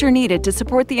picture needed to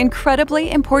support the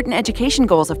incredibly important education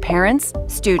goals of parents,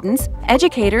 students,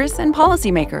 educators, and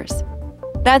policymakers.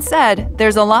 That said,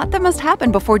 there's a lot that must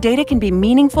happen before data can be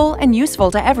meaningful and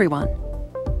useful to everyone.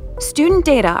 Student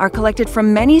data are collected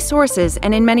from many sources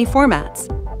and in many formats,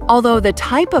 although the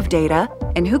type of data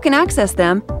and who can access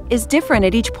them is different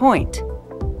at each point.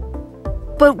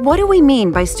 But what do we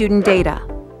mean by student data?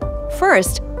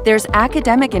 First, there's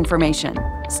academic information,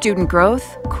 student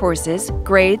growth, courses,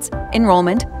 grades,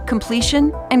 enrollment,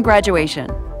 completion, and graduation.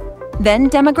 Then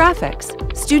demographics,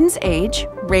 students' age,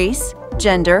 race,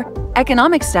 gender,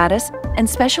 economic status, and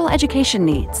special education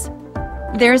needs.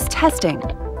 There's testing,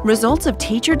 results of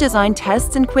teacher-designed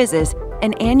tests and quizzes,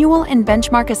 and annual and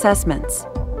benchmark assessments,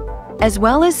 as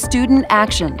well as student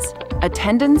actions,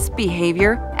 attendance,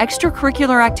 behavior,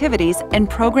 extracurricular activities, and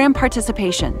program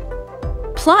participation.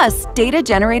 Plus, data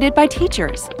generated by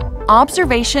teachers,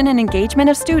 observation and engagement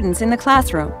of students in the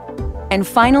classroom. And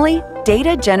finally,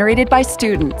 data generated by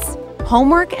students,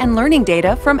 homework and learning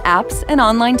data from apps and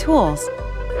online tools.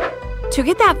 To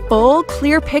get that full,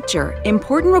 clear picture,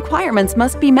 important requirements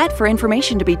must be met for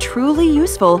information to be truly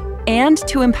useful and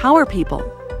to empower people.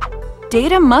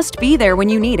 Data must be there when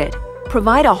you need it,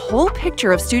 provide a whole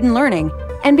picture of student learning,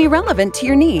 and be relevant to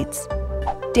your needs.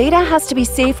 Data has to be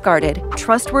safeguarded,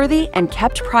 trustworthy, and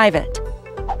kept private.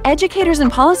 Educators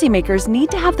and policymakers need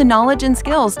to have the knowledge and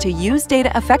skills to use data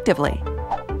effectively.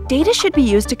 Data should be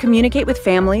used to communicate with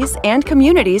families and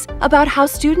communities about how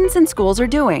students and schools are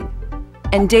doing.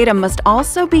 And data must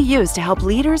also be used to help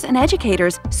leaders and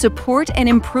educators support and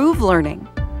improve learning.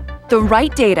 The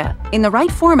right data, in the right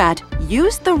format,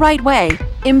 used the right way,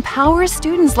 empowers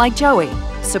students like Joey,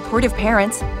 supportive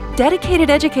parents, dedicated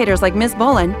educators like Ms.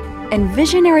 Bullen, and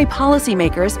visionary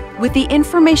policymakers with the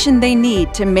information they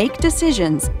need to make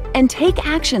decisions and take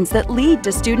actions that lead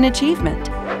to student achievement.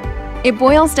 It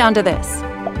boils down to this.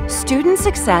 Student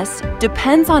success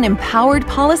depends on empowered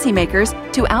policymakers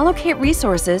to allocate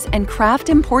resources and craft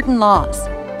important laws.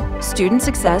 Student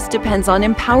success depends on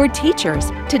empowered teachers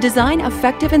to design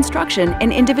effective instruction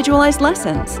and individualized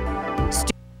lessons.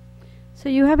 So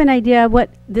you have an idea of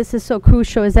what this is so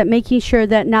crucial, is that making sure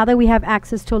that now that we have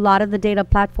access to a lot of the data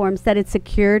platforms, that it's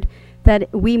secured,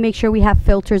 that we make sure we have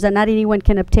filters, that not anyone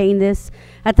can obtain this.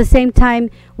 At the same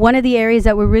time, one of the areas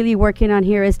that we're really working on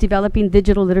here is developing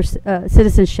digital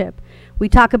citizenship. We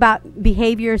talk about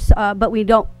behaviors, but we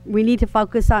need to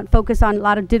focus on a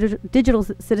lot of digital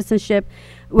citizenship.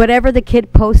 Whatever the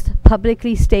kid posts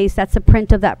publicly stays, that's a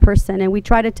print of that person. And we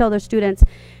try to tell their students,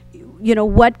 you know,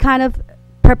 what kind of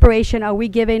preparation are we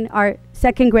giving our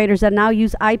second graders that now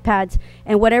use iPads,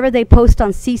 and whatever they post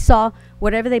on Seesaw,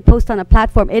 whatever they post on a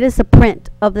platform, it is a print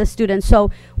of the student.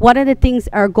 So one of the things,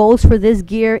 our goals for this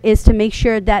year is to make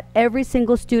sure that every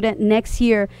single student next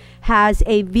year has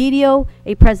a video,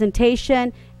 a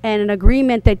presentation, and an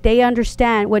agreement that they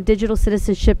understand what digital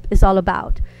citizenship is all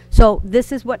about. So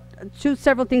this is what,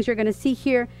 several things you're going to see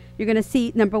here. You're going to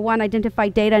see, number one, identify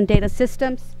data and data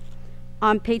systems.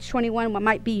 On page 21, what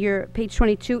might be your page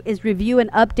 22, is review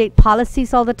and update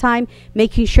policies all the time,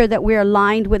 making sure that we're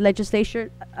aligned with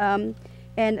legislation. And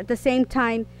at the same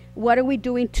time, what are we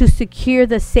doing to secure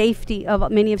the safety of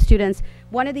many of students?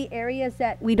 One of the areas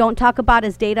that we don't talk about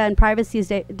is data and privacy is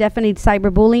definitely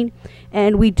cyberbullying.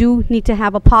 And we do need to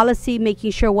have a policy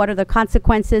making sure what are the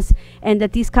consequences, and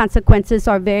that these consequences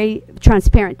are very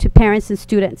transparent to parents and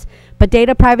students. But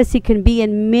data privacy can be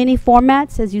in many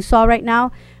formats, as you saw right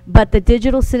now, but the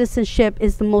digital citizenship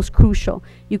is the most crucial.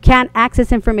 You can't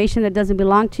access information that doesn't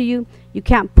belong to you. You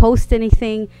can't post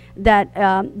anything that,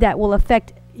 that will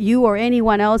affect you or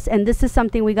anyone else, and this is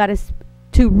something we got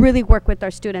to really work with our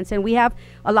students. And we have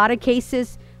a lot of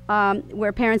cases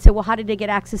where parents say, well, how did they get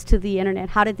access to the internet?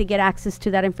 How did they get access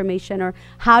to that information? Or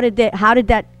how did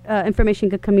that information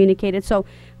get communicated? So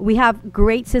we have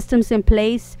great systems in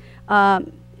place.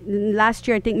 Last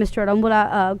year, I think Mr.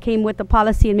 Arambula came with the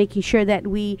policy and making sure that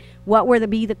what were to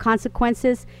be the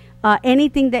consequences.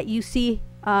 Anything that you see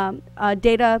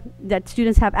data that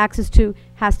students have access to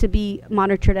has to be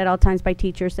monitored at all times by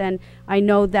teachers. And I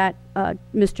know that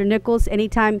Mr. Nichols,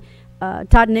 anytime,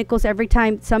 Todd Nichols, every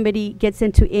time somebody gets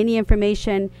into any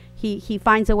information, he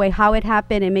finds a way how it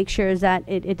happened and makes sure that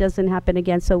it doesn't happen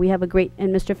again. So we have a great,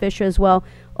 and Mr. Fisher as well,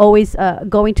 always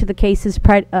going to the cases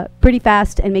pretty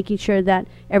fast and making sure that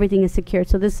everything is secure.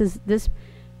 So this is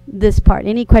this part.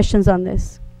 Any questions on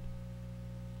this?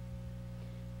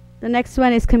 The next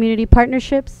one is community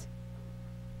partnerships.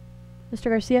 Mr.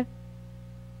 Garcia?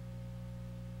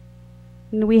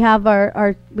 And we have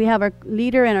our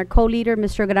leader and our co-leader,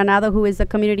 Mr. Granado, who is a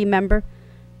community member.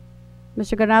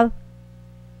 Mr. Granado?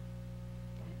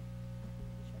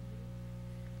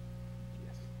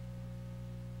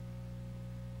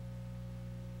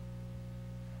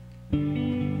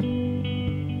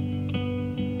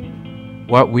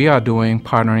 What we are doing,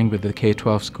 partnering with the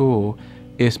K-12 school,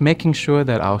 is making sure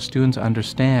that our students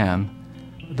understand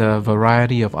the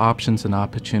variety of options and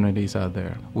opportunities out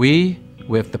there. We,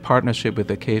 with the partnership with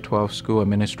the K-12 school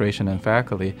administration and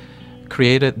faculty,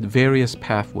 created various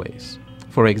pathways.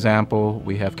 For example,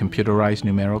 we have computerized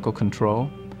numerical control,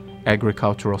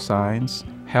 agricultural science,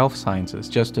 health sciences,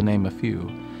 just to name a few.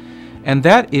 And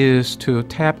that is to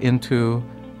tap into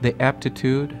the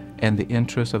aptitude and the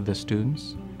interest of the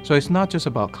students. So it's not just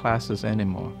about classes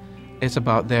anymore. It's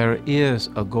about there is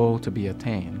a goal to be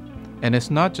attained. And it's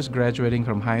not just graduating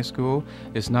from high school,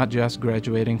 it's not just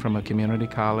graduating from a community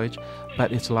college,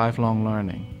 but it's lifelong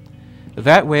learning.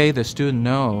 That way the students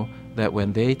know that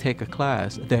when they take a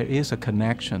class, there is a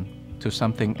connection to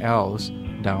something else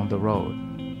down the road.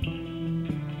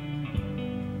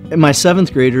 And my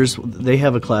 7th graders, they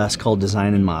have a class called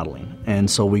Design and Modeling. And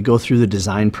so we go through the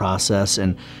design process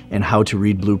and how to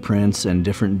read blueprints and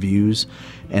different views.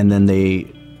 And then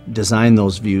they design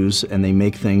those views and they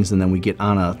make things, and then we get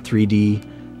on a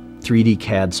 3D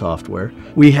CAD software.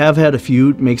 We have had a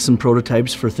few make some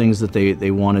prototypes for things that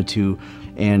they wanted to.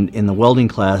 And in the welding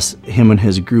class, him and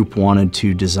his group wanted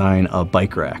to design a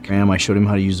bike rack. I showed him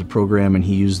how to use the program, and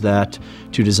he used that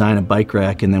to design a bike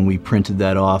rack, and then we printed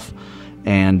that off.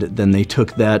 And then they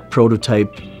took that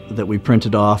prototype that we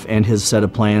printed off and his set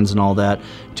of plans and all that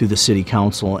to the city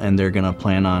council, and they're going to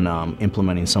plan on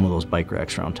implementing some of those bike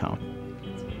racks around town.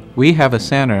 We have a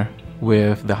center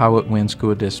with the Howard Wynn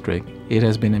School District. It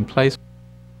has been in place.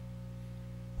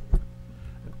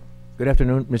 Good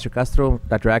afternoon, Mr. Castro,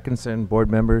 Dr. Atkinson,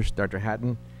 board members, Dr.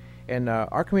 Hatton. And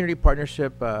our community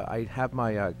partnership, I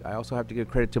also have to give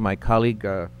credit to my colleague,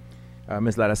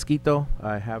 Ms. Larasquito.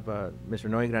 I have Mr.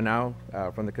 Noy Granao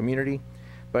from the community.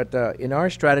 But in our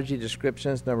strategy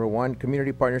descriptions, number 1,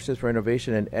 community partnerships for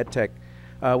innovation and EdTech,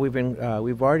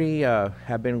 we've already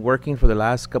have been working for the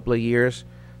last couple of years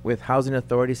with Housing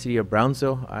Authority, City of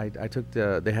Brownsville.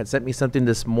 They had sent me something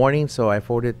this morning, so I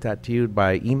forwarded that to you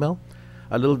by email.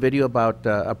 A little video about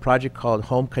a project called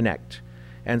Home Connect.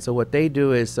 And so what they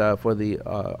do is for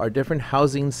our different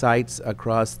housing sites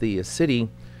across the city,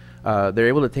 they're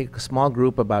able to take a small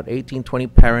group, about 18, 20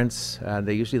 parents.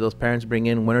 Those parents bring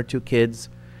in 1 or 2 kids,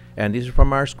 and these are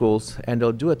from our schools, and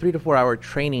they'll do a 3 to 4 hour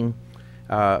training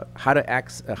how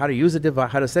to use the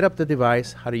device, how to set up the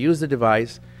device, how to use the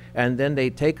device, and then they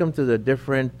take them to the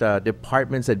different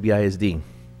departments at BISD.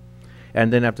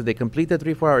 And then after they complete the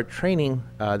 3 to 4 hour training,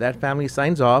 that family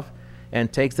signs off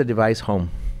and takes the device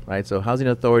home, right? So Housing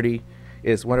Authority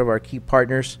is one of our key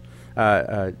partners.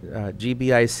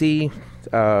 GBIC,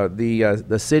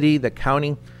 the city, the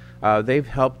county, they've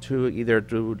helped to either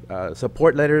through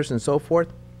support letters and so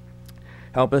forth,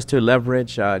 help us to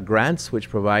leverage grants which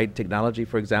provide technology,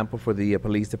 for example, for the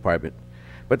police department.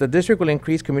 But the district will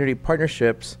increase community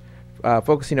partnerships,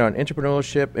 focusing on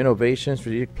entrepreneurship, innovation,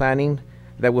 strategic planning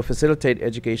that will facilitate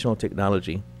educational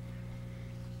technology.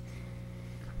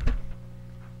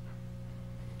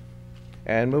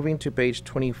 And moving to page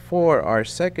 24, our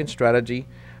second strategy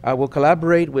will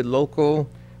collaborate with local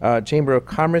Chamber of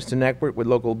Commerce to network with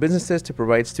local businesses to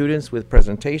provide students with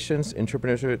presentations,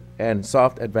 entrepreneurship, and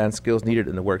soft advanced skills needed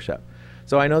in the workshop.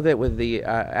 So I know that with the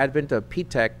advent of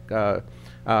P-Tech,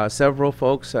 several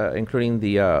folks, including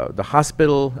the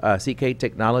hospital, CK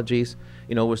Technologies,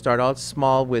 we'll start out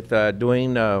small with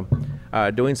doing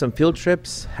some field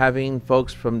trips, having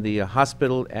folks from the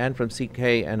hospital and from CK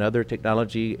and other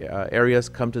technology areas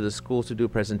come to the schools to do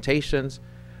presentations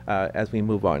as we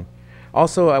move on.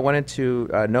 Also, I wanted to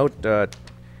note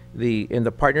in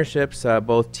the partnerships,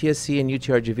 both TSC and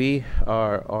UTRGV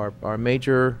are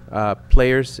major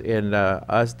players in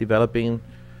us developing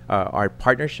our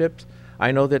partnerships.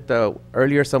 I know that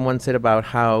earlier someone said about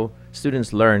how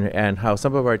students learn and how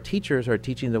some of our teachers are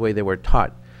teaching the way they were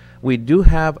taught. We do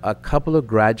have a couple of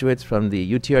graduates from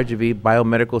the UTRGV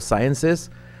Biomedical Sciences.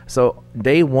 So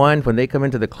day one, when they come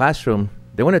into the classroom,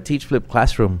 they want to teach flipped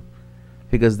classroom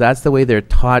because that's the way they're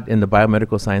taught in the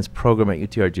biomedical science program at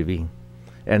UTRGV.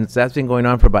 And that's been going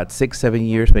on for about 6-7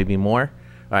 years, maybe more.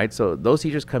 Right, so those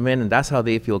teachers come in and that's how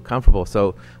they feel comfortable.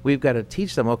 So we've got to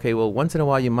teach them, okay, well, once in a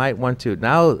while you might want to.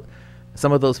 Now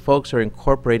some of those folks are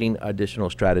incorporating additional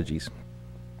strategies.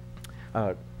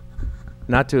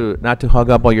 Not to hog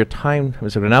up all your time,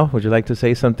 Mr. Granal, would you like to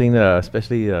say something,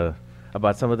 especially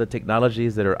about some of the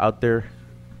technologies that are out there?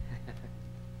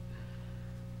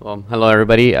 Well, hello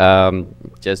everybody.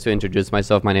 Just to introduce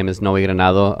myself, my name is Noe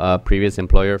Granado, a previous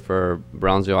employer for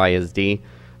Brownsville ISD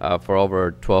for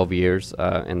over 12 years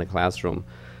in the classroom,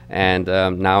 and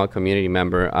now a community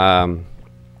member.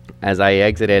 As I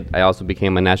exited, I also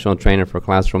became a national trainer for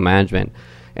classroom management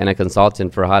and a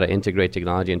consultant for how to integrate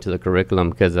technology into the curriculum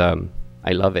because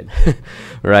I love it,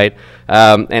 right?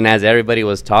 And as everybody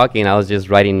was talking, I was just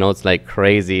writing notes like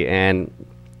crazy. And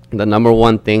the number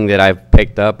one thing that I've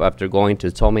picked up after going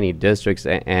to so many districts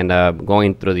and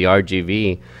going through the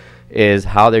RGV is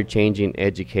how they're changing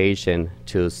education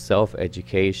to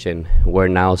self-education, where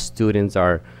now students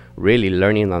are really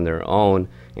learning on their own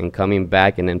and coming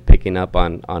back and then picking up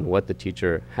on what the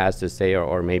teacher has to say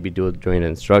or maybe do it during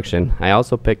instruction. I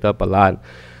also picked up a lot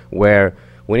where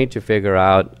we need to figure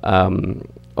out,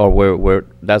 or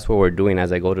that's what we're doing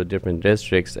as I go to different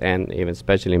districts and even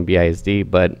especially in BISD,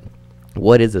 but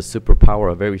what is the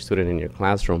superpower of every student in your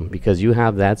classroom? Because you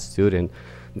have that student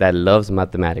that loves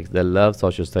mathematics, that loves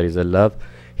social studies, that loves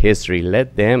history.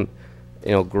 Let them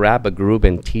grab a group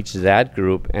and teach that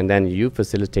group, and then you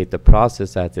facilitate the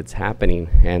process as it's happening.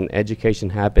 And education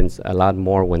happens a lot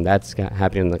more when that's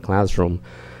happening in the classroom.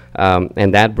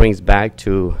 And that brings back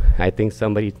to, I think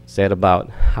somebody said about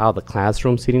how the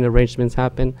classroom seating arrangements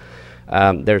happen.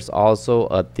 There's also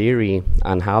a theory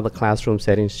on how the classroom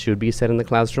settings should be set in the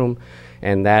classroom,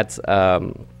 and that's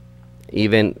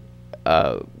even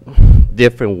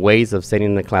different ways of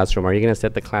setting the classroom. Are you going to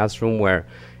set the classroom where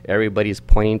everybody's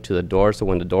pointing to the door, so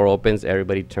when the door opens,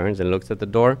 everybody turns and looks at the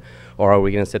door? Or are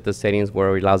we going to set the settings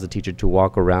where it allows the teacher to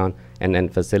walk around and then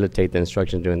facilitate the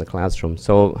instruction during the classroom?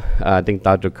 So I think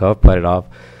Dr. Cove brought it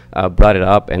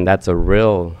up, and that's a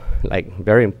real,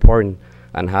 very important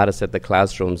on how to set the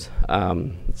classrooms,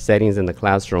 settings in the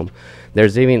classroom.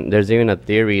 There's even a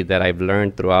theory that I've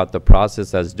learned throughout the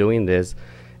process as doing this,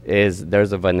 is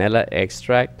there's a vanilla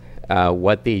extract,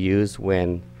 what they use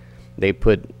when they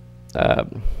put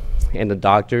in the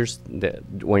doctors,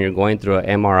 when you're going through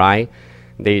an MRI,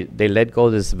 they let go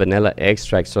of this vanilla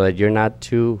extract so that you're not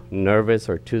too nervous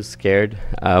or too scared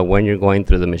when you're going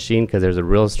through the machine, because there's a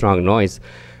real strong noise.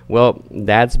 Well,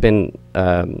 that's been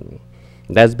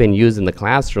used in the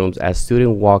classrooms. As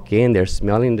students walk in, they're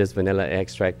smelling this vanilla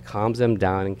extract, calms them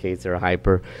down in case they're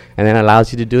hyper, and then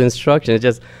allows you to do instruction. It's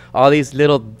just all these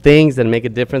little things that make a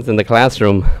difference in the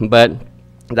classroom. But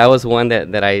that was one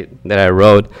that I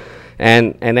wrote.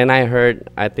 And then I heard,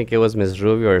 I think it was Ms.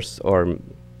 Rubio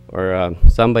or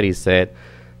somebody said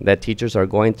that teachers are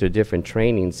going through different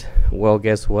trainings. Well,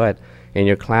 guess what? In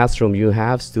your classroom, you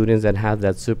have students that have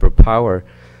that superpower,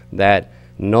 that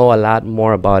know a lot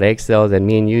more about Excel than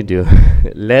me and you do.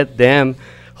 Let them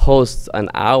host an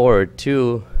hour or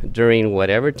two during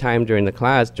whatever time during the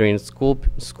class, during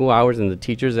school hours, and the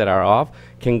teachers that are off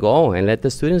can go and let the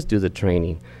students do the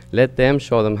training. Let them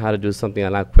show them how to do something a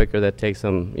lot quicker that takes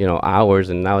them, hours,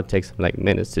 and now it takes them like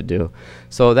minutes to do.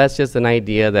 So that's just an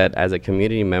idea that as a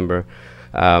community member,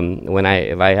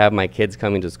 if I have my kids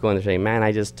coming to school and they're saying, man,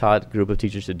 I just taught a group of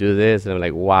teachers to do this, and I'm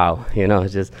like, wow, you know,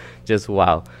 just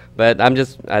wow. But I'm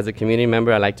just, as a community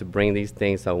member, I like to bring these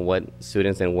things on what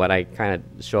students and what I kind of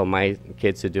show my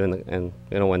kids to do and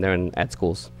you know, when they're at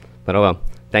schools. But oh well,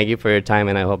 thank you for your time,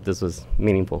 and I hope this was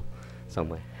meaningful some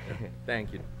way.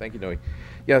 Thank you, Noe.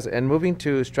 Yes, and moving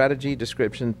to strategy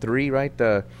description 3, right?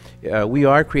 We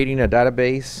are creating a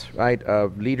database, right,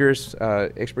 of leaders'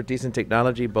 expertise in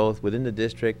technology, both within the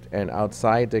district and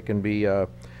outside, that can be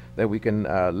that we can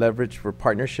leverage for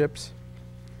partnerships.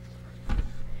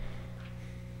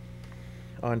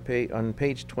 On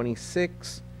page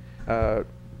 26,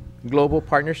 global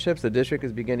partnerships. The district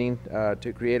is beginning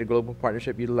to create a global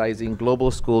partnership utilizing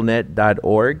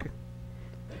globalschoolnet.org.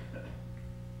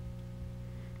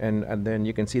 And then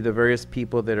you can see the various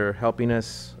people that are helping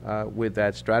us with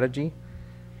that strategy.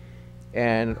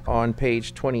 And on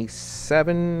page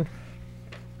 27,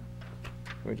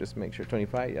 let me just make sure,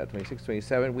 25, yeah, 26,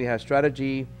 27, we have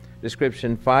strategy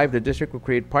description 5. The district will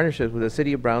create partnerships with the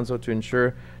city of Brownsville to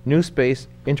ensure new space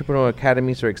entrepreneurial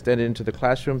academies are extended into the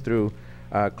classroom through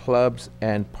clubs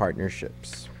and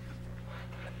partnerships.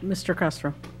 Mr.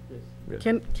 Castro.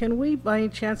 Can we, by any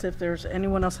chance, if there's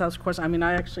anyone else has questions, I mean,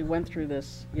 I actually went through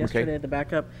this yesterday to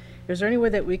back up. Is there any way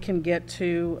that we can get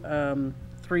to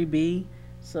 3B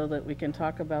so that we can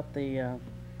talk about the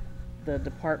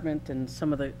department and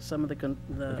some of the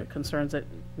concerns that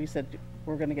we said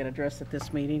we're going to get addressed at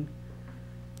this meeting?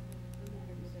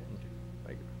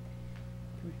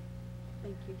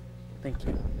 Thank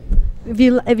you. If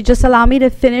you just allow me to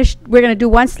finish, we're going to do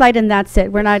one slide and that's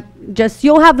it. We're not just,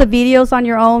 you'll have the videos on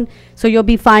your own, so you'll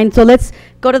be fine. So let's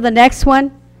go to the next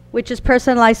one, which is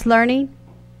personalized learning.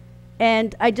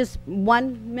 And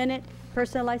 1 minute,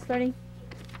 personalized learning.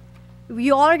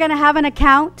 You all are going to have an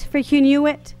account for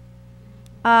Hunuit.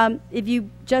 If you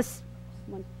just,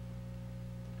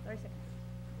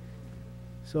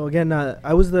 So again,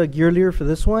 I was the gear leader for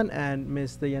this one, and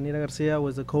Ms. Deyanira Garcia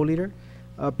was the co-leader.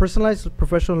 Personalized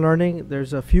professional learning,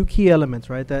 there's a few key elements,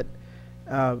 right, that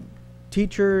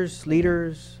teachers,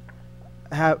 leaders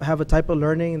have a type of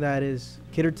learning that is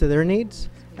catered to their needs.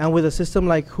 And with a system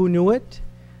like Who Knew It,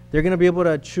 they're going to be able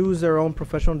to choose their own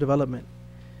professional development.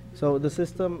 So the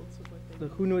system, the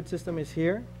Who Knew It system is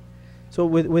here. So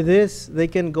with this, they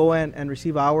can go and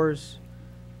receive hours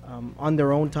on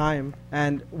their own time.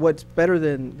 And what's better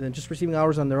than just receiving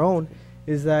hours on their own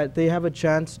is that they have a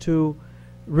chance to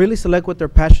really select what they're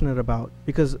passionate about,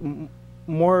 because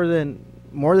more than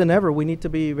ever, we need to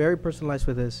be very personalized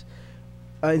with this.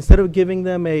 Instead of giving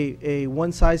them a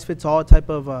one-size-fits-all type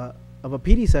of a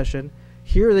PD session,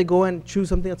 here they go and choose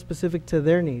something that's specific to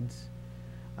their needs.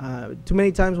 Too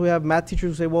many times we have math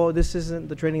teachers who say, well, this isn't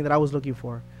the training that I was looking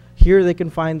for. Here they can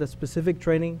find the specific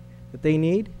training that they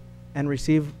need and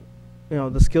receive,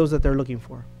 the skills that they're looking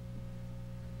for.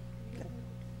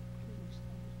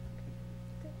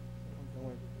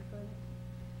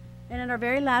 and in our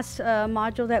very last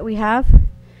module that we have,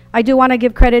 I do want to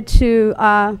give credit to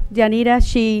Dianita.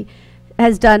 She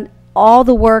has done all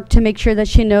the work to make sure that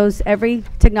she knows every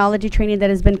technology training that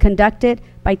has been conducted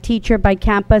by teacher, by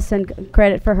campus, and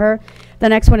credit for her. The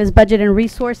next one is budget and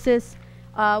resources.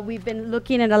 We've been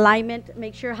looking at alignment,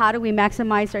 make sure how do we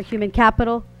maximize our human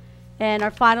capital. And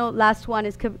our final, last one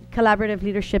is collaborative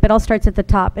leadership. It all starts at the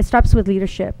top. It starts with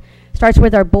leadership. Starts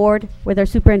with our board, with our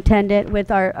superintendent, with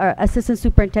our assistant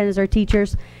superintendents, our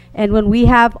teachers. And when we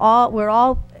have we're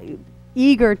all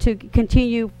eager to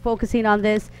continue focusing on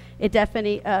this, it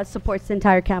definitely supports the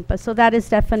entire campus. So that is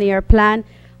definitely our plan.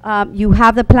 You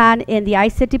have the plan in the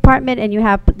ICT department, and you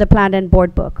have the plan and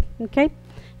board book, okay?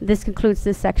 This concludes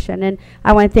this section, and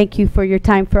I want to thank you for your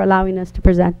time for allowing us to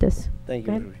present this. Thank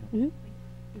you.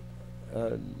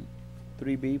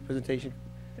 3B presentation.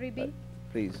 3B?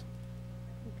 Please.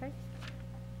 Okay.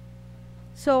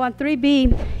 So on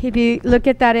 3B, if you look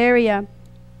at that area,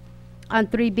 on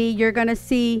 3B, you're going to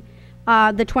see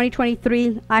the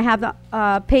 2023. I have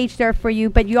the page there for you,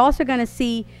 but you're also going to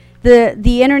see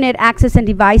the Internet Access and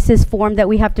Devices form that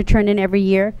we have to turn in every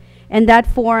year. And that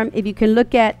form, if you can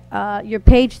look at your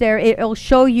page there, it'll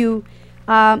show you,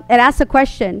 it asks a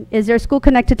question. Is their school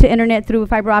connected to Internet through a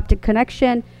fiber optic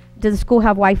connection? Does the school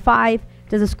have Wi-Fi?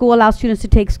 Does the school allow students to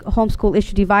take homeschool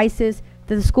issue devices?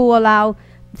 Does the school allow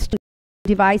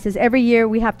devices? Every year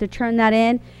we have to turn that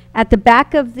in. At the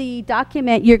back of the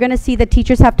document, you're going to see that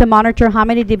teachers have to monitor how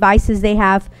many devices they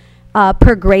have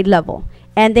per grade level.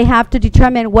 And they have to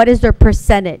determine what is their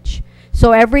percentage.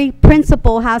 So every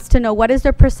principal has to know what is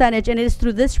their percentage, and it is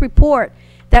through this report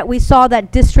that we saw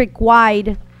that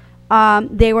district-wide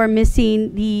they were missing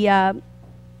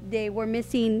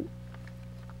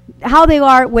how they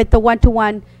are with the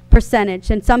one-to-one percentage.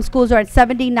 And some schools are at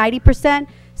 70, 90%,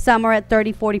 some are at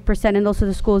 30, 40%, and those are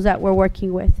the schools that we're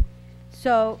working with.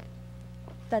 So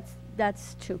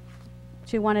that's two.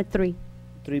 She wanted 3.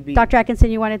 3B. Dr.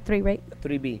 Atkinson, you wanted 3, right?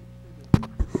 3B.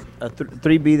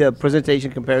 3B, the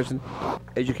presentation comparison,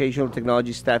 educational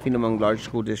technology staffing among large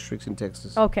school districts in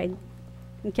Texas. Okay.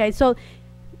 Okay, so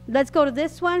let's go to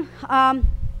this one.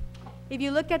 If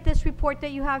you look at this report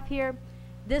that you have here,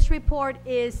 this report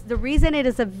is, the reason it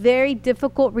is a very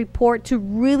difficult report to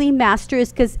really master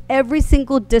is because every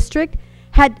single district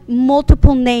had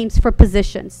multiple names for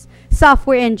positions.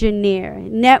 Software engineer,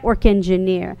 network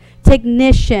engineer,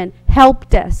 technician, help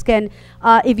desk. And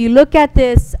if you look at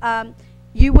this,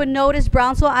 you would notice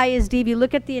Brownsville ISD, if you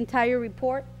look at the entire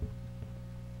report,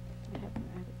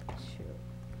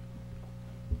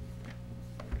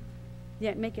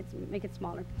 yeah, make it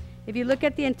smaller. If you look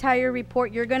at the entire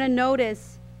report, you're going to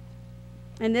notice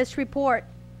in this report,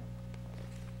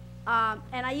 and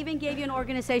I even gave you an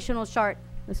organizational chart.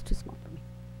 That's too small for me.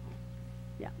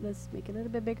 Yeah, let's make it a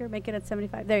little bit bigger. Make it at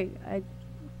 75. There you go.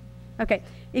 Okay.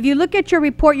 If you look at your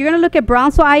report, you're going to look at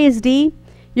Brownsville ISD.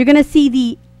 You're going to see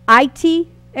the IT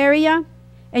area,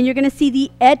 and you're going to see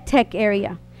the Ed Tech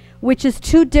area, which is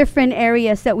 2 different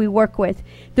areas that we work with.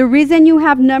 The reason you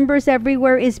have numbers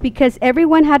everywhere is because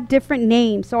everyone had different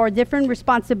names or different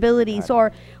responsibilities,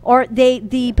 or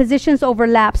the positions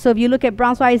overlap. So if you look at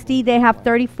Brownsville ISD, they have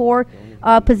 34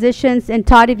 positions. And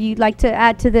Todd, if you'd like to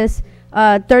add to this,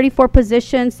 34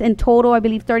 positions in total, I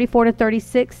believe 34 to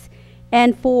 36.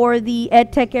 And for the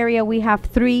Ed Tech area, we have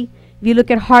 3. If you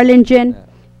look at Harlingen,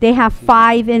 they have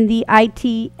 5 in the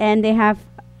IT, and they have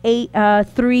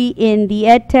 3 in the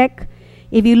Ed Tech.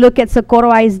 If you look at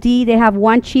Socorro ISD, they have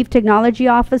 1 chief technology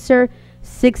officer,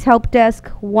 6 help desk,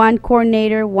 1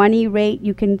 coordinator, 1 E-rate.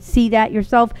 You can see that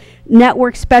yourself.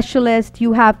 Network specialist,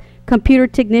 you have computer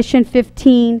technician,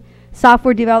 15,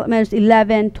 software development,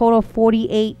 11, total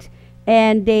 48,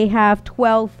 and they have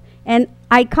 12. And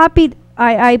I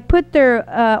put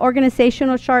their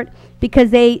organizational chart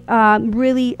because they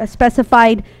really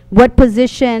specified what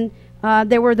position.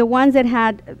 They were the ones that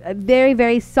had very,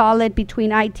 very solid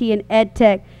between IT and Ed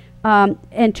Tech,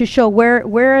 and to show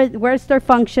where's their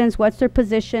functions, what's their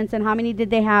positions, and how many did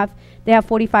they have. They have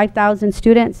 45,000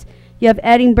 students. You have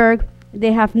Edinburgh,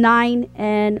 they have 9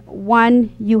 and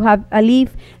 1. You have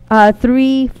Alif,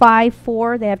 3, 5,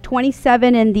 4. They have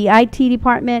 27 in the IT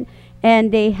department,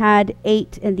 and they had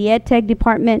 8 in the Ed Tech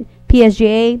department.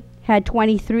 PSJA had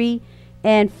 23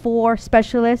 and 4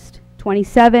 specialists,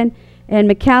 27. And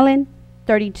McAllen,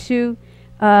 32.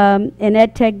 In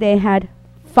Ed Tech, they had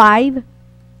 5.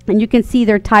 And you can see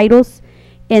their titles.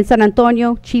 In San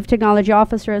Antonio, Chief Technology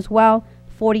Officer as well,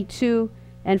 42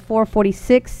 and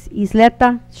 446.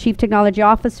 Isleta, Chief Technology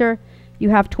Officer, you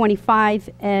have 25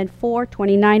 and 4,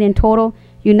 29 in total.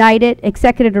 United,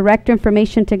 Executive Director,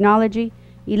 Information Technology,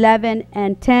 11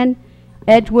 and 10.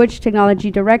 Edgewood, Technology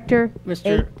Director,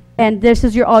 8. And this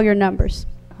is all your numbers.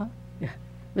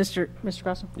 Mr.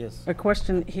 Castro? Yes. A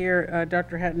question here,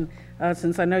 Dr. Hatton.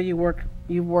 Since I know you've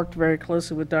worked very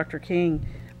closely with Dr. King,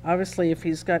 obviously if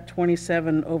he's got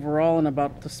 27 overall and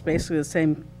about basically the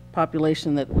same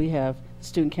population that we have,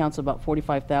 student count's about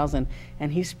 45,000,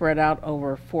 and he's spread out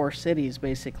over 4 cities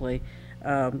basically,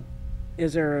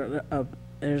 is there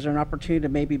an opportunity to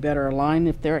maybe better align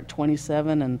if they're at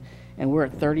 27 and we're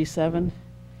at 37?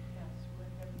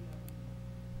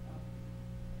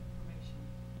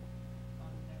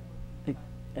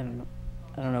 I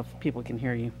don't know if people can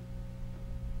hear you.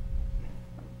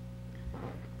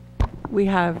 We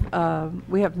have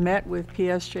met with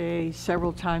PSJA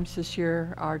several times this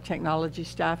year. Our technology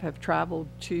staff have traveled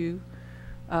to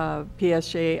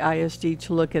PSJA ISD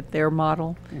to look at their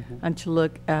model and to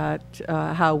look at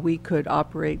how we could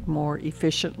operate more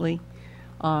efficiently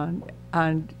and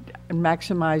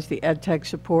maximize the ed tech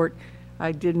support.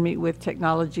 I did meet with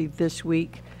technology this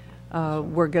week.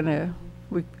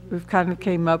 We've kind of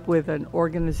came up with an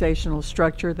organizational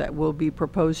structure that will be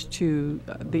proposed to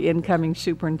the incoming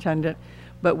superintendent,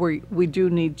 but we do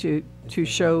need to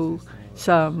show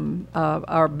some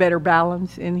our better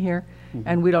balance in here,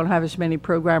 and we don't have as many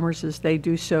programmers as they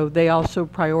do, so they also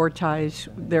prioritize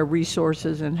their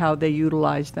resources and how they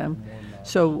utilize them.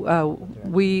 So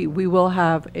we will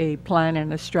have a plan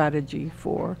and a strategy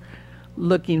for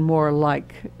looking more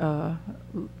like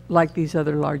these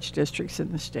other large districts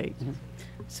in the state.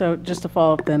 So just to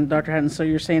follow up then, Dr. Hatton, so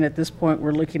you're saying at this point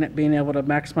we're looking at being able to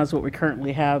maximize what we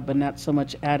currently have, but not so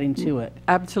much adding to it?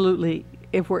 Absolutely.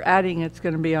 If we're adding, it's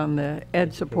going to be on the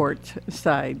ed support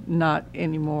side, not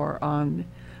anymore on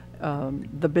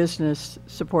the business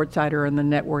support side or in the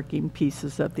networking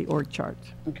pieces of the org chart.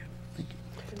 Okay, thank you.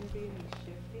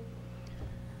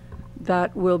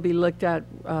 That will be looked at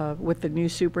with the new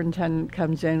superintendent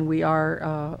comes in. We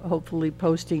are hopefully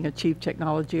posting a chief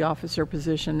technology officer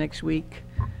position next week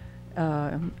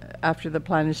after the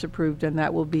plan is approved, and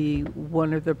that will be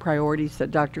one of the priorities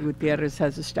that Dr. Gutierrez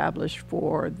has established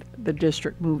for the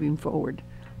district moving forward,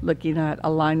 looking at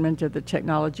alignment of the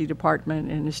technology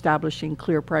department and establishing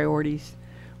clear priorities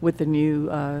with the new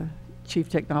chief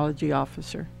technology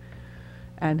officer.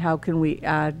 And how can we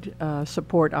add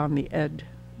support on the ed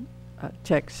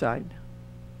tech side.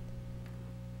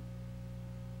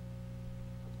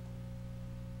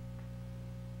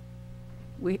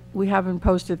 We haven't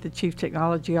posted the chief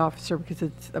technology officer because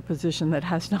it's a position that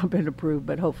has not been approved,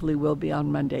 but hopefully will be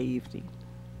on Monday evening.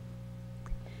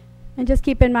 And just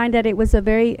keep in mind that it was a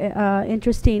very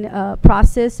interesting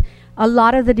process. A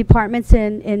lot of the departments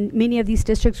in many of these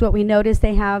districts, what we noticed,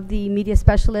 they have the media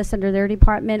specialist under their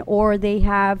department, or they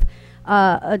have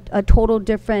a total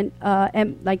different,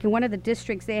 like in one of the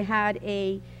districts, they had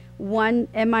one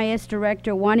MIS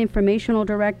director, one informational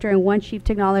director, and one chief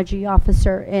technology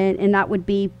officer, and that would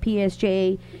be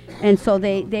PSJ. And so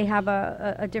they have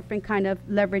a different kind of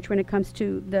leverage when it comes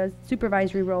to the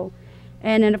supervisory role.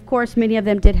 And then, of course, many of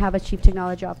them did have a chief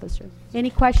technology officer.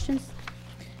 Any questions?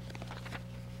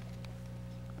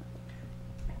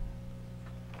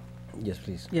 Yes,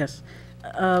 please. Yes.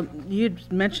 You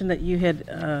mentioned that you had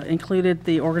included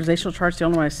the organizational charts. The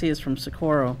only one I see is from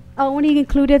Socorro. I only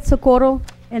included Socorro,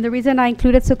 and the reason I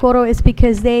included Socorro is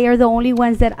because they are the only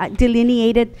ones that I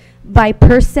delineated by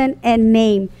person and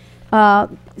name,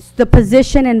 the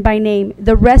position and by name.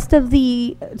 The rest of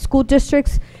the school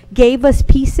districts gave us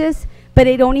pieces, but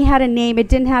it only had a name. It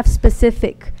didn't have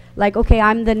specific, like, okay,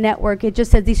 I'm the network. It just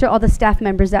said these are all the staff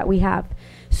members that we have.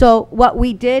 So what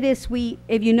we did is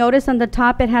if you notice on the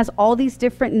top, it has all these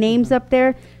different names up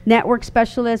there, network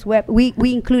specialists, web, we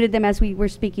included them as we were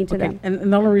speaking to them.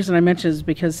 And the only reason I mentioned is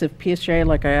because if PSJ,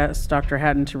 like I asked Dr.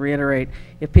 Haddon to reiterate,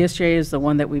 if PSJ is the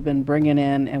one that we've been bringing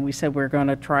in and we said we're going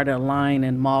to try to align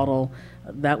and model,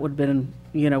 that would have been,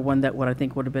 one that I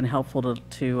think would have been helpful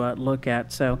to look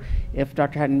at. So if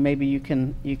Dr. Haddon, maybe you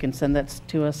can send that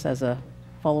to us as a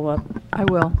follow-up? I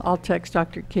will. I'll text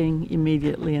Dr. King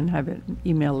immediately and have it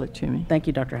email it to me. Thank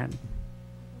you, Dr. Haddon.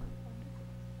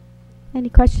 Any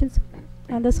questions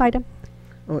on this item?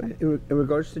 Oh, in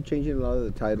regards to changing a lot of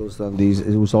the titles on these,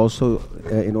 it was also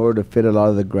in order to fit a lot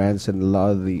of the grants and a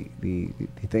lot of the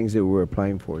things that we were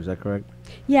applying for. Is that correct?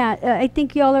 Yeah, I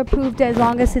think y'all are approved as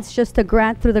long as it's just a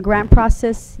grant through the grant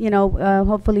process.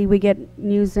 Hopefully we get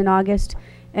news in August.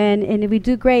 And if we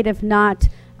do, great. If not,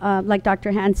 like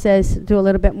Dr. Hand says, do a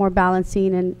little bit more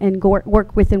balancing and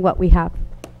work within what we have.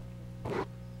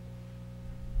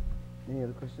 Any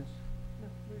other questions? No,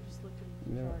 we're just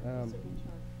looking at the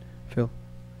chart. Phil?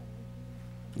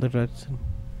 Dr. Hudson?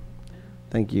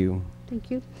 Thank you. Thank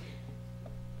you.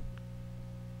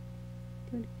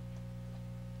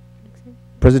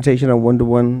 Presentation on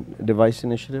one-to-one device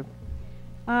initiative.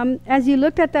 As you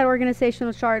looked at that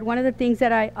organizational chart, one of the things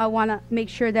that I want to make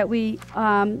sure that we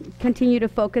continue to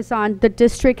focus on, the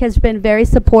district has been very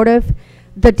supportive.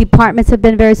 The departments have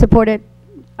been very supportive.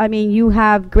 I mean, you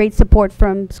have great support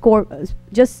from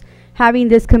just having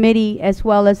this committee as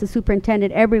well as the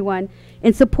superintendent, everyone,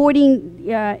 in supporting,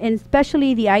 and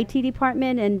especially the IT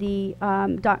department and the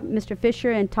Mr.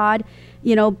 Fisher and Todd,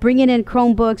 bringing in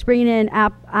Chromebooks, bringing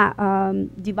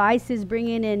in devices,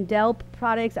 bringing in Dell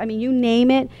products. I mean, you name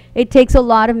it. It takes a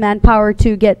lot of manpower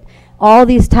to get all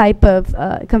these type of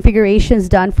configurations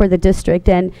done for the district,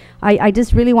 and I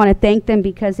just really want to thank them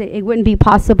because it wouldn't be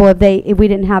possible if we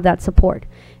didn't have that support.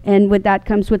 And with that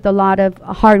comes with a lot of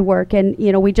hard work. And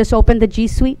we just opened the G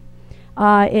Suite.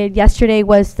 Yesterday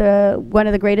was one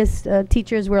of the greatest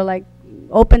teachers. We're like,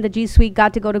 opened the G Suite,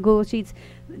 got to go to Google Sheets.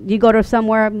 You go to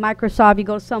somewhere, Microsoft, you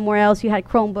go somewhere else, you had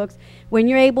Chromebooks. When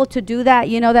you're able to do that,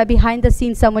 that behind the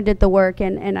scenes someone did the work.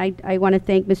 And I want to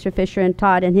thank Mr. Fisher and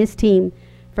Todd and his team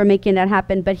for making that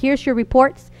happen. But here's your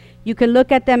reports. You can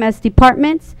look at them as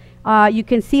departments. You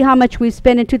can see how much we've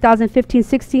spent in 2015,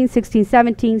 16, 16,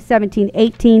 17, 17,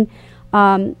 18.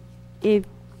 And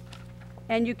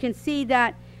you can see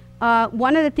that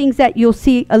one of the things that you'll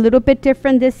see a little bit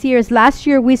different this year is last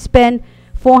year we spent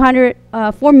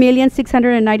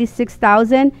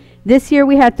 $4,696,000. This year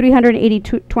we had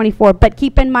 $382.24. But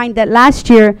keep in mind that last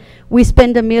year we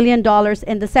spent $1 million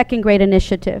in the second grade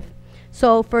initiative.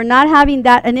 So for not having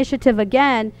that initiative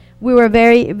again,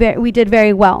 we did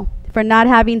very well. For not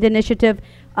having the initiative,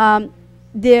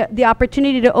 the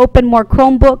opportunity to open more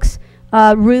Chromebooks,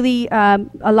 Really,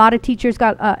 a lot of teachers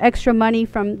got extra money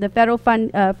from the federal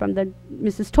fund, from the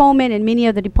Mrs. Tolman and many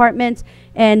of the departments,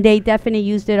 and they definitely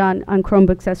used it on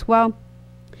Chromebooks as well.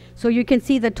 So you can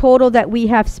see the total that we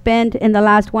have spent in the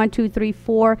last 1, 2, 3,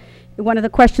 4. One of the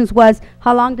questions was,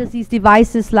 how long does these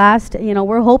devices last? You know,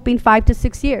 we're hoping 5 to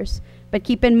 6 years. But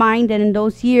keep in mind that in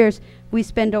those years, we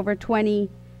spend over 20,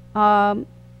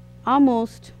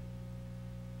 almost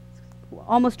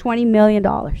 $20 million.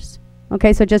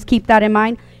 Okay, so just keep that in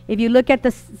mind. If you look at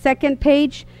the second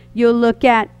page, you'll look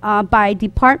at by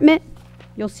department.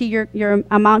 You'll see your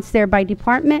amounts there by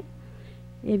department.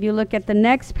 If you look at the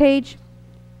next page,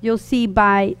 you'll see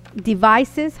by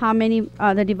devices, how many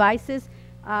the devices.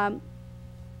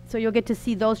 So you'll get to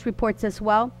see those reports as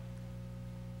well.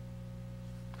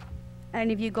 And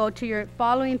if you go to your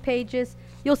following pages,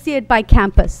 you'll see it by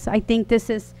campus. I think this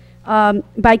is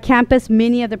by campus.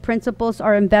 Many of the principals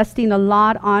are investing a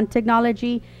lot on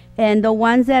technology, and the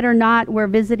ones that are not, we're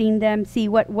visiting them, see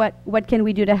what can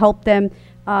we do to help them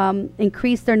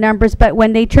increase their numbers. But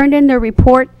when they turn in their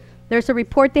report, there's a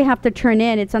report they have to turn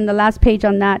in. It's on the last page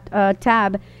on that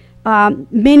tab.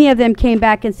 Many of them came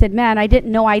back and said, man, I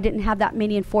didn't know I didn't have that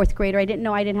many in 4th grade, or I didn't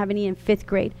know I didn't have any in 5th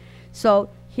grade. So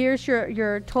here's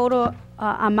your total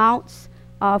amounts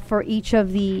for each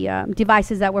of the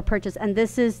devices that were purchased. And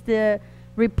this is the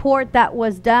report that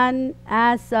was done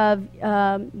as of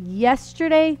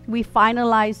yesterday. We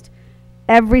finalized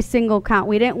every single count.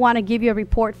 We didn't want to give you a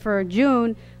report for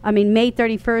May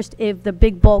 31st if the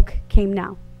big bulk came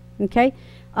now. Okay?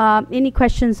 Any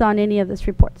questions on any of these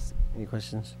reports? Any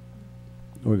questions?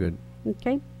 We're good.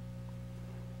 Okay.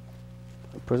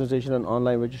 A presentation on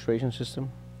online registration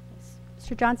system.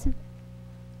 Mr. Johnson?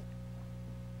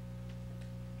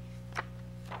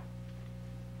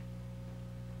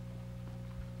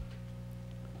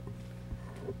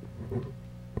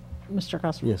 Mr.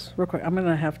 Castro? Yes. Real quick, I'm going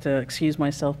to have to excuse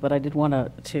myself, but I did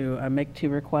want to make 2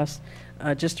 requests.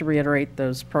 Just to reiterate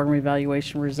those program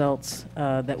evaluation results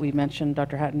that we mentioned,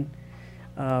 Dr. Hatton,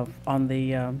 on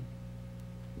the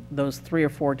those 3 or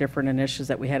 4 different initiatives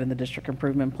that we had in the district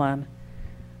improvement plan.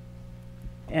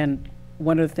 And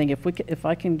one other thing, if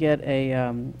I can get a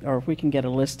or if we can get a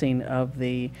listing of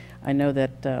the, I know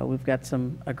that we've got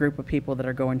a group of people that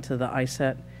are going to the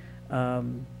ISET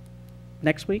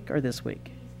next week or this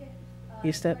week.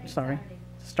 ESTET, sorry.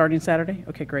 Starting Saturday?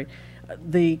 Okay, great.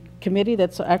 The committee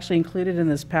that's actually included in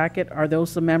this packet, are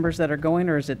those the members that are going,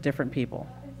 or is it different people?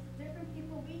 It's different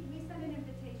people. We sent an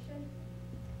invitation.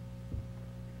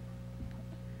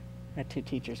 I had 2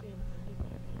 teachers.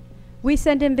 We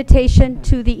sent invitation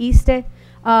to the ESTE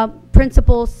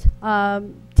principals,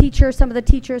 teachers, some of the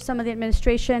teachers, some of the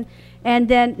administration, and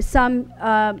then some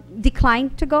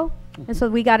declined to go. And so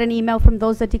we got an email from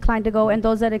those that declined to go, and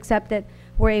those that accepted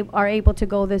are able to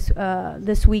go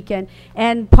this weekend.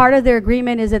 And part of their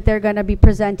agreement is that they're going to be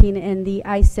presenting in the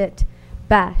ISET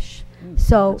bash.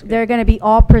 So they're going to be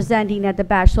all presenting at the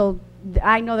bash. So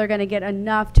I know they're going to get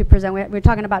enough to present. We're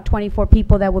talking about 24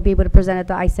 people that will be able to present at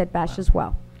the ISET bash as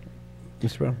well.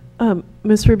 Mr. Brown?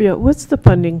 Ms. Rubio, what's the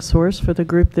funding source for the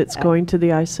group that's going to the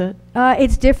ISET?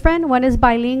 It's different. One is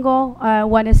bilingual.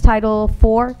 One is Title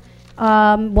IV.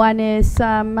 One is,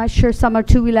 I'm not sure, some are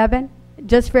 211.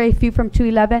 Just very few from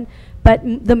 211, but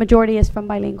the majority is from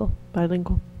bilingual.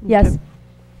 Bilingual? Yes. Okay.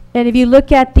 And if you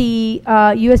look at the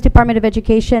U.S. Department of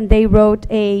Education, they wrote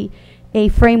a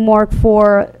framework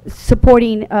for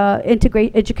supporting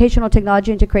educational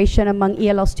technology integration among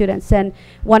ELL students. And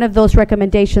one of those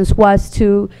recommendations was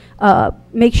to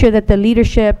make sure that the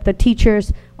leadership, the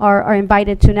teachers, are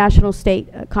invited to national state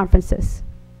conferences.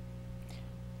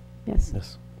 Yes.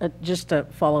 Yes. Just to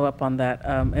follow up on that,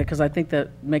 because I think that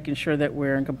making sure that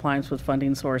we're in compliance with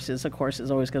funding sources, of course, is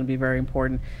always going to be very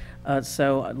important.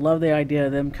 So I love the idea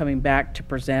of them coming back to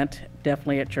present,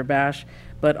 definitely at your bash,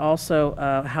 but also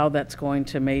how that's going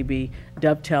to maybe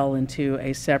dovetail into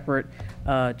a separate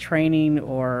training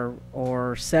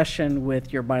or session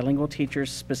with your bilingual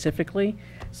teachers specifically,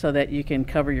 so that you can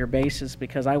cover your bases,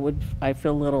 because I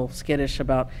feel a little skittish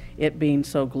about it being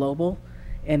so global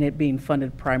and it being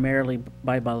funded primarily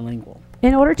by bilingual.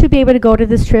 In order to be able to go to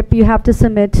this trip, you have to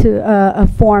submit to a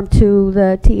form to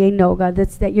the TA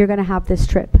NOGA that you're going to have this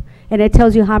trip. And it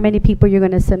tells you how many people you're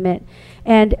going to submit.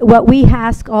 And what we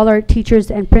ask all our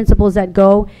teachers and principals that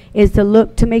go is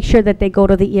to make sure that they go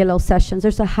to the ELL sessions.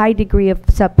 There's a high degree of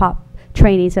sub-pop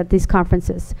trainings at these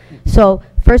conferences. So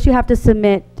first you have to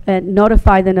submit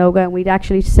notify the NOGA, and we'd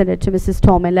actually send it to Mrs.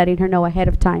 Tolman, letting her know ahead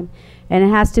of time. And it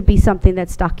has to be something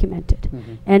that's documented.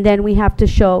 And then we have to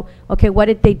show, okay, what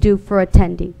did they do for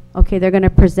attending? Okay, they're going to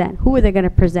present. Who are they going to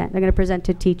present? They're going to present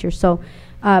to teachers. So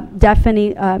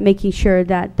definitely making sure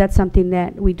that that's something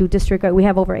that we do district. We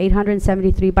have over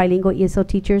 873 bilingual ESL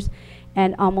teachers,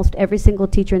 and almost every single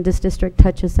teacher in this district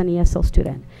touches an ESL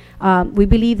student. We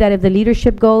believe that if the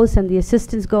leadership goes and the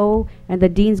assistants go and the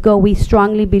deans go, we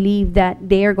strongly believe that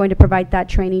they are going to provide that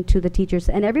training to the teachers.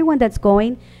 And everyone that's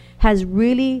going has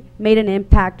really made an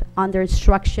impact on their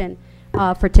instruction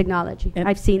for technology.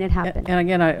 I've seen it happen. And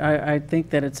again, I think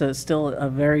that it's still a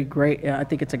very great, I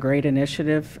think it's a great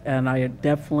initiative, and I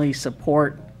definitely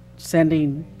support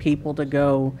sending people to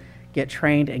go get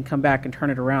trained and come back and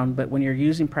turn it around. But when you're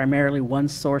using primarily one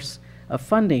source of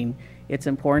funding, it's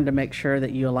important to make sure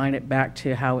that you align it back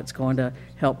to how it's going to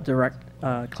help direct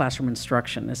classroom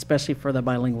instruction, especially for the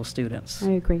bilingual students.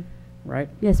 I agree. Right?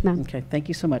 Yes, ma'am. Okay, thank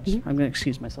you so much. I'm going to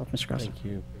excuse myself, Mr. Cross. Thank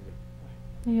you.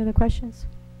 Any other questions?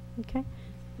 Okay.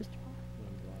 Mr. Paul?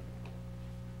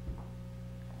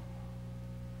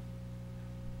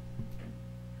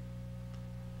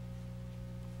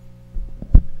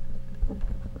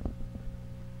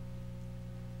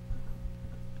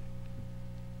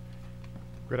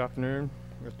 Good afternoon,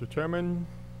 Mr. Chairman,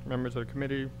 members of the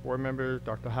committee, board members,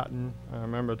 Dr. Hatton,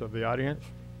 members of the audience.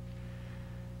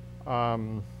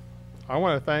 I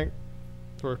want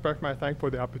to express my thanks for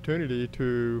the opportunity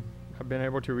to have been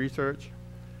able to research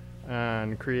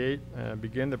and create and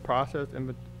begin the process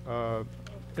of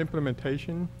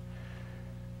implementation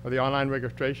of the online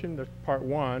registration. That's part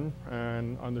one,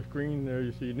 and on the screen there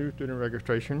you see new student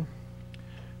registration.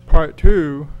 Part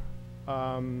two,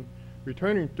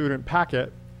 returning student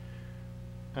packet,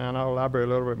 and I'll elaborate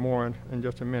a little bit more in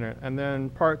just a minute. And then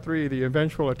part three, the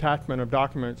eventual attachment of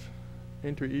documents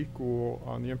into eSchool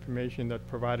on the information that's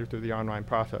provided through the online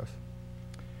process.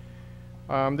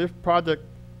 This project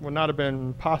would not have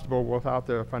been possible without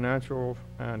the financial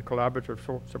and collaborative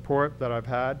support that I've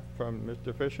had from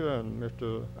Mr. Fisher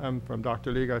and from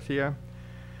Dr. Lee Garcia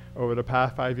over the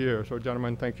past 5 years. So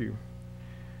gentlemen, thank you.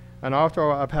 And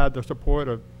also I've had the support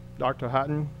of Dr.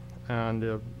 Hatton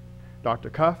and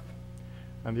Dr. Cuff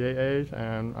and the AAs,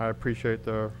 and I appreciate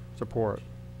the support.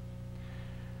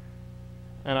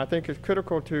 And I think it's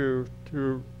critical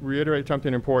to reiterate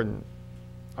something important.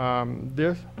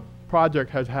 This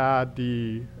project has had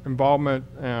the involvement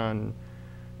and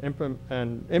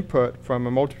input from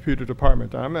a multitude of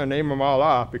departments. I'm going to name them all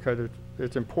off because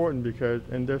it's important, because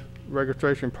in this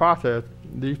registration process,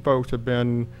 these folks have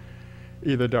been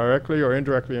either directly or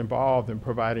indirectly involved in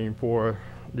providing for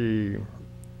the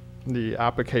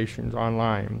applications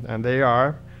online. And they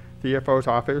are CFO's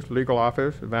office, legal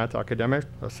office, advanced academics,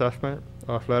 assessment,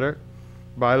 athletic,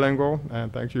 bilingual,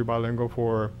 and thank you bilingual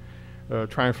for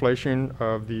translation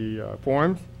of the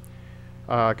forms,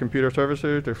 computer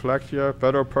services, dyslexia,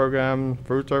 federal program,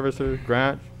 food services,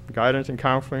 grants, guidance and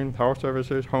counseling, health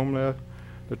services, homeless,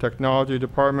 the technology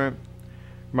department,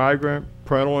 migrant,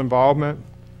 parental involvement,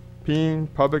 PEEN,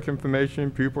 public information,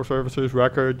 pupil services,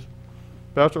 records,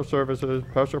 special services,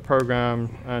 special programs,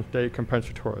 and state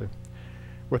compensatory.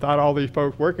 Without all these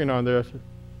folks working on this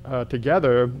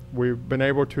together, we've been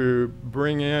able to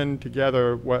bring in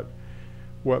together what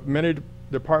many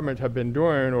departments have been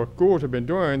doing, or schools have been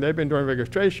doing. They've been doing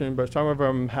registration, but some of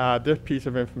them had this piece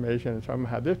of information, and some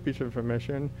had this piece of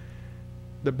information.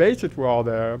 The basics were all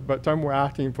there, but some were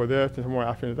asking for this, and some were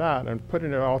asking for that, and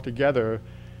putting it all together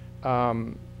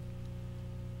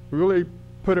really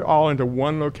put it all into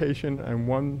one location and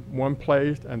one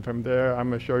place, and from there I'm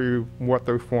going to show you what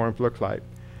those forms look like.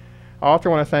 I also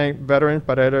want to thank Veterans,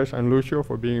 Paredes, and Lucio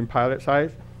for being pilot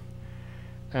sites.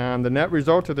 And the net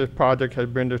result of this project has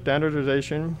been the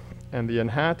standardization and the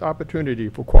enhanced opportunity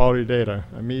for quality data.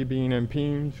 And me being in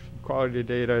PEEMS, quality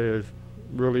data is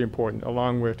really important,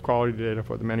 along with quality data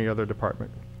for the many other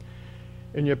departments.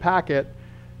 In your packet,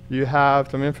 you have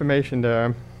some information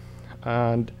there,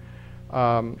 and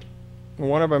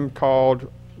one of them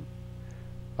called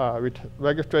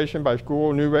registration by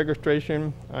school, new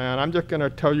registration, and I'm just going to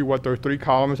tell you what those three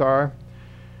columns are.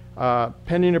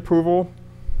 Pending approval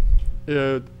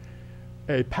is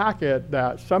a packet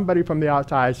that somebody from the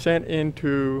outside sent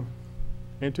into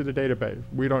the database.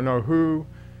 We don't know who,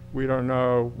 we don't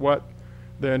know what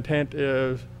the intent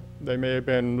is. They may have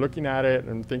been looking at it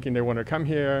and thinking they want to come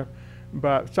here,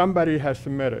 but somebody has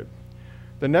submitted.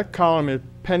 The next column is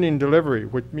pending delivery,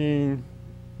 which means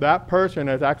that person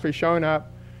has actually shown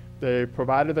up. They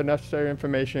provided the necessary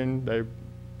information. They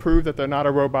proved that they're not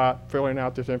a robot filling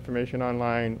out this information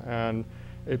online, and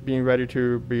it's being ready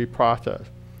to be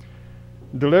processed.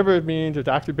 Delivered means it's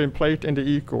actually been placed into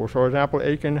equal. So for example,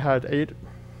 Aiken has 8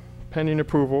 pending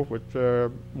approval, which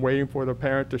waiting for the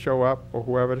parent to show up or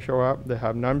whoever to show up. They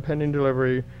have none pending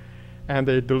delivery, and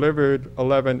they delivered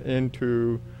 11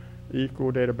 into the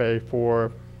equal database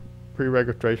for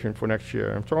pre-registration for next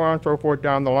year, and so on and so forth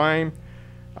down the line.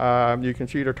 You can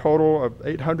see the total of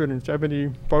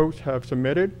 870 folks have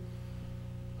submitted.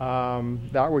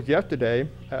 That was yesterday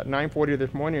at 9:40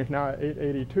 this morning. It's now at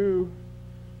 8:82,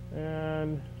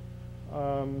 and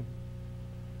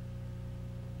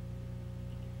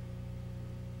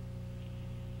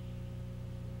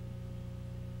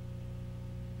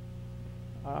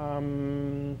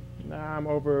now I'm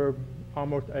over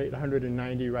almost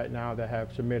 890 right now that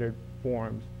have submitted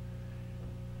forms,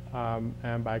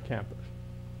 and by campus.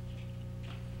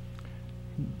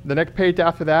 The next page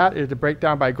after that is the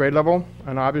breakdown by grade level,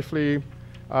 and obviously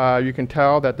you can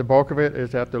tell that the bulk of it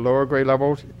is at the lower grade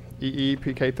levels, EE,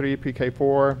 PK3,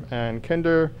 PK4, and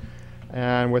Kinder,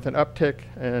 and with an uptick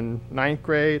in 9th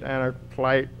grade and a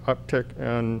slight uptick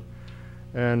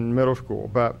in middle school,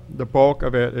 but the bulk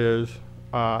of it is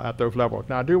at those levels.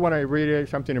 Now I do want to reiterate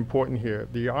something important here.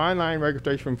 The online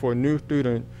registration for a new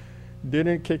student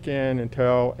didn't kick in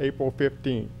until April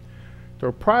 15th.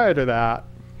 So prior to that,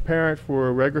 parents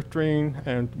were registering,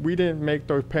 and we didn't make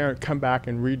those parents come back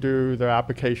and redo their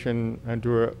application and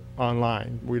do it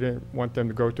online. We didn't want them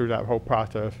to go through that whole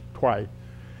process twice.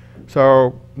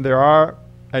 So there are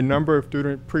a number of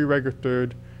students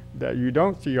pre-registered that you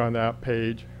don't see on that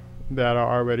page that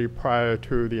are already prior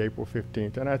to the April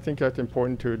 15th, and I think that's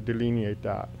important to delineate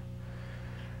that.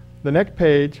 The next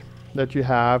page that you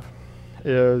have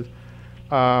is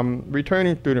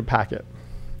returning student packet.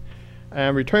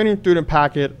 And returning student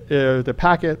packet is the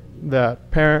packet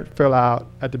that parents fill out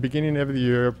at the beginning of the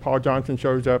year. Paul Johnson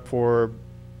shows up for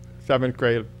 7th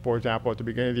grade, for example, at the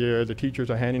beginning of the year. The teachers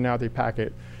are handing out the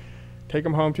packet. Take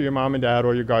them home to your mom and dad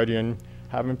or your guardian,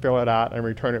 have them fill it out, and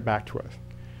return it back to us.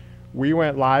 We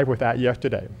went live with that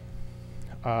yesterday.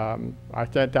 I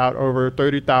sent out over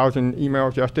 30,000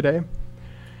 emails yesterday,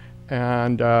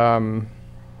 and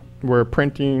we're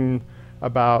printing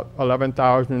about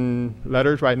 11,000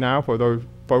 letters right now for those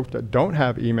folks that don't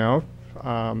have emails.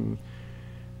 And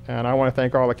I want to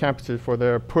thank all the campuses for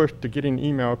their push to getting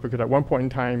emails, because at one point in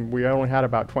time, we only had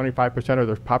about 25% of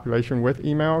the population with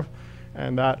emails,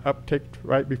 and that upticked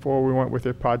right before we went with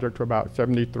this project to about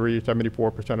 73,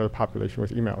 74% of the population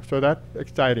with emails. So that's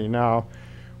exciting. Now,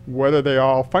 whether they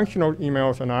all functional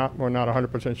emails or not, we're not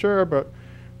 100% sure, but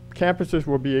campuses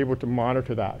will be able to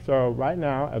monitor that. So right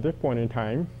now, at this point in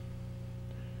time,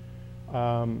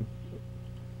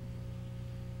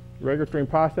 registering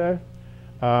process,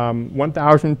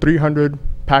 1,300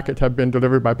 packets have been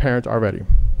delivered by parents already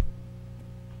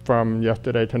from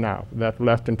yesterday to now. That's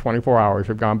less than 24 hours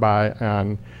have gone by,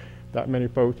 and that many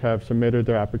folks have submitted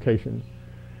their applications.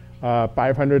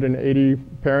 580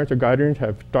 parents or guardians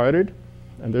have started,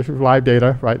 and this is live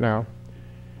data right now.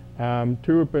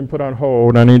 2 have been put on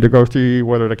hold. I need to go see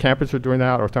whether the campus is doing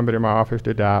that or somebody in my office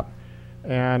did that.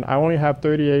 And I only have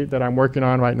 38 that I'm working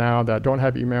on right now that don't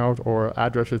have emails or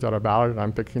addresses that are valid, and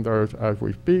I'm fixing those as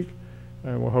we speak.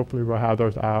 And hopefully we'll have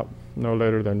those out no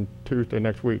later than Tuesday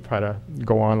next week, try to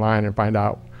go online and find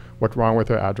out what's wrong with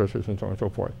their addresses and so on and so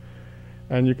forth.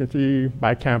 And you can see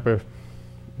by campus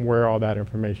where all that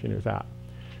information is at.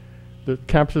 The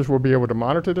campuses will be able to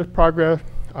monitor this progress.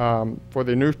 For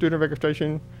the new student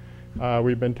registration,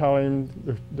 we've been telling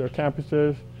the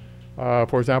campuses,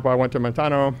 for example, I went to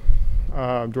Montano,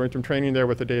 doing some training there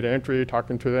with the data entry,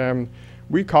 talking to them.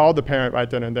 We called the parent right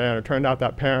then and there, and it turned out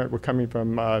that parent was coming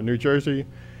from New Jersey,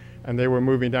 and they were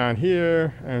moving down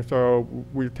here, and so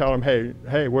we tell them,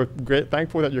 hey, we're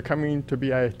thankful that you're coming to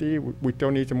BISD. We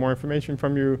still need some more information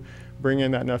from you. Bring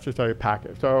in that necessary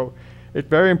packet. So it's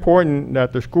very important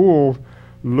that the schools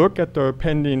look at the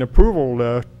pending approval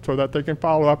list so that they can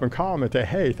follow up and call them and say,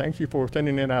 hey, thank you for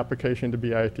sending in an application to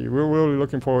BISD. We're really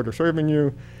looking forward to serving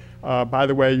you. By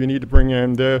the way, you need to bring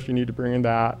in this, you need to bring in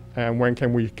that, and when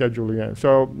can we schedule you in?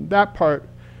 So that part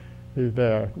is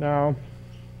there. Now,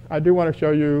 I do want to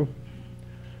show you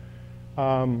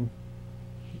a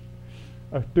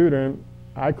student.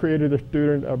 I created a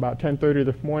student about 10:30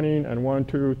 this morning, and 1,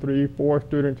 2, 3, 4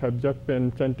 students have just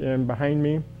been sent in behind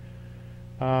me.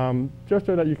 Just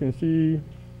so that you can see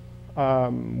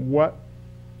what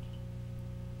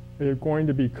is going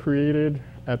to be created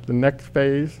at the next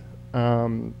phase.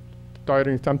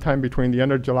 Starting sometime between the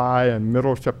end of July and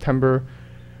middle of September.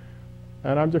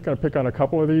 And I'm just going to pick on a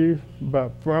couple of these,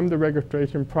 but from the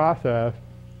registration process,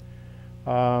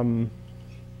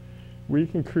 we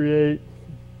can create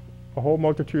a whole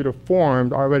multitude of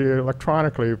forms already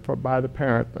electronically by the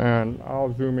parent, and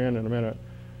I'll zoom in a minute.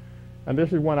 And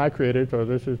this is one I created, so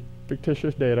this is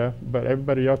fictitious data, but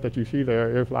everybody else that you see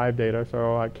there is live data,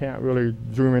 so I can't really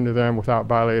zoom into them without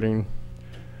violating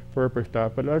FERPA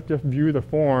stuff. But let's just view the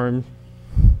forms.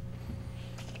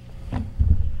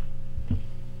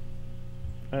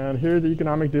 And here's the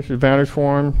economic disadvantage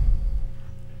form.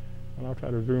 And I'll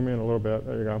try to zoom in a little bit.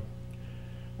 There you go.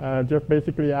 Just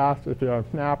basically asks if they're on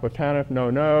SNAP or TANF,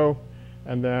 no.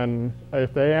 And then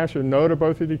if they answer no to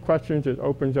both of these questions, it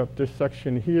opens up this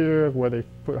section here where they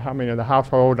put how many in the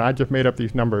household. And I just made up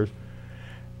these numbers.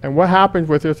 And what happens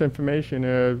with this information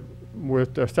is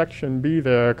with the section B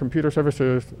there, computer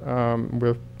services,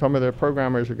 with some of their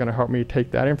programmers are going to help me take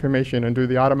that information and do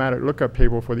the automatic lookup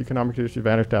table for the economic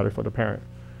disadvantage status for the parent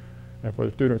and for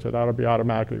the student. So that'll be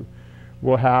automatically.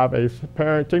 We'll have a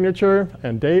parent signature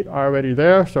and date already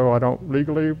there, so I don't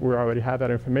legally, we already have that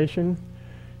information.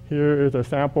 Here is a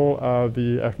sample of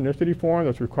the ethnicity form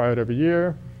that's required every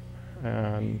year,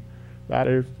 and that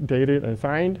is dated and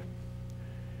signed.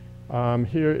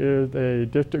 Here is a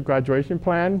district graduation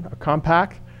plan, a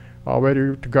compact, all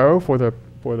ready to go for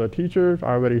the teachers,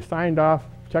 already signed off,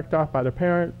 checked off by the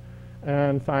parent,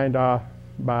 and signed off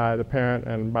by the parent.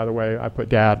 And by the way, I put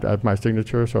dad as my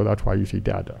signature, so that's why you see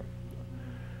dad there.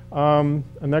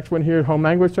 The next one here is home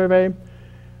language survey.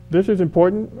 This is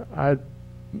important. I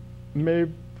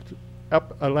made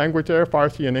up a language there,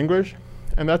 Farsi and English,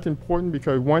 and that's important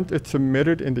because once it's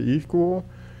submitted into eSchool,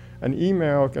 an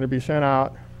email is going to be sent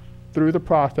out through the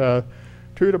process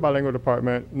to the bilingual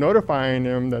department, notifying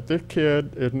them that this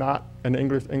kid is not an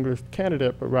English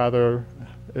candidate, but rather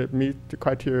it meets the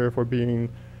criteria for being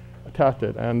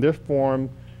tested. And this form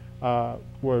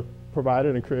was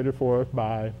provided and created for us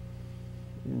by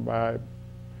Mr.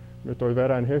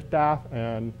 Olvera and his staff,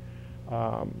 and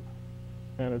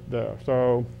it's there.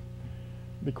 So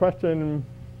the question,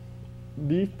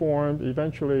 these forms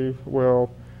eventually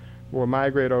will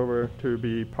migrate over to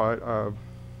be part of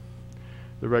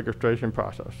the registration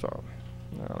process. So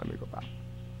let me go back.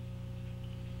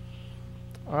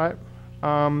 All right.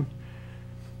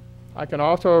 I can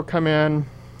also come in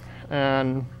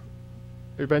and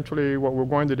eventually what we're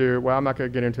going to do, well, I'm not going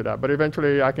to get into that, but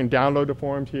eventually I can download the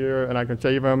forms here and I can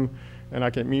save them and I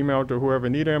can email to whoever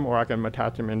need them, or I can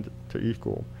attach them into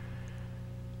eSchool.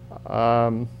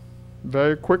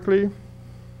 Very quickly,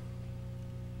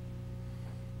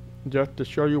 just to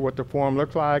show you what the form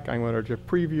looks like, I'm going to just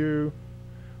preview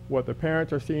what the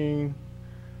parents are seeing.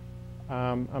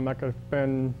 I'm not going to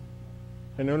spend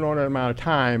an inordinate amount of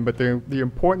time, but the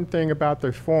important thing about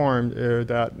this form is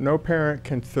that no parent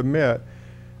can submit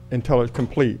until it's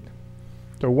complete.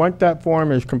 So once that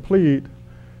form is complete,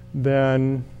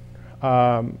 then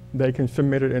they can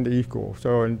submit it into eSchool.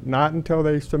 So not until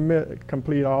they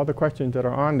complete all the questions that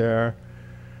are on there,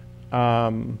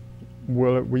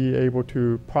 will it be able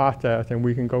to process, and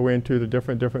we can go into the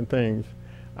different things.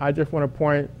 I just want to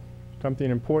point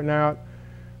something important out.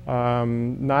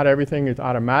 Not everything is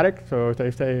automatic, so if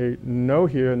they say no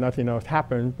here, nothing else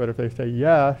happens, but if they say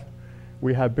yes,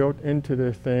 we have built into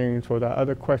this thing so that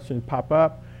other questions pop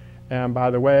up. And by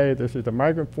the way, this is the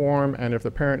migrant form, and if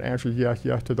the parent answers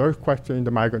yes to those questions,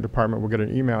 the migrant department will get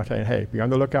an email saying, hey, be on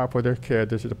the lookout for this kid,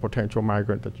 this is a potential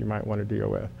migrant that you might want to deal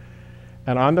with.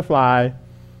 And on the fly,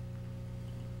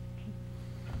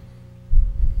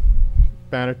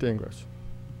 Spanish to English.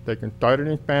 They can start it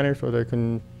in Spanish or they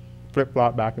can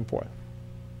flip-flop back and forth.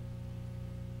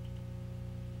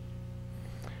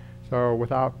 So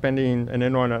without spending an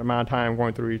inordinate amount of time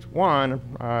going through each one,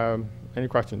 any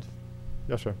questions?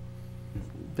 Yes, sir.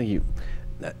 Thank you.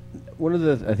 One of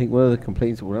the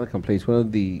complaints,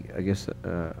 I guess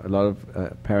a lot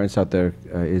of parents out there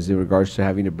is in regards to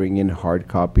having to bring in hard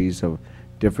copies of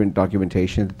different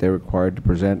documentation that they're required to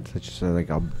present, such as like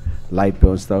a light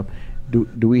bill and stuff.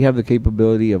 Do we have the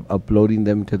capability of uploading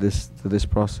them to this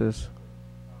process?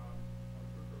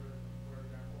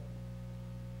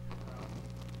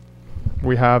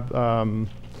 We have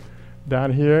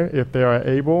down here, if they are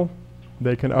able,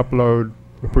 they can upload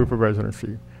the proof of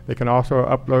residency. They can also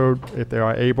upload, if they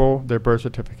are able, their birth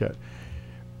certificate.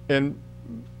 And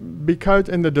because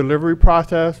in the delivery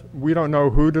process, we don't know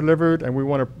who delivered, and we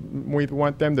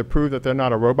want them to prove that they're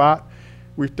not a robot,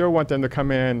 we still want them to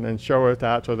come in and show us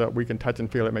that so that we can touch and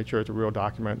feel it, make sure it's a real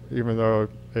document, even though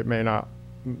it may not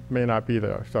be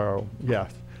there. So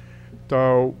yes.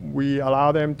 So we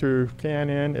allow them to scan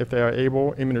in, if they are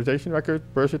able, immunization records,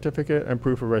 birth certificate, and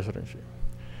proof of residency.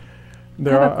 I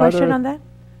have a question on that.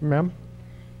 Ma'am?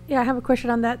 Yeah, I have a question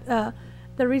on that.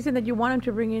 the reason that you want them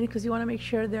to bring in, because you want to make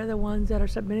sure they're the ones that are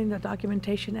submitting the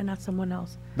documentation and not someone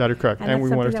else. That is correct. And And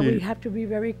that's we want something to that we see, have to be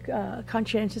very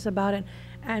conscientious about it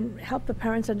and help the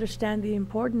parents understand the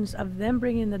importance of them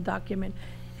bringing the document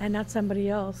and not somebody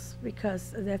else,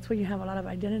 because that's when you have a lot of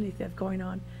identity theft going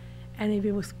on. And if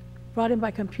it was brought in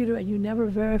by computer and you never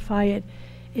verify it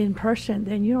in person,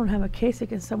 then you don't have a case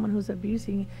against someone who's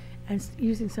abusing and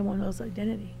using someone else's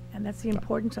identity. And that's the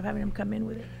importance of having them come in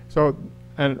with it. so,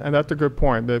 and that's a good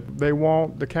point, that they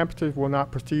won't, the campuses will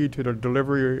not proceed to the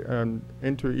delivery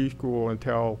into e-school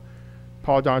until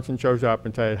Paul Johnson shows up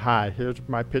and says, hi, here's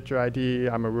my picture ID,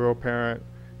 I'm a real parent,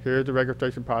 here's the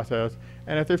registration process.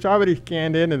 And if it's already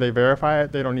scanned in and they verify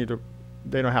it, they don't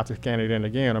have to scan it in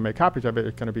again or make copies of it,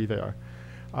 it's gonna be there.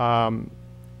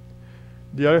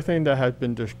 The other thing that has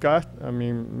been discussed, I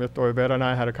mean, Mr. Olivera and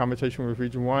I had a conversation with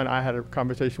Region 1, I had a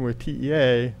conversation with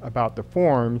TEA about the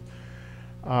forms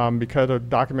because of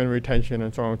document retention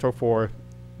and so on and so forth.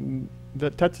 The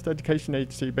Texas Education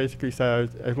Agency basically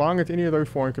says, as long as any of those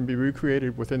forms can be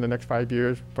recreated within the next 5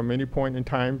 years from any point in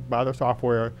time by the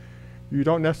software, you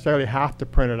don't necessarily have to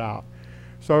print it out.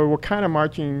 So we're kind of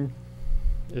marching,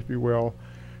 if you will,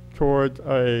 towards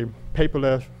a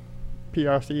paperless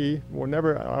PRC.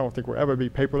 I don't think we'll ever be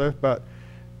paperless, but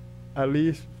at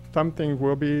least some things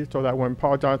will be, so that when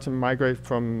Paul Johnson migrates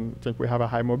from, since we have a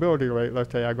high mobility rate, let's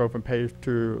say I go from Page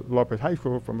to Lopez High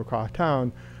School from across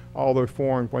town, all those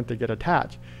forms, once they get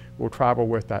attached, will travel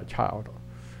with that child.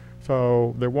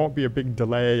 So there won't be a big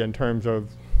delay in terms of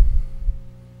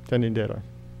sending data.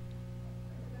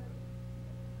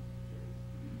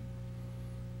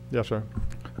 Yes, sir.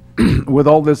 With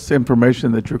all this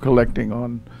information that you're collecting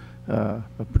on a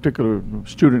particular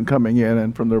student coming in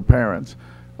and from their parents,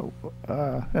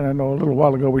 and I know a little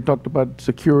while ago we talked about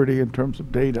security in terms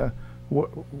of data.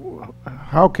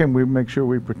 How can we make sure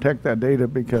we protect that data?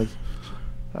 Because,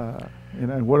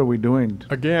 and what are we doing?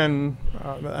 Again,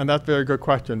 and that's a very good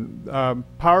question.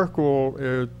 PowerSchool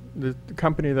is the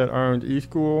company that owns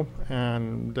eSchool,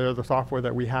 and they're the software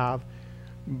that we have.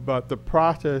 But the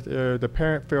process is the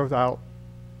parent fills out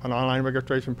an online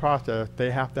registration process. They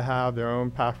have to have their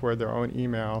own password, their own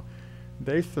email.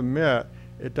 They submit.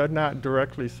 It does not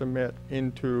directly submit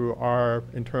into our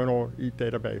internal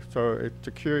database. So it's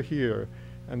secure here.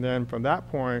 And then from that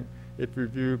point, it's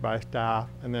reviewed by staff,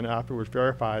 and then afterwards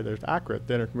verified that it's accurate,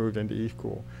 then it's moved into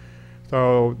eSchool.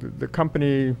 So the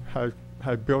company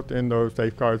has built in those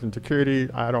safeguards and security.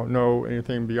 I don't know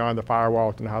anything beyond the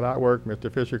firewalls and how that works.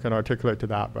 Mr. Fisher can articulate to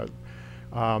that, but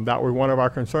that was one of our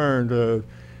concerns.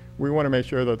 We want to make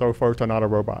sure that those folks are not a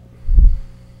robot.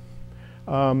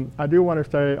 I do want to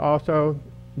say also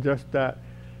just that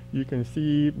you can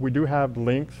see we do have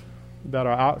links that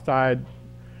are outside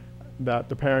that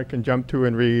the parent can jump to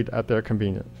and read at their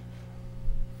convenience.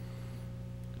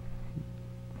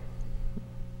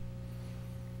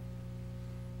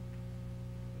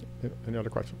 Any other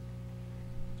questions?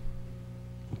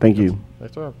 Thank you.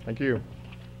 Yes, sir. Thank you.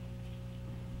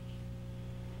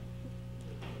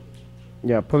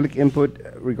 Yeah, public input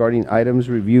regarding items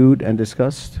reviewed and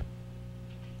discussed.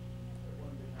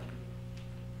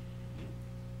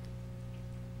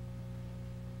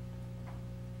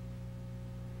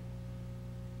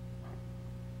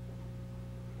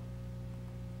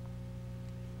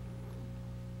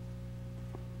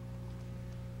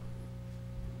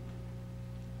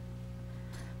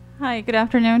 Hi, good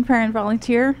afternoon, parent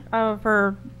volunteer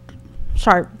for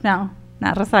Sharp. No,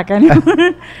 not Resaca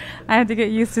anymore. I have to get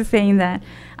used to saying that.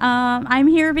 I'm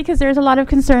here because there's a lot of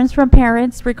concerns from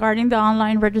parents regarding the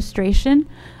online registration.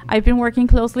 I've been working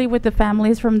closely with the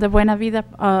families from the Buena Vida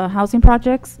housing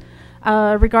projects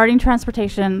regarding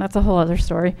transportation. That's a whole other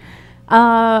story.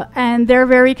 And they're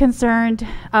very concerned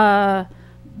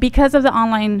because of the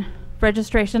online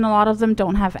registration. A lot of them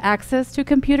don't have access to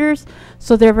computers,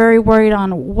 so they're very worried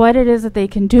on what it is that they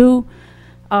can do.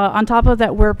 On top of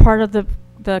that, we're part of the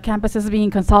campuses being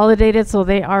consolidated, so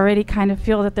they already kind of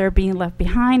feel that they're being left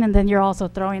behind, and then you're also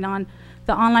throwing on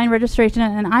the online registration,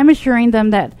 and I'm assuring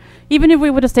them that even if we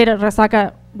would have stayed at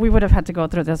Resaca, we would have had to go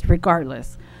through this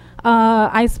regardless.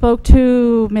 I spoke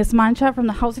to Ms. Mancha from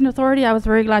the Housing Authority. I was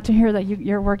very glad to hear that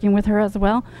you're working with her as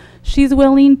well. She's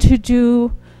willing to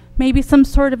do maybe some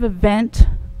sort of event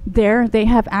there. They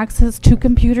have access to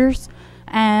computers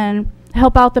and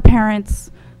help out the parents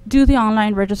do the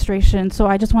online registration. So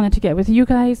I just wanted to get with you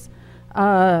guys.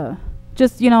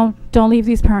 Just, you know, don't leave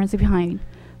these parents behind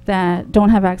that don't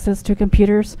have access to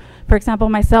computers. For example,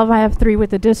 myself, I have 3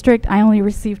 with the district. I only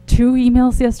received 2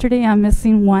 emails yesterday. I'm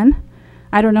missing 1.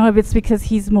 I don't know if it's because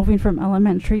he's moving from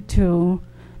elementary to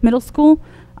middle school.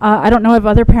 I don't know if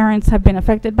other parents have been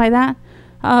affected by that.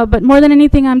 But more than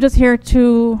anything, I'm just here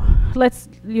to let's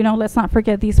not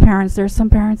forget these parents. There's some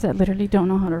parents that literally don't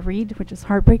know how to read, which is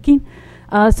heartbreaking.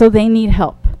 So they need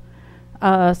help.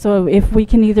 So if we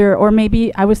can either, or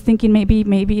maybe I was thinking maybe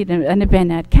an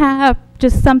event at CAP,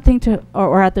 just something to,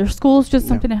 or at their schools, just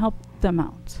something to help them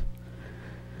out.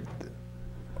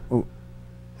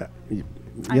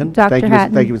 Yan? Dr. Thank you,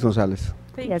 Hatton. thank you, Ms. Gonzalez.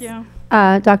 Thank you.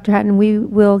 Dr. Hatton,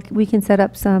 we can set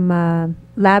up some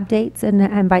lab dates and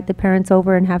invite the parents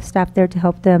over and have staff there to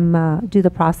help them do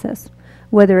the process.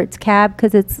 Whether it's CAB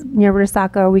because it's near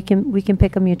Resaca, or we can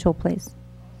pick a mutual place.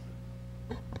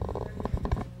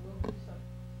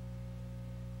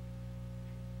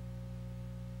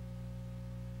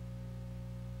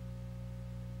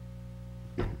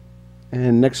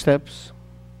 And next steps.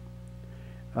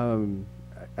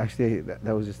 Actually,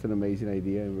 that was just an amazing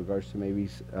idea in regards to maybe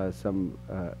some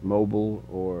mobile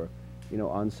or,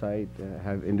 on-site,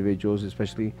 have individuals,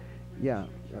 especially,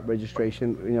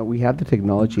 registration. We have the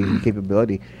technology and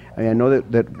capability. I mean, I know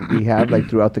that we have, like,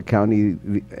 throughout the county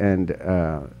and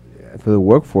for the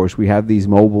workforce, we have these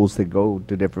mobiles that go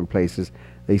to different places.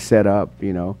 They set up,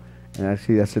 and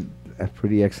actually that's a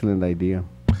pretty excellent idea.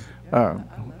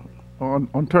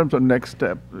 On terms of next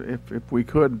step, if we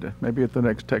could, maybe at the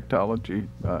next technology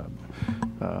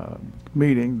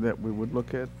meeting, that we would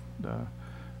look at,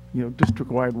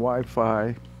 district-wide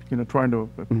Wi-Fi, trying to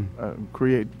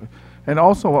create, and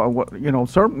also,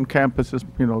 certain campuses,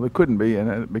 they couldn't be in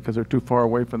it because they're too far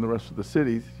away from the rest of the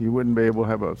cities. You wouldn't be able to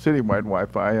have a citywide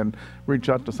Wi-Fi and reach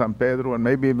out to San Pedro and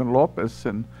maybe even Lopez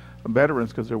and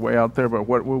veterans because they're way out there. But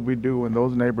what will we do in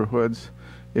those neighborhoods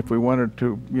if we wanted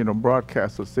to,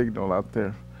 broadcast a signal out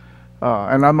there?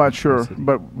 And I'm not sure,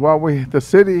 but while the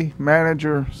city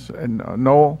managers and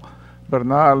Noel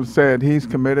Bernal said he's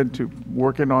committed to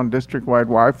working on district-wide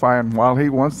Wi-Fi, and while he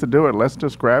wants to do it, let's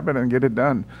just grab it and get it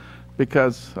done.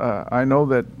 Because I know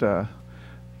that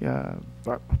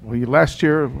last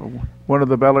year, one of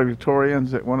the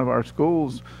valedictorians at one of our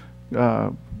schools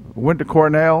went to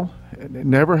Cornell, and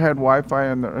never had Wi-Fi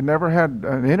and never had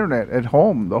an internet at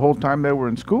home the whole time they were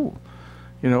in school.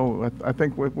 I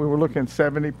think we were looking at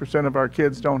 70% of our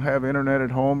kids don't have internet at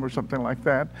home or something like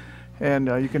that. And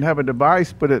you can have a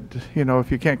device, but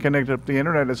if you can't connect up the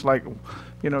internet, it's like,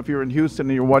 if you're in Houston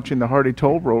and you're watching the Hardy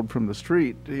Toll Road from the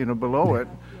street, below it,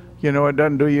 it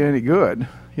doesn't do you any good,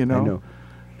 I know.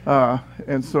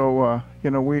 And so,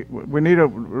 we need to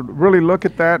really look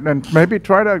at that and maybe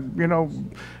try to,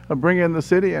 bring in the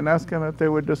city and ask them if they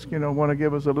would just, want to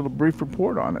give us a little brief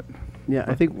report on it. Yeah,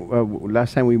 I think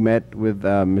last time we met with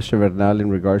Mr. Bernal in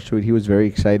regards to it, he was very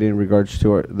excited in regards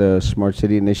to the Smart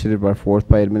City Initiative brought forth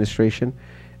by administration.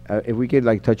 If we could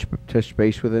touch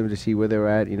base with them to see where they're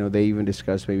at, they even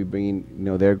discussed maybe bringing,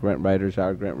 their grant writers,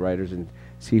 our grant writers, and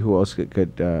see who else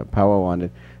could powwow on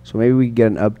it. So maybe we get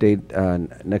an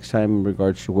update next time in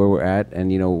regards to where we're at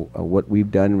and, what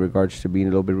we've done in regards to being a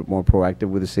little bit more proactive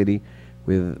with the city,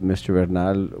 with Mr.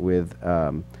 Bernal, with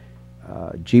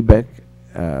GBEC,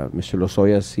 Mr.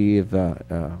 Lozoya, see if,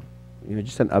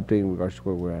 just an update in regards to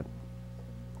where we're at.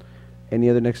 Any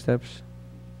other next steps?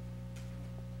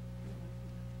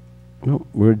 No,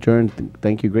 we're adjourned.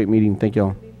 Thank you. Great meeting. Thank you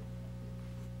all.